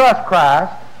not trust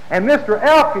Christ, and Mr.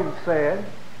 Elkins said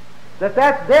that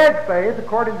that's dead faith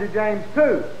according to James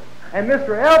 2. And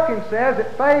Mr. Elkins says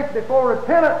that faith before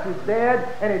repentance is dead,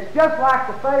 and it's just like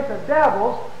the faith of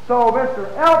devils. So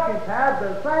Mr. Elkins had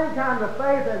the same kind of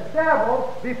faith as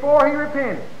devils before he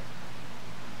repented.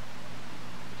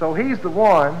 So he's the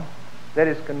one that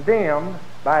is condemned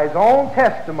by his own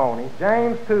testimony.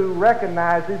 James 2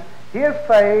 recognizes his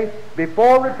faith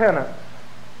before repentance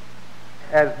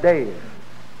as dead.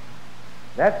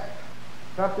 That's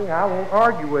something I won't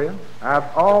argue with.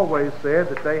 I've always said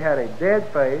that they had a dead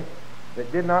faith that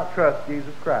did not trust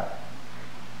Jesus Christ.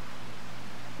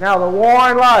 Now, the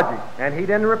Warren logic, and he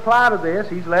didn't reply to this,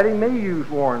 he's letting me use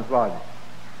Warren's logic.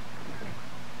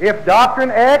 If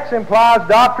doctrine X implies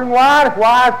doctrine Y, if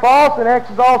Y is false, then X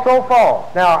is also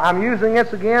false. Now, I'm using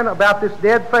this again about this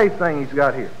dead faith thing he's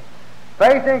got here.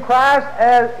 Faith in Christ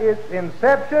at its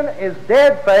inception is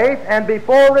dead faith, and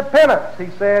before repentance, he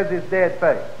says, is dead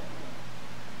faith.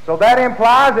 So that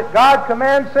implies that God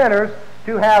commands sinners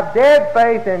to have dead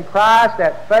faith in Christ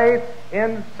at faith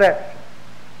inception.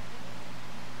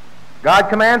 God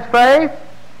commands faith?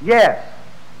 Yes.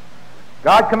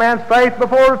 God commands faith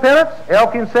before repentance?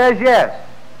 Elkins says yes.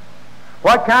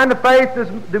 What kind of faith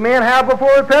do men have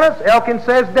before repentance? Elkins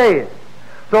says dead.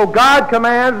 So God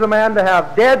commands the man to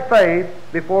have dead faith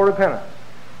before repentance.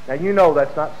 Now you know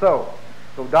that's not so.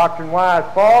 So doctrine Y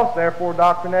is false, therefore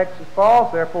doctrine X is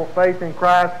false, therefore faith in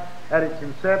Christ at its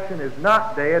inception is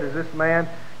not dead, as this man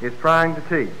is trying to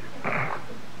teach.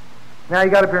 Now you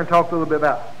got up here and talk a little bit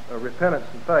about repentance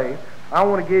and faith. I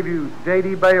want to give you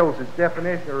J.D. Bales'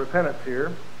 definition of repentance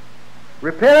here.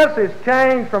 Repentance is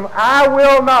change from I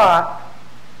will not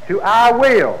to I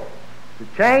will. The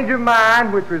change of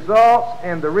mind which results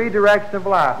in the redirection of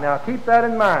life. Now keep that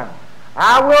in mind.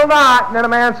 I will not, and then a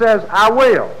man says, I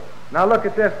will. Now look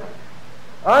at this one.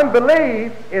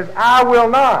 Unbelief is I will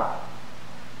not.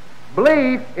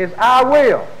 Belief is I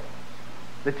will.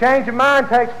 The change of mind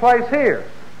takes place here.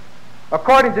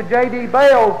 According to J.D.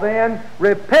 Bales, then,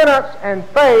 repentance and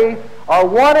faith are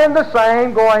one and the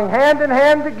same, going hand in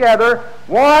hand together,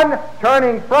 one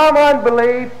turning from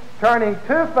unbelief, turning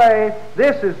to faith.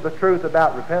 This is the truth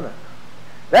about repentance.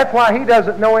 That's why he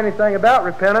doesn't know anything about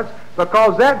repentance,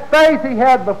 because that faith he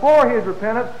had before his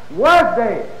repentance was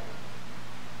dead.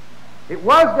 It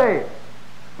was dead.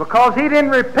 Because he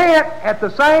didn't repent at the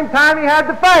same time he had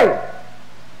the faith.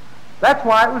 That's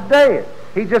why it was dead.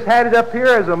 He just had it up here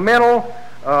as a mental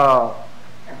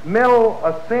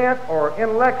assent or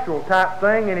intellectual type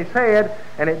thing in his head,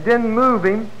 and it didn't move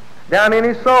him down in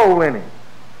his soul in him.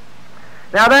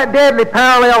 Now that deadly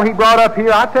parallel he brought up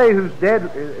here, I'll tell you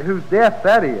whose death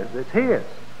that is. It's his.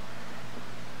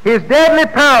 His deadly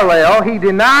parallel, he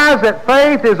denies that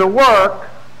faith is a work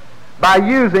by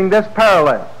using this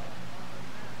parallel.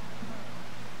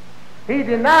 He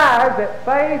denies that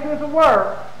faith is a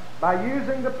work by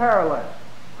using the parallel.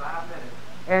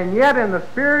 And yet in the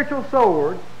spiritual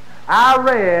sword, I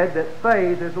read that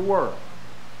faith is a work.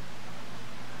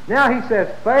 Now he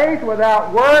says faith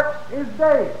without works is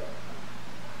dead.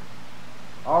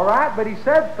 All right, but he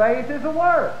said faith is a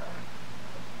work.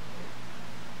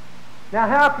 Now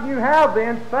how can you have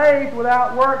then faith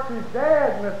without works is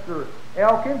dead, Mr.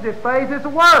 Elkins, if faith is a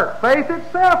work? Faith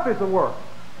itself is a work.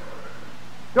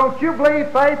 Don't you believe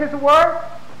faith is a work?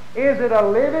 Is it a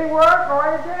living work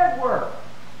or a dead work?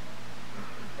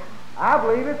 I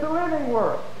believe it's a living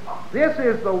work. This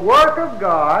is the work of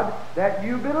God that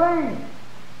you believe.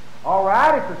 All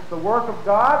right, if it's the work of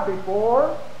God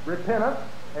before repentance,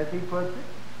 as he puts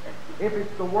it, if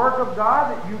it's the work of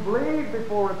God that you believe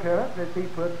before repentance, as he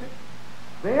puts it,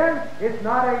 then it's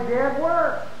not a dead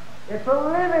work. It's a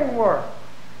living work.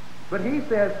 But he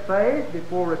says faith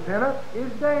before repentance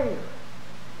is dead.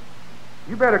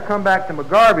 You better come back to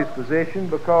McGarvey's position,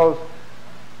 because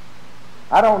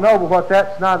I don't know but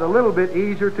that's not a little bit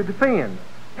easier to defend.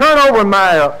 Turn over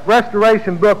my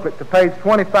restoration booklet to page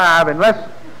 25, and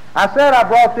I said I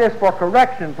brought this for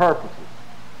correction purposes.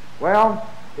 Well,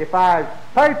 if I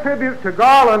pay tribute to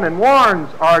Garland and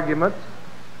Warren's arguments,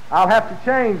 I'll have to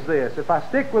change this. If I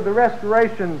stick with the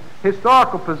Restoration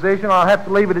historical position, I'll have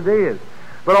to leave it as is.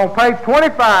 But on page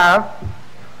 25,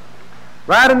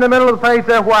 right in the middle of the page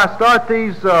there where I start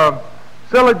these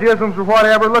syllogisms or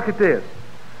whatever, look at this.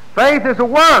 Faith is a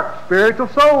work, spiritual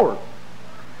sword.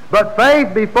 But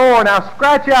faith before, now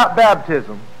scratch out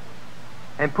baptism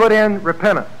and put in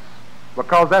repentance,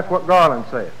 because that's what Garland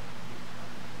said.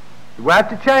 We have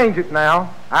to change it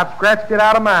now. I've scratched it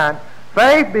out of mine.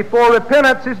 Faith before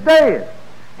repentance is dead.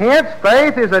 Hence,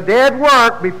 faith is a dead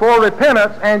work before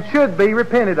repentance and should be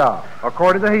repented of,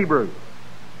 according to Hebrews.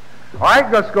 All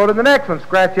right, let's go to the next one.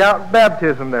 Scratch out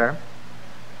baptism there.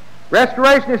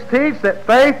 Restorationists teach that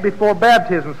faith before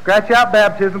baptism, scratch out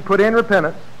baptism, put in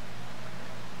repentance.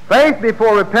 Faith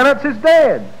before repentance is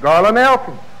dead. Garland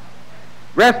Elkins.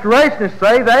 Restorationists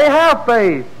say they have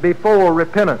faith before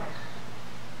repentance.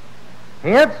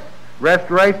 Hence,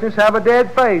 Restorationists have a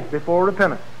dead faith before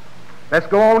repentance. Let's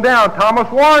go on down.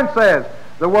 Thomas Warren says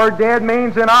the word dead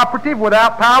means inoperative,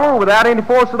 without power, without any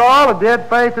force at all. A dead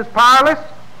faith is powerless.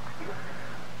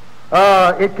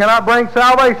 It cannot bring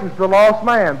salvation to the lost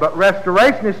man. But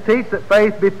Restorationists teach that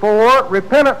faith before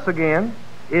repentance again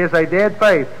is a dead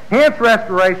faith. Hence,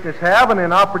 Restorationists have an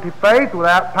inoperative faith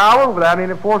without power, without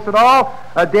any force at all,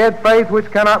 a dead faith which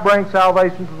cannot bring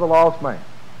salvation to the lost man.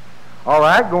 All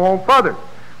right, go on further.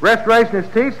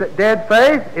 Restorationists teach that dead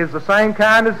faith is the same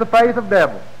kind as the faith of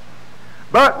devils.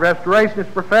 But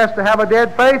Restorationists profess to have a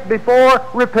dead faith before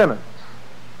repentance.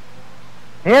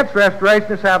 Hence,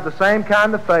 Restorationists have the same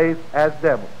kind of faith as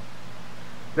devils.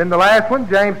 Then the last one,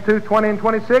 James 2:20 and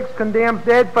 26, condemns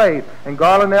dead faith, and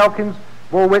Garland Elkins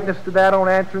bore witness to that on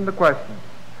answering the question.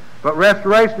 But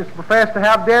Restorationists profess to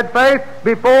have dead faith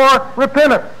before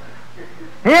repentance.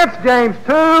 Hence, James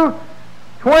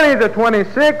 2:20 to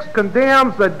 26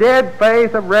 condemns the dead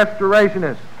faith of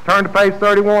Restorationists. Turn to page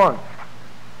 31.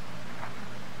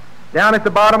 Down at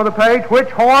the bottom of the page, which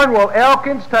horn will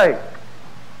Elkins take?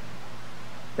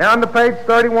 Down to page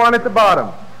 31 at the bottom.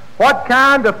 What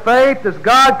kind of faith does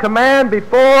God command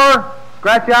before,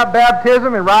 scratch out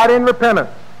baptism and write in repentance?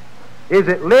 Is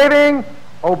it living,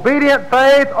 obedient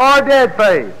faith, or dead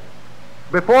faith?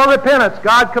 Before repentance,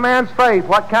 God commands faith.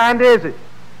 What kind is it?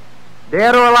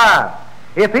 Dead or alive?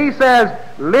 If he says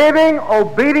living,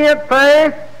 obedient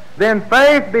faith, then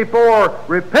faith before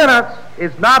repentance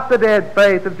is not the dead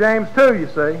faith of James 2, you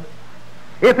see.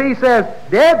 If he says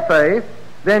dead faith,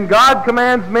 then God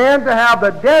commands men to have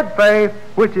the dead faith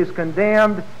which is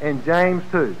condemned in James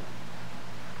 2.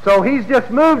 So he's just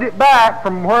moved it back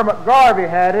from where McGarvey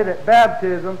had it at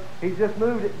baptism. He's just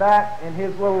moved it back in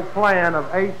his little plan of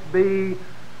HB,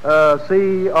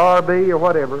 CRB, or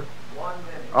whatever. 1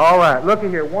 minute. All right, look at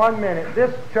here, 1 minute.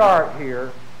 This chart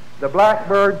here, the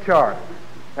Blackbird chart.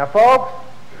 Now, folks,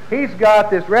 he's got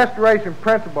this restoration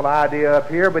principle idea up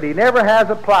here, but he never has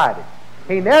applied it.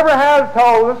 He never has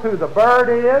told us who the bird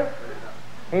is.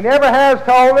 He never has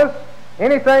told us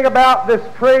anything about this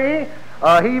tree.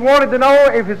 He wanted to know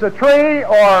if it's a tree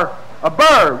or a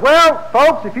bird. Well,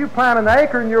 folks, if you plant an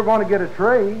acre and you're going to get a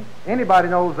tree, anybody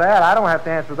knows that. I don't have to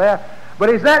answer that. But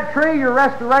is that tree your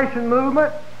restoration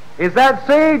movement? Is that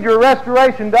seed your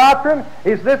restoration doctrine?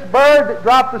 Is this bird that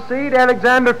dropped the seed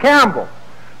Alexander Campbell?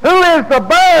 Who is the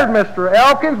bird, Mr.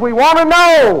 Elkins? We want to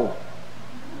know.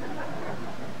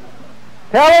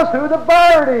 Tell us who the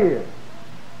bird is.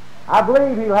 I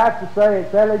believe he'll have to say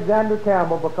it's Alexander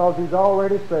Campbell, because he's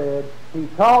already said he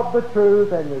taught the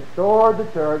truth and restored the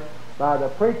church by the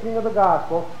preaching of the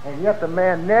gospel, and yet the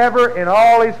man never in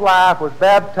all his life was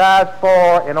baptized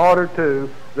for, in order to,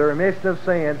 the remission of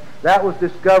sins. That was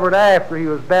discovered after he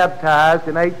was baptized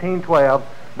in 1812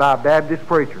 by a Baptist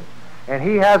preacher. And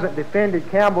he hasn't defended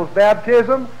Campbell's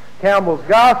baptism, Campbell's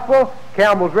gospel,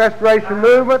 Campbell's restoration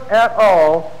movement at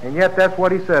all, and yet that's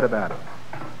what he said about it.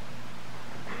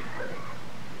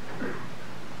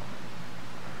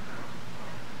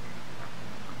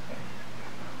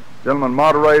 Gentlemen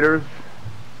moderators,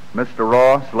 Mr.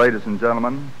 Ross, ladies and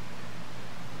gentlemen,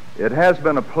 it has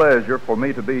been a pleasure for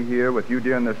me to be here with you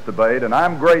during this debate, and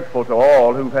I'm grateful to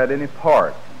all who've had any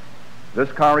part.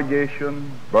 This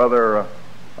congregation, Brother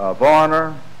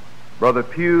Varner, Brother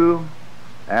Pugh,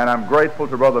 and I'm grateful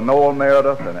to Brother Noel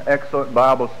Meredith, an excellent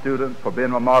Bible student, for being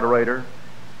my moderator.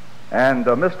 And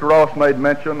Mr. Ross made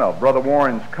mention of Brother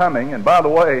Warren's coming, and by the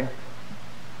way,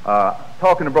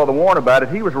 talking to Brother Warren about it,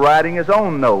 he was writing his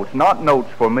own notes, not notes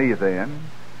for me then,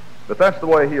 but that's the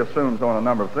way he assumes on a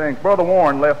number of things. Brother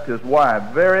Warren left his wife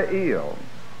very ill,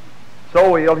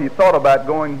 so ill he thought about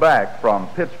going back from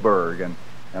Pittsburgh,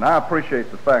 and I appreciate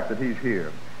the fact that he's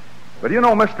here. But you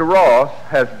know, Mr. Ross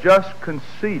has just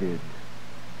conceded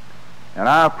and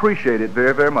I appreciate it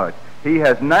very, very much. He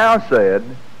has now said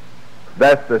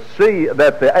that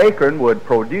the acorn would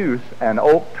produce an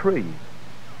oak tree.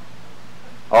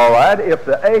 All right, if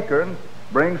the acorn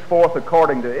brings forth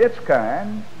according to its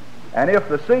kind, and if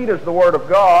the seed is the Word of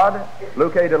God,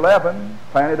 Luke 8:11,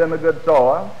 planted in the good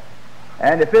soil,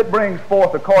 and if it brings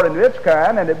forth according to its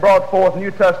kind, and it brought forth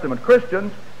New Testament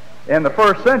Christians in the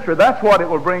first century, that's what it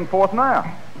will bring forth now.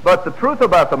 But the truth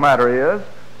about the matter is,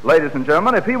 ladies and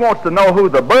gentlemen, if he wants to know who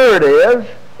the bird is,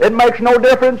 it makes no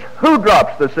difference who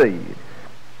drops the seed.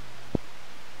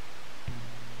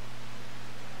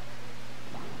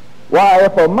 Why,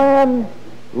 if a man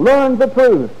learned the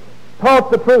truth, taught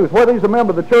the truth, whether he's a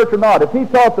member of the church or not, if he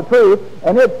taught the truth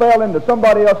and it fell into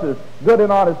somebody else's good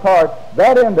and honest heart,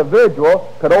 that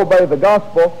individual could obey the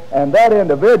gospel, and that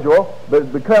individual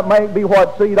may be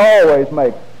what seed always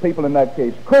makes people, in that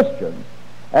case Christians,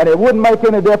 and it wouldn't make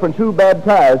any difference who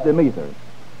baptized him either.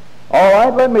 All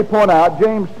right, let me point out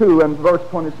James 2 and verse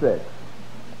 26.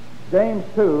 James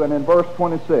 2 and in verse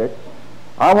 26,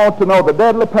 I want to know the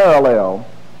deadly parallel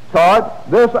chart.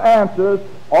 This answers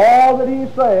all that he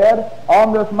said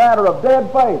on this matter of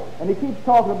dead faith. And he keeps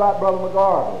talking about Brother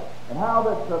McGarvey and how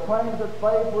that claims that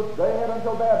faith was dead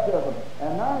until baptism.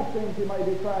 And now it seems he may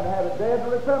be trying to have it dead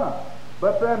to repentance.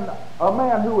 But then a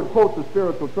man who would quote the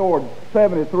spiritual sword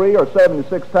 73 or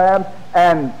 76 times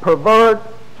and pervert,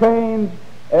 change,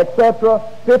 etc.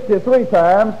 53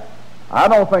 times, I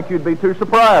don't think you'd be too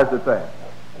surprised at that.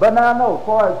 But now note, as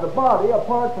far as the body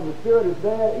apart from the spirit is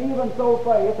dead, even so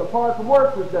faith apart from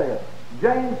works is dead.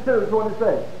 James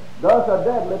 2:26, thus a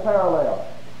deadly parallel.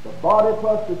 The body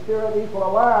plus the spirit equal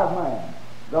a live man.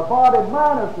 The body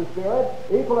minus the spirit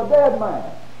equal a dead man.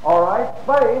 All right,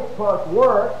 faith plus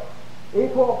work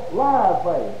equal live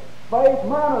faith. Faith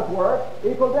minus work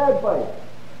equal dead faith.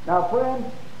 Now, friends,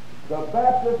 the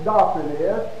Baptist doctrine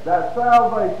is that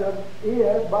salvation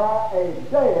is by a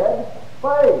dead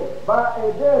faith, by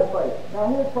a dead faith. Now,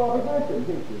 his proposition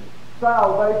teaches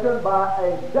salvation by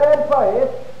a dead faith,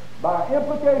 by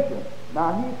implication.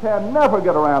 Now, he can never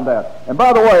get around that. And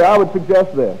by the way, I would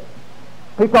suggest this.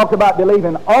 He talked about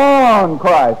believing on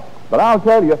Christ. But I'll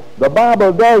tell you, the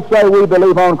Bible does say we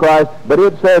believe on Christ, but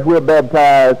it says we're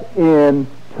baptized into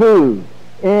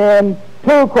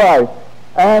Christ.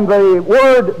 And the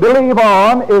word believe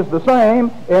on is the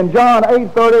same in John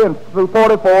 8:30 and through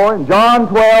 44, in John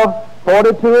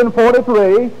 12:42 and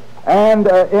 43, and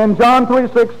in John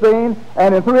 3:16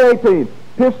 and in 3:18.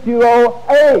 Pistuo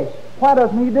eis. Why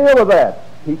doesn't he deal with that?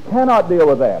 He cannot deal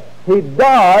with that. He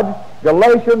dodged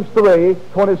Galatians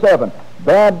 3:27.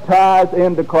 Baptized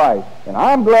into Christ. And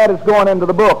I'm glad it's going into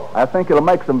the book. I think it'll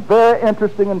make some very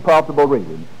interesting and profitable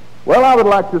reading. Well, I would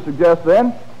like to suggest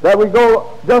then that we go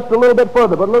just a little bit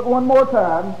further, but look one more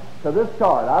time to this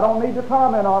chart. I don't need to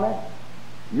comment on it.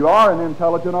 You are an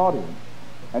intelligent audience,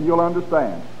 and you'll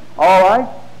understand. All right,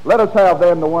 let us have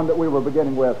then the one that we were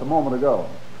beginning with a moment ago.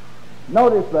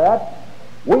 Notice that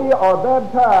we are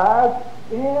baptized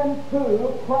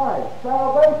into Christ.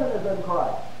 Salvation is in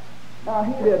Christ. Now,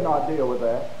 he did not deal with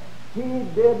that. He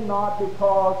did not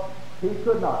because he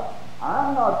could not.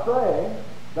 I'm not saying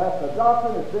that the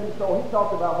doctrine has been so. He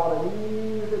talked about what an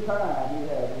easy time he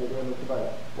had here in this debate.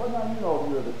 Well, now, you know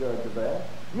you're the judge of that.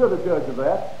 You're the judge of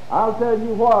that. I'll tell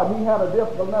you what, he had a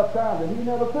difficult enough time that he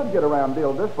never could get around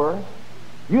dealing with this verse.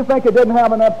 You think he didn't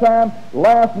have enough time?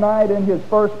 Last night in his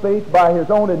first speech, by his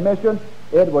own admission,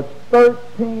 it was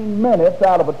 13 minutes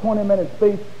out of a 20-minute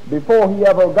speech before he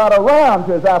ever got around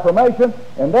to his affirmation,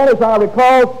 and then, as I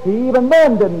recall, he even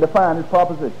then didn't define his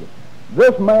proposition.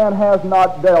 This man has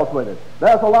not dealt with it.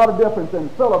 There's a lot of difference in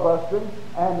filibustering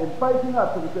and in facing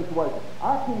up to the situation.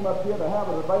 I came up here to have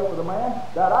a debate with a man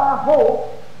that I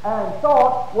hoped and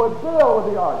thought would deal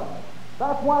with the argument.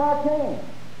 That's why I came.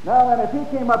 Now, and if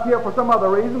he came up here for some other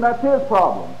reason, that's his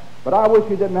problem. But I wish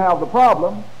he didn't have the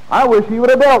problem. I wish he would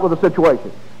have dealt with the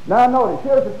situation. Now notice,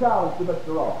 here's a challenge to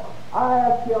Mr. Ross. I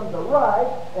asked him to write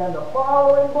in the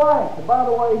following blanks. And by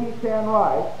the way, he can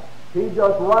write. He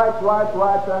just writes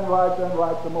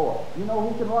some more. You know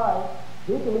he can write.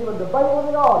 He can even debate with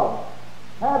the audience.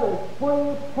 Have his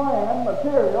pre-planned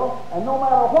material, and no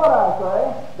matter what I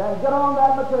say, then get on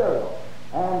that material.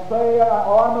 And say,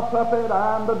 oh, I'm a puppet,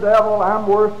 I'm the devil, I'm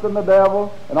worse than the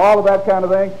devil, and all of that kind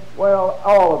of thing. Well,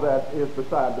 all of that is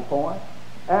beside the point.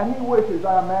 And he wishes,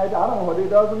 I imagine, I don't know whether he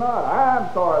does or not.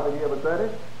 I'm sorry that he ever said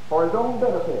it, for his own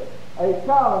benefit. A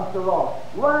challenge to Ross.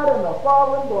 Write in the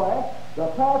following blank the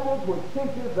passage which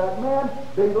teaches that men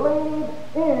believe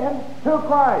into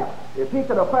Christ. If he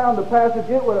could have found the passage,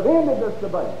 it would have ended this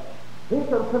debate. He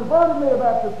could have converted me to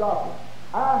Baptist doctrine.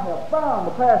 I have found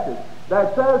the passage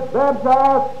that says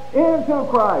baptized into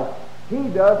Christ, he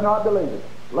does not believe it.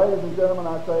 Ladies and gentlemen,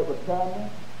 I say it with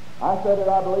kindness. I said it,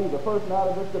 I believe, the first night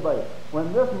of this debate.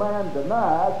 When this man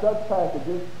denies such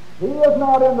passages, he is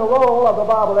not in the role of the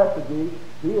Bible exegete.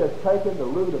 He has taken the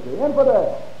root of the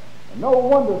infidel. And no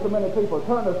wonder so many people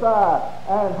turn aside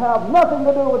and have nothing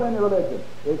to do with any religion.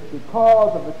 It's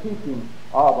because of the teaching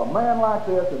of a man like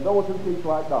this and those who teach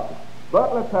like doctrine.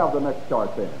 But let's have the next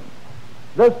chart then.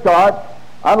 This chart,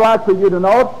 I'd like for you to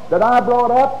note that I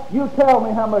brought up. You tell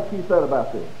me how much he said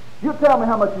about this. You tell me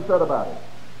how much he said about it.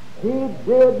 He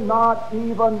did not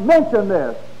even mention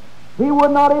this. He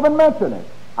would not even mention it.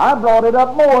 I brought it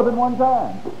up more than one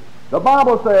time. The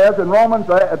Bible says in Romans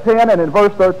 10 and in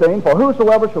verse 13, "For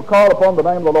whosoever shall call upon the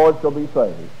name of the Lord shall be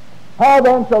saved. How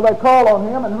then shall they call on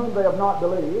him in whom they have not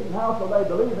believed? And how shall they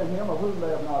believe in him of whom they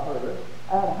have not heard?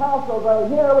 And how shall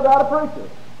they hear without a preacher?"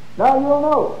 Now you'll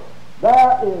know,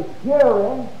 there is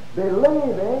hearing,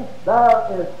 believing, there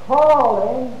is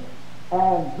calling,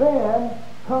 and then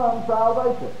comes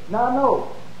salvation. Now note,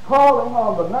 calling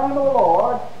on the name of the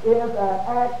Lord is an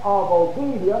act of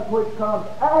obedience which comes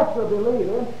after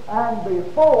believing and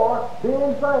before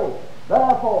being saved.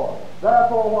 Therefore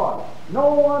what?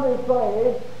 No one is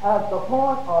saved at the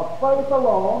point of faith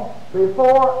alone,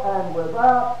 before and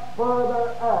without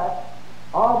further acts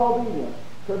of obedience.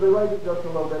 Could we raise it just a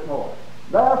little bit more?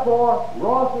 Therefore,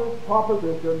 Ross's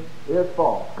proposition is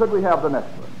false. Could we have the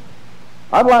next one?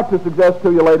 I'd like to suggest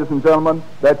to you, ladies and gentlemen,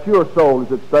 that your soul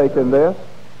is at stake in this.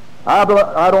 I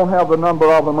don't have the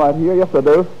number of them right here. Yes, I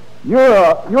do.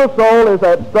 Your soul is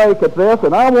at stake at this,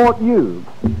 and I want you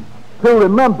to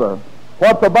remember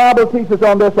what the Bible teaches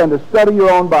on this and to study your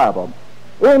own Bible.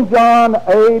 In John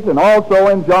 8 and also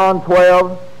in John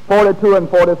 12, 42 and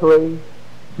 43,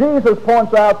 Jesus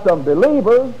points out some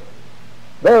believers.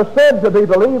 They're said to be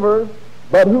believers,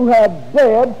 but who had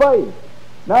dead faith.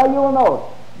 Now you'll note,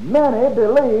 many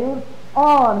believed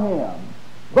on him,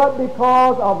 but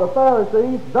because of the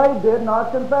Pharisees, they did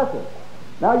not confess it.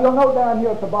 Now you'll note down here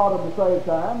at the bottom to save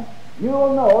time,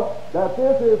 you'll note that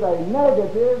this is a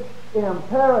negative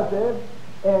imperative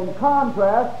in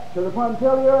contrast to the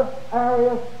quintilia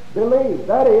Arius believed.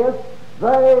 That is,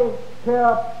 they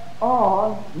kept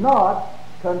on not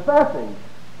confessing.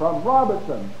 From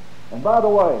Robertson. And by the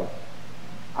way,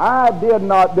 I did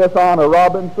not dishonor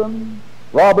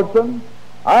Robertson.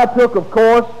 I took, of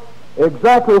course,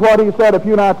 exactly what he said a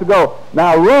few nights ago.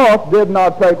 Now, Ross did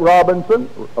not take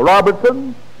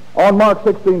Robertson on Mark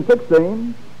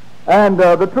 16:16. And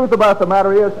the truth about the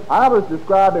matter is, I was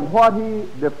describing what he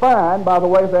defined by the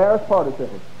way of the aorist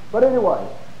participle. But anyway,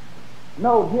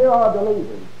 note, here are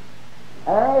believers.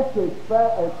 As to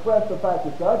express the fact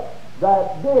as such,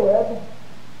 that did,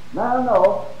 now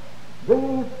note,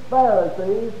 these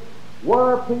Pharisees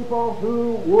were people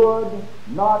who would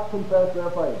not confess their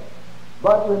faith.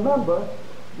 But remember,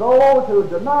 those who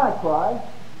deny Christ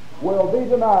will be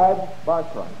denied by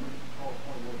Christ.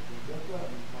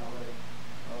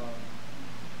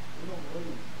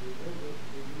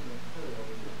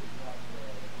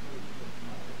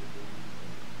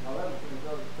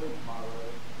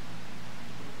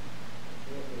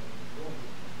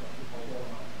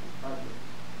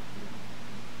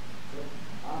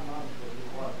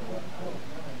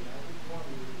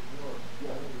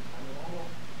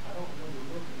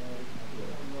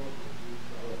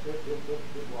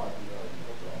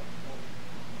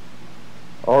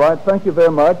 All right, thank you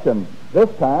very much, and this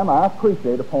time I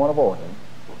appreciate a point of order.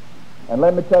 And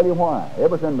let me tell you why. It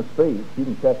was in the speech. You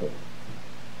can check it.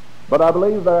 But I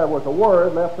believe there was a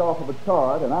word left off of a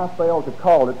chart, and I failed to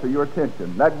call it to your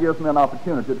attention. That gives me an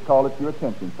opportunity to call it to your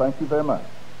attention. Thank you very much.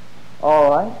 All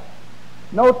right.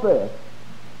 Note this.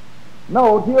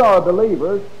 Note, here are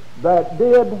believers that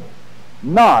did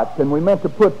not, and we meant to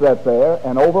put that there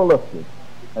and overlooked it.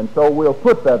 And so we'll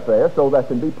put that there so that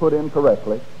can be put in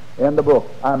correctly in the book.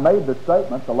 I made the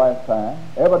statement the last time.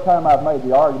 Every time I've made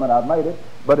the argument, I've made it.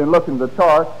 But in looking at the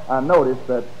chart, I noticed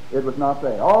that it was not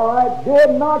there. All right,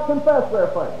 did not confess their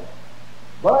faith.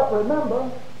 But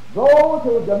remember, those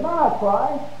who deny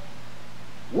Christ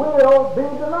will be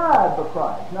denied for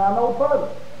Christ. Now, no further.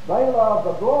 They love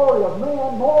the glory of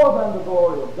men more than the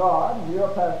glory of God. And here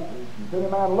are passages. If any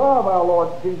man love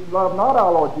not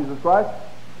our Lord Jesus Christ,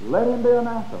 let him be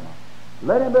anathema.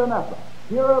 Let him be anathema.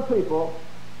 Here are people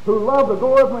who love the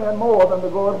glory of men more than the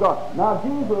glory of God. Now,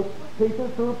 Jesus teaches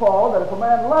through Paul that if a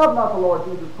man love not the Lord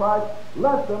Jesus Christ,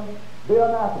 let them be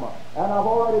anathema. And I've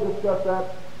already discussed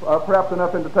that perhaps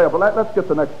enough in detail. But let's get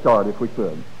the next chart if we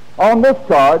could. On this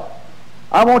chart,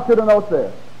 I want you to note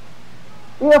this.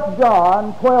 If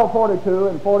John 12:42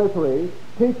 and 43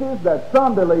 teaches that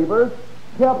some believers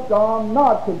kept on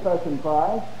not confessing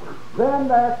Christ, then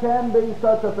there can be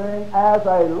such a thing as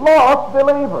a lost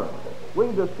believer.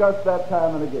 We discussed that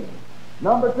time and again.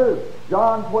 Number 2,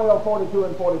 John 12:42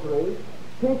 and 43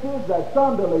 teaches that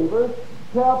some believers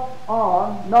kept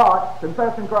on not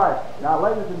confessing Christ. Now,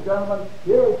 ladies and gentlemen,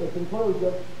 here is the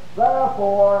conclusion.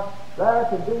 Therefore, there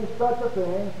can be such a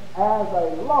thing as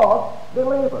a lost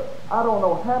believer. I don't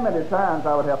know how many times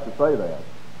I would have to say that.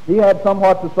 He had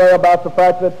somewhat to say about the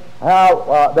fact that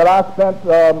that I spent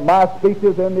my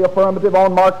speeches in the affirmative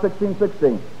on Mark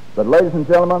 16:16. But, ladies and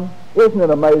gentlemen, isn't it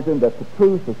amazing that the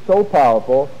truth is so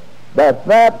powerful that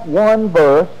that one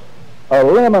verse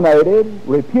eliminated,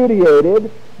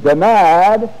 repudiated,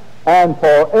 denied, and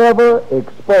forever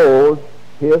exposed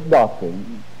his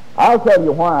doctrine? I'll tell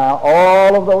you why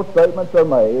all of those statements are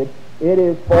made. It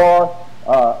is for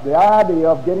the idea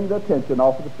of getting the attention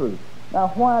off of the truth.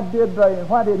 Now, why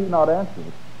did he not answer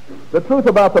it? The truth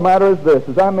about the matter is this,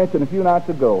 as I mentioned a few nights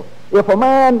ago. If a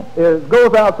man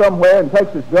goes out somewhere and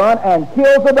takes his gun and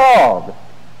kills a dog,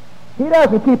 he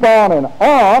doesn't keep on and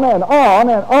on and on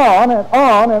and on and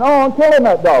on and on killing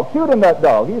that dog, shooting that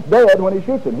dog. He's dead when he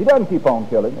shoots him. He doesn't keep on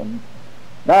killing him.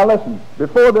 Now listen,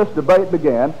 before this debate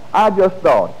began, I just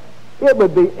thought it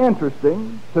would be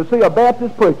interesting to see a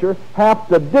Baptist preacher have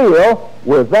to deal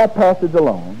with that passage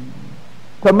alone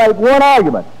to make one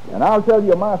argument. And I'll tell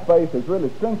you, my faith is really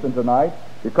strengthened tonight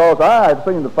because I have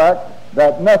seen the fact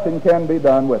that nothing can be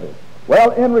done with it.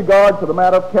 Well, in regard to the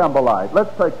matter of Campbellite,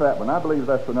 let's take that one. I believe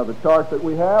that's another chart that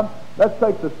we have. Let's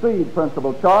take the seed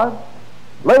principle chart.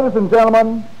 Ladies and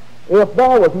gentlemen, if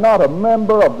there was not a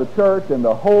member of the church in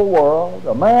the whole world,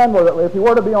 a man, if he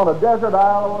were to be on a desert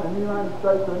island in the United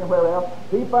States or anywhere else,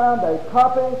 he found a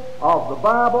copy of the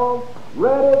Bible,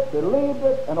 read it, believed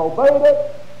it, and obeyed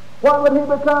it, what would he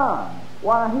become?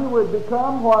 Why, he would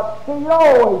become what he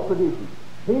always produces.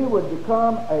 He would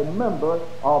become a member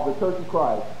of the Church of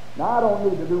Christ. Now, I don't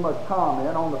need to do much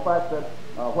comment on the fact that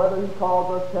whether he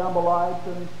calls us Campbellites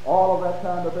and all of that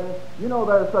kind of thing. You know,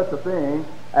 there's such a thing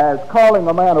as calling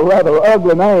a man a rather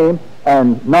ugly name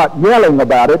and not yelling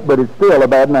about it, but it's still a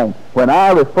bad name. When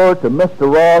I refer to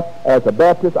Mr. Ross as a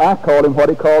Baptist, I call him what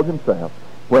he calls himself.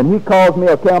 When he calls me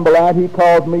a Campbellite, he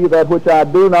calls me that which I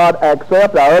do not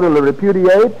accept, I utterly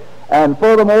repudiate. And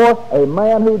furthermore, a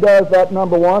man who does that,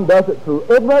 number one, does it through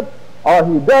ignorance, or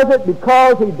he does it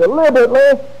because he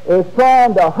deliberately is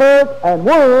trying to hurt and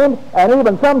wound and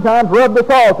even sometimes rub the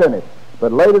salt in it.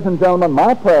 But ladies and gentlemen,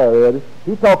 my prayer is,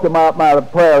 he talked about my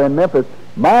prayer in Memphis,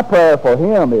 my prayer for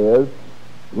him is,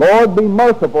 Lord, be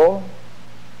merciful.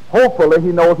 Hopefully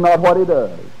he knows not what he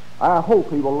does. I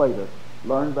hope he will later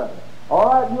learn better. All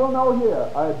right, you'll know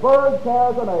here, a bird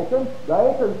carries an acorn. The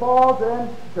acorn falls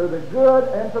into the good,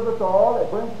 into the soil. It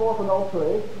brings forth an oak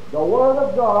tree. The Word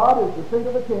of God is the seed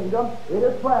of the kingdom. It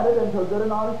is planted into a good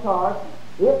and honest heart.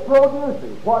 It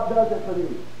produces. What does it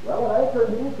produce? Well, an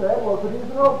acorn, he said, will produce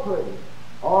an oak tree.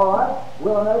 All right,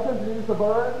 will an acorn produce a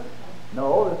bird?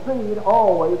 No, the seed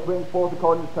always brings forth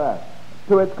according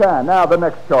to its kind. Now, the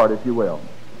next chart, if you will.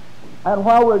 And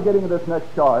while we're getting to this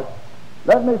next chart,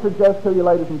 let me suggest to you,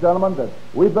 ladies and gentlemen, that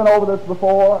we've been over this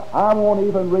before. I won't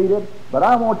even read it, but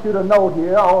I want you to note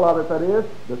here, all of it that is,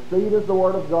 the seed is the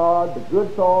Word of God, the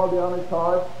good soil, the honest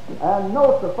heart, and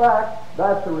note the fact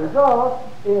that the result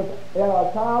is in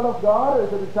a child of God or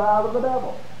is it a child of the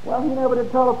devil? Well, he never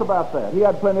did tell us about that. He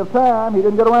had plenty of time. He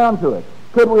didn't get around to it.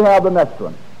 Could we have the next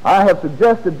one? I have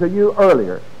suggested to you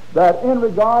earlier that in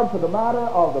regard to the matter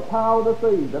of the power of the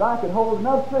seed, that I can hold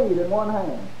enough seed in one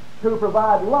hand to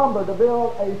provide lumber to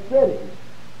build a city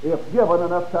if given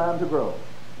enough time to grow.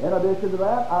 In addition to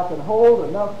that, I can hold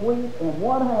enough wheat in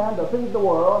one hand to feed the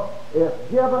world if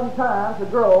given time to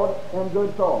grow it in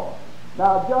good soil.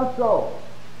 Now, just so,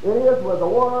 it is with the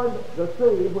Word, the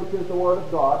seed, which is the Word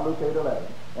of God, Luke 8:11.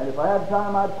 And if I had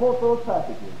time, I'd quote those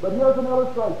passages. But here's an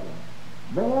illustration.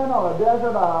 Men on a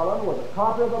desert island with a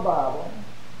copy of the Bible,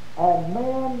 and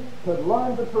men could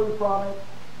learn the truth from it,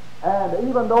 and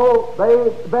even though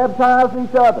they baptized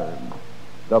each other,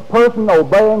 the person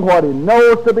obeying what he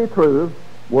knows to be true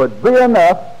would be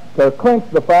enough to clinch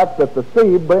the fact that the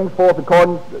seed brings forth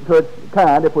according to its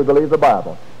kind if we believe the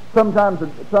Bible. Some time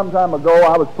ago,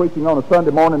 I was preaching on a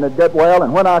Sunday morning at Get Well,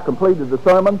 and when I completed the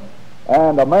sermon,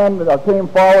 and a man came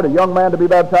forward, a young man to be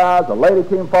baptized, a lady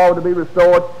came forward to be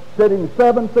restored, sitting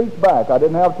 7 seats back. I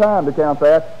didn't have time to count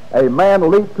that. A man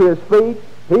leaped to his feet.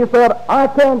 He said, I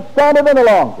can't stand it any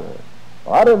longer.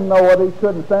 Well, I didn't know whether he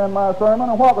couldn't stand my sermon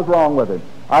or what was wrong with him.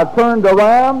 I turned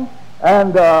around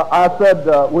and I said,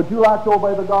 would you like to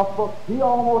obey the gospel? He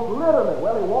almost literally,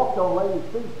 well, he walked on ladies'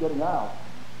 feet getting out.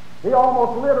 He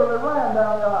almost literally ran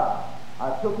down the aisle.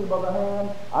 I took him by the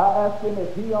hand. I asked him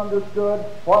if he understood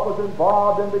what was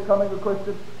involved in becoming a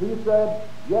Christian. He said,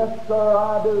 yes, sir,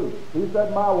 I do. He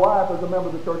said, my wife is a member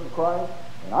of the Church of Christ,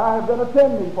 and I have been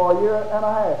attending for a year and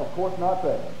a half, of course not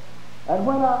there. And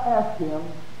when I asked him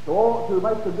to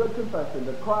make the good confession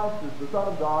that Christ is the Son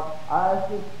of God, I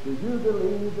asked him, do you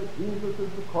believe that Jesus is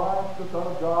the Christ, the Son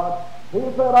of God? He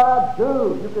said, I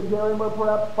do. You can hear him with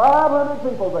perhaps 500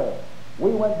 people there. We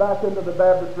went back into the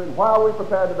baptistry, and while we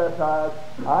prepared to baptize,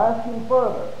 I asked him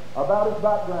further about his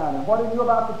background and what he knew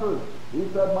about the truth. He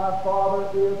said, my father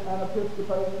is an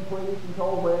Episcopalian priest and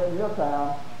told where in your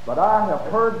town, but I have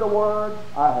heard the Word,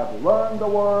 I have learned the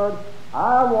Word,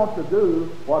 I want to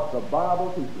do what the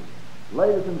Bible teaches.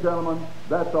 Ladies and gentlemen,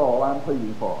 that's all I'm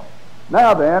pleading for.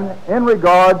 Now then, in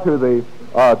regard to the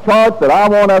chart that I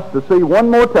want us to see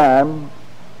one more time,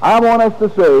 I want us to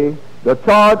see the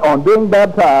chart on being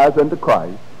baptized into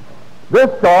Christ. This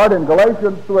chart in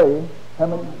Galatians 3,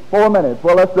 4 minutes.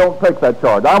 Well, let's don't take that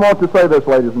chart. I want to say this,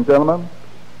 ladies and gentlemen.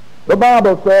 The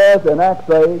Bible says in Acts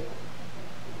 8,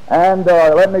 and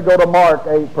let me go to Mark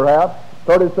 8 perhaps,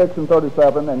 36 and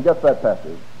 37, and get that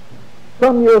passage.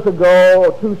 Some years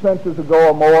ago, 2 centuries ago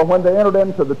or more, when they entered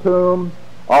into the tomb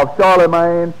of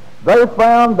Charlemagne, they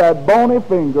found that bony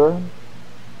finger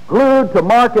glued to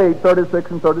Mark 8,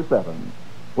 36 and 37,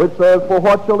 which says, for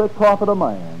what shall it profit a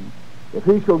man if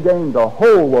he shall gain the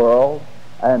whole world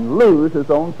and lose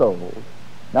his own soul?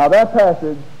 Now that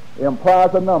passage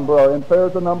implies a number, or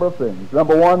infers a number of things.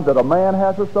 Number one, that a man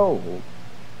has a soul.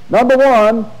 Number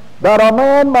one, that a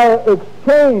man may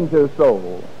exchange his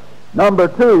soul. Number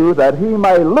two, that he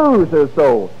may lose his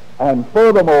soul. And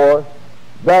furthermore,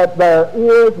 that there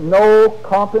is no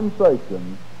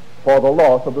compensation for the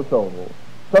loss of the soul.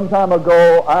 Some time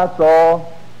ago, I saw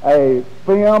a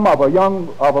film of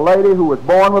a lady who was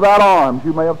born without arms.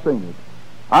 You may have seen it.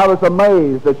 I was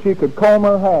amazed that she could comb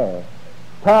her hair,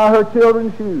 tie her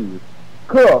children's shoes,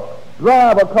 cook,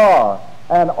 drive a car,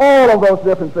 and all of those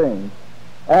different things.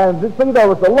 And see, there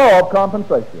was the law of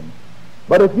compensation.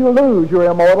 But if you lose your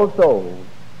immortal soul,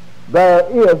 there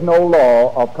is no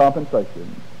law of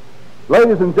compensation.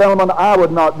 Ladies and gentlemen, I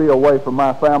would not be away from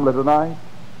my family tonight.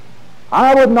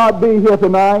 I would not be here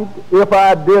tonight if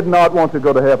I did not want to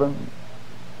go to heaven.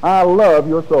 I love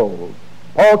your souls.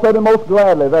 Paul said, and most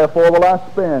gladly, therefore, will I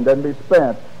spend and be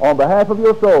spent on behalf of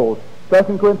your souls.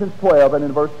 2 Corinthians 12 and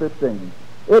in verse 15.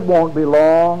 It won't be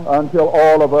long until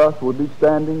all of us will be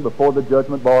standing before the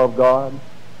judgment bar of God.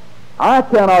 I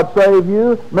cannot save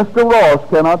you. Mr. Ross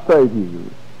cannot save you.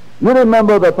 You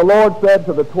remember that the Lord said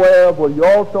to the 12, will you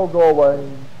also go away?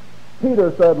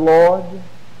 Peter said, Lord,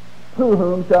 to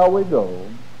whom shall we go?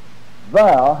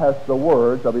 Thou hast the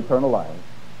words of eternal life.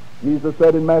 Jesus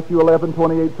said in Matthew 11,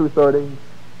 28 through 30,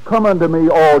 come unto me,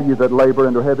 all ye that labor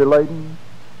and are heavy laden,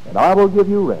 and I will give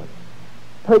you rest.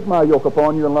 Take my yoke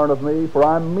upon you and learn of me, for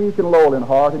I am meek and lowly in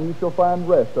heart, and you shall find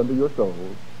rest unto your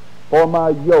souls. For my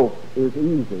yoke is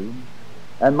easy,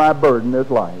 and my burden is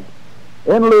light.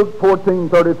 In Luke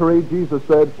 14:33, Jesus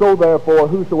said, so therefore,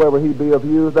 whosoever he be of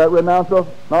you that renounceth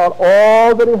not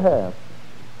all that he hath,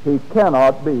 he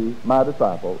cannot be my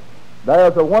disciple.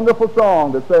 There's a wonderful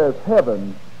song that says,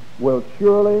 heaven will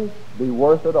surely be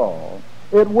worth it all.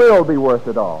 It will be worth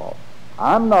it all.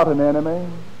 I'm not an enemy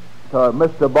to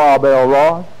Mr. Bob L.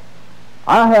 Ross.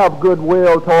 I have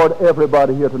goodwill toward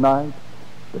everybody here tonight.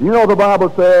 But you know the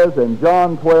Bible says in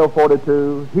John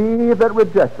 12:42, he that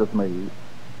rejecteth me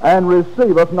and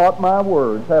receiveth not my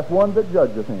words hath one that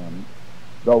judgeth him.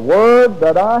 The word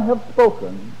that I have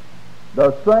spoken,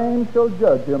 the same shall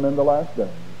judge him in the last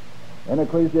day. In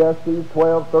Ecclesiastes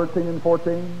 12:13 and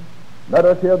 14, let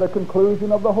us hear the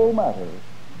conclusion of the whole matter.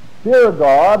 Fear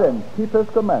God and keep his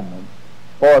commandments,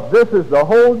 for this is the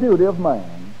whole duty of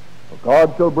man. For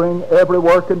God shall bring every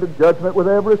work into judgment with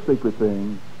every secret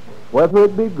thing, whether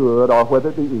it be good or whether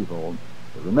it be evil.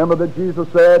 Remember that Jesus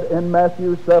said in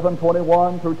Matthew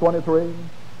 7:21 through 23,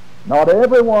 not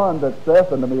every one that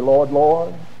saith unto me, Lord,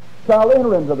 Lord, shall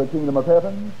enter into the kingdom of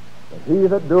heaven, but he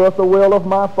that doeth the will of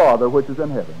my Father which is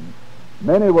in heaven.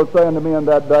 Many will say unto me in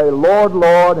that day, Lord,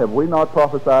 Lord, have we not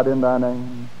prophesied in thy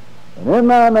name? And in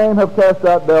thy name have cast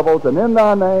out devils, and in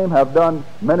thy name have done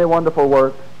many wonderful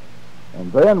works.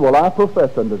 And then will I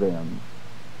profess unto them,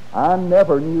 I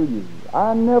never knew you.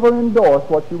 I never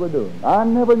endorsed what you were doing. I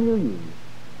never knew you.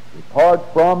 Depart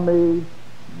from me,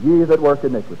 ye that work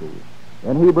iniquity.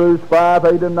 In Hebrews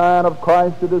 5:8 and 9 of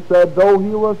Christ it is said, though he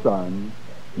were a son,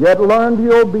 yet learned he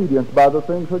obedience by the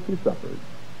things which he suffered.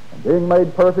 And being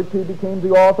made perfect, he became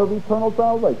the author of eternal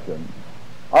salvation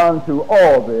unto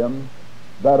all them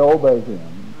that obey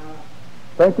him.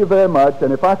 Thank you very much.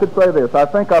 And if I could say this, I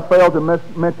think I failed to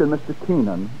mention Mr.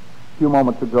 Keenan a few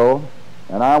moments ago,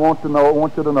 and I want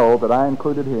you to know that I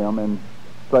included him in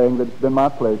saying that it's been my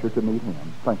pleasure to meet him.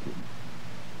 Thank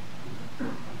you.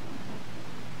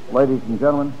 Ladies and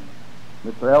gentlemen,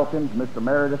 Mr. Elkins, Mr.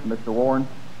 Meredith, Mr. Warren,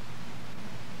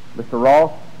 Mr.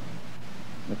 Ross,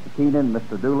 Mr. Keenan,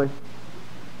 Mr. Dooley,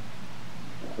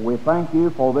 we thank you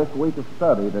for this week of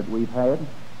study that we've had.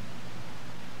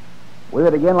 We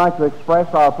would again like to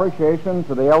express our appreciation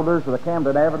to the elders of the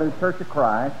Camden Avenue Church of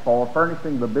Christ for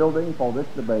furnishing the building for this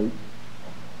debate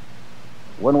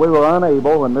when we were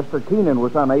unable, and Mr. Keenan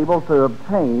was unable, to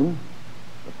obtain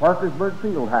the Parkersburg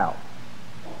field house.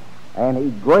 And he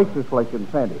graciously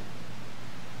consented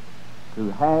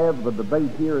to have the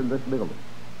debate here in this building.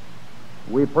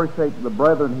 We appreciate the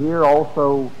brethren here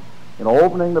also in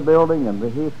opening the building and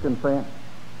his consent.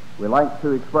 We'd like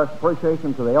to express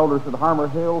appreciation to the elders of Harmer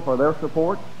Hill for their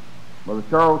support, Brother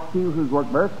Charles Q, who's worked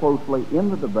very closely in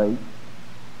the debate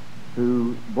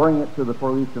to bring it to the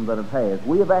fruition that it has.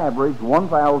 We have averaged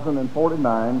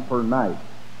 1,049 per night.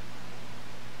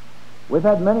 We've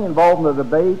had many involved in the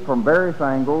debate from various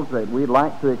angles that we'd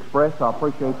like to express our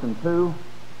appreciation to.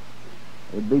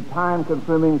 It'd be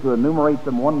time-consuming to enumerate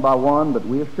them one by one, but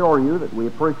we assure you that we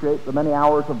appreciate the many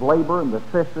hours of labor and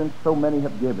assistance so many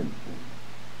have given.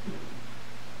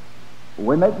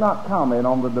 We make not comment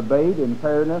on the debate in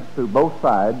fairness to both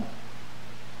sides,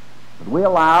 but we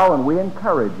allow and we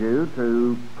encourage you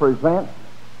to present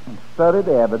and study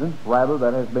the evidence, rather,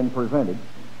 that has been presented.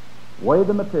 Weigh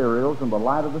the materials in the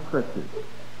light of the Scriptures.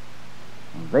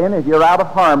 And then, if you're out of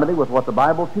harmony with what the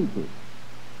Bible teaches,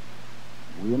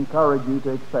 we encourage you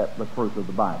to accept the truth of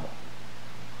the Bible.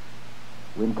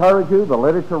 We encourage you, the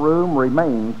literature room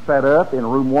remains set up in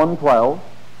room 112.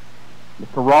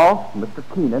 Mr. Ross, Mr.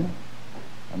 Keenan,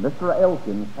 and Mr.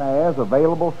 Elkins has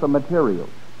available some materials.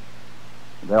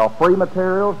 There are free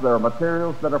materials, there are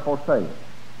materials that are for sale.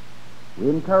 We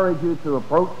encourage you to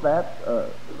approach that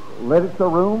literature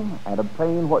room and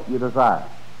obtain what you desire.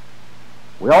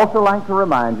 We also like to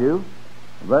remind you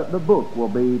that the book will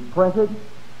be printed.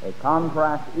 A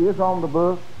contract is on the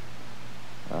book.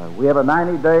 We have a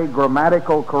 90-day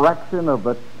grammatical correction of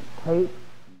the tape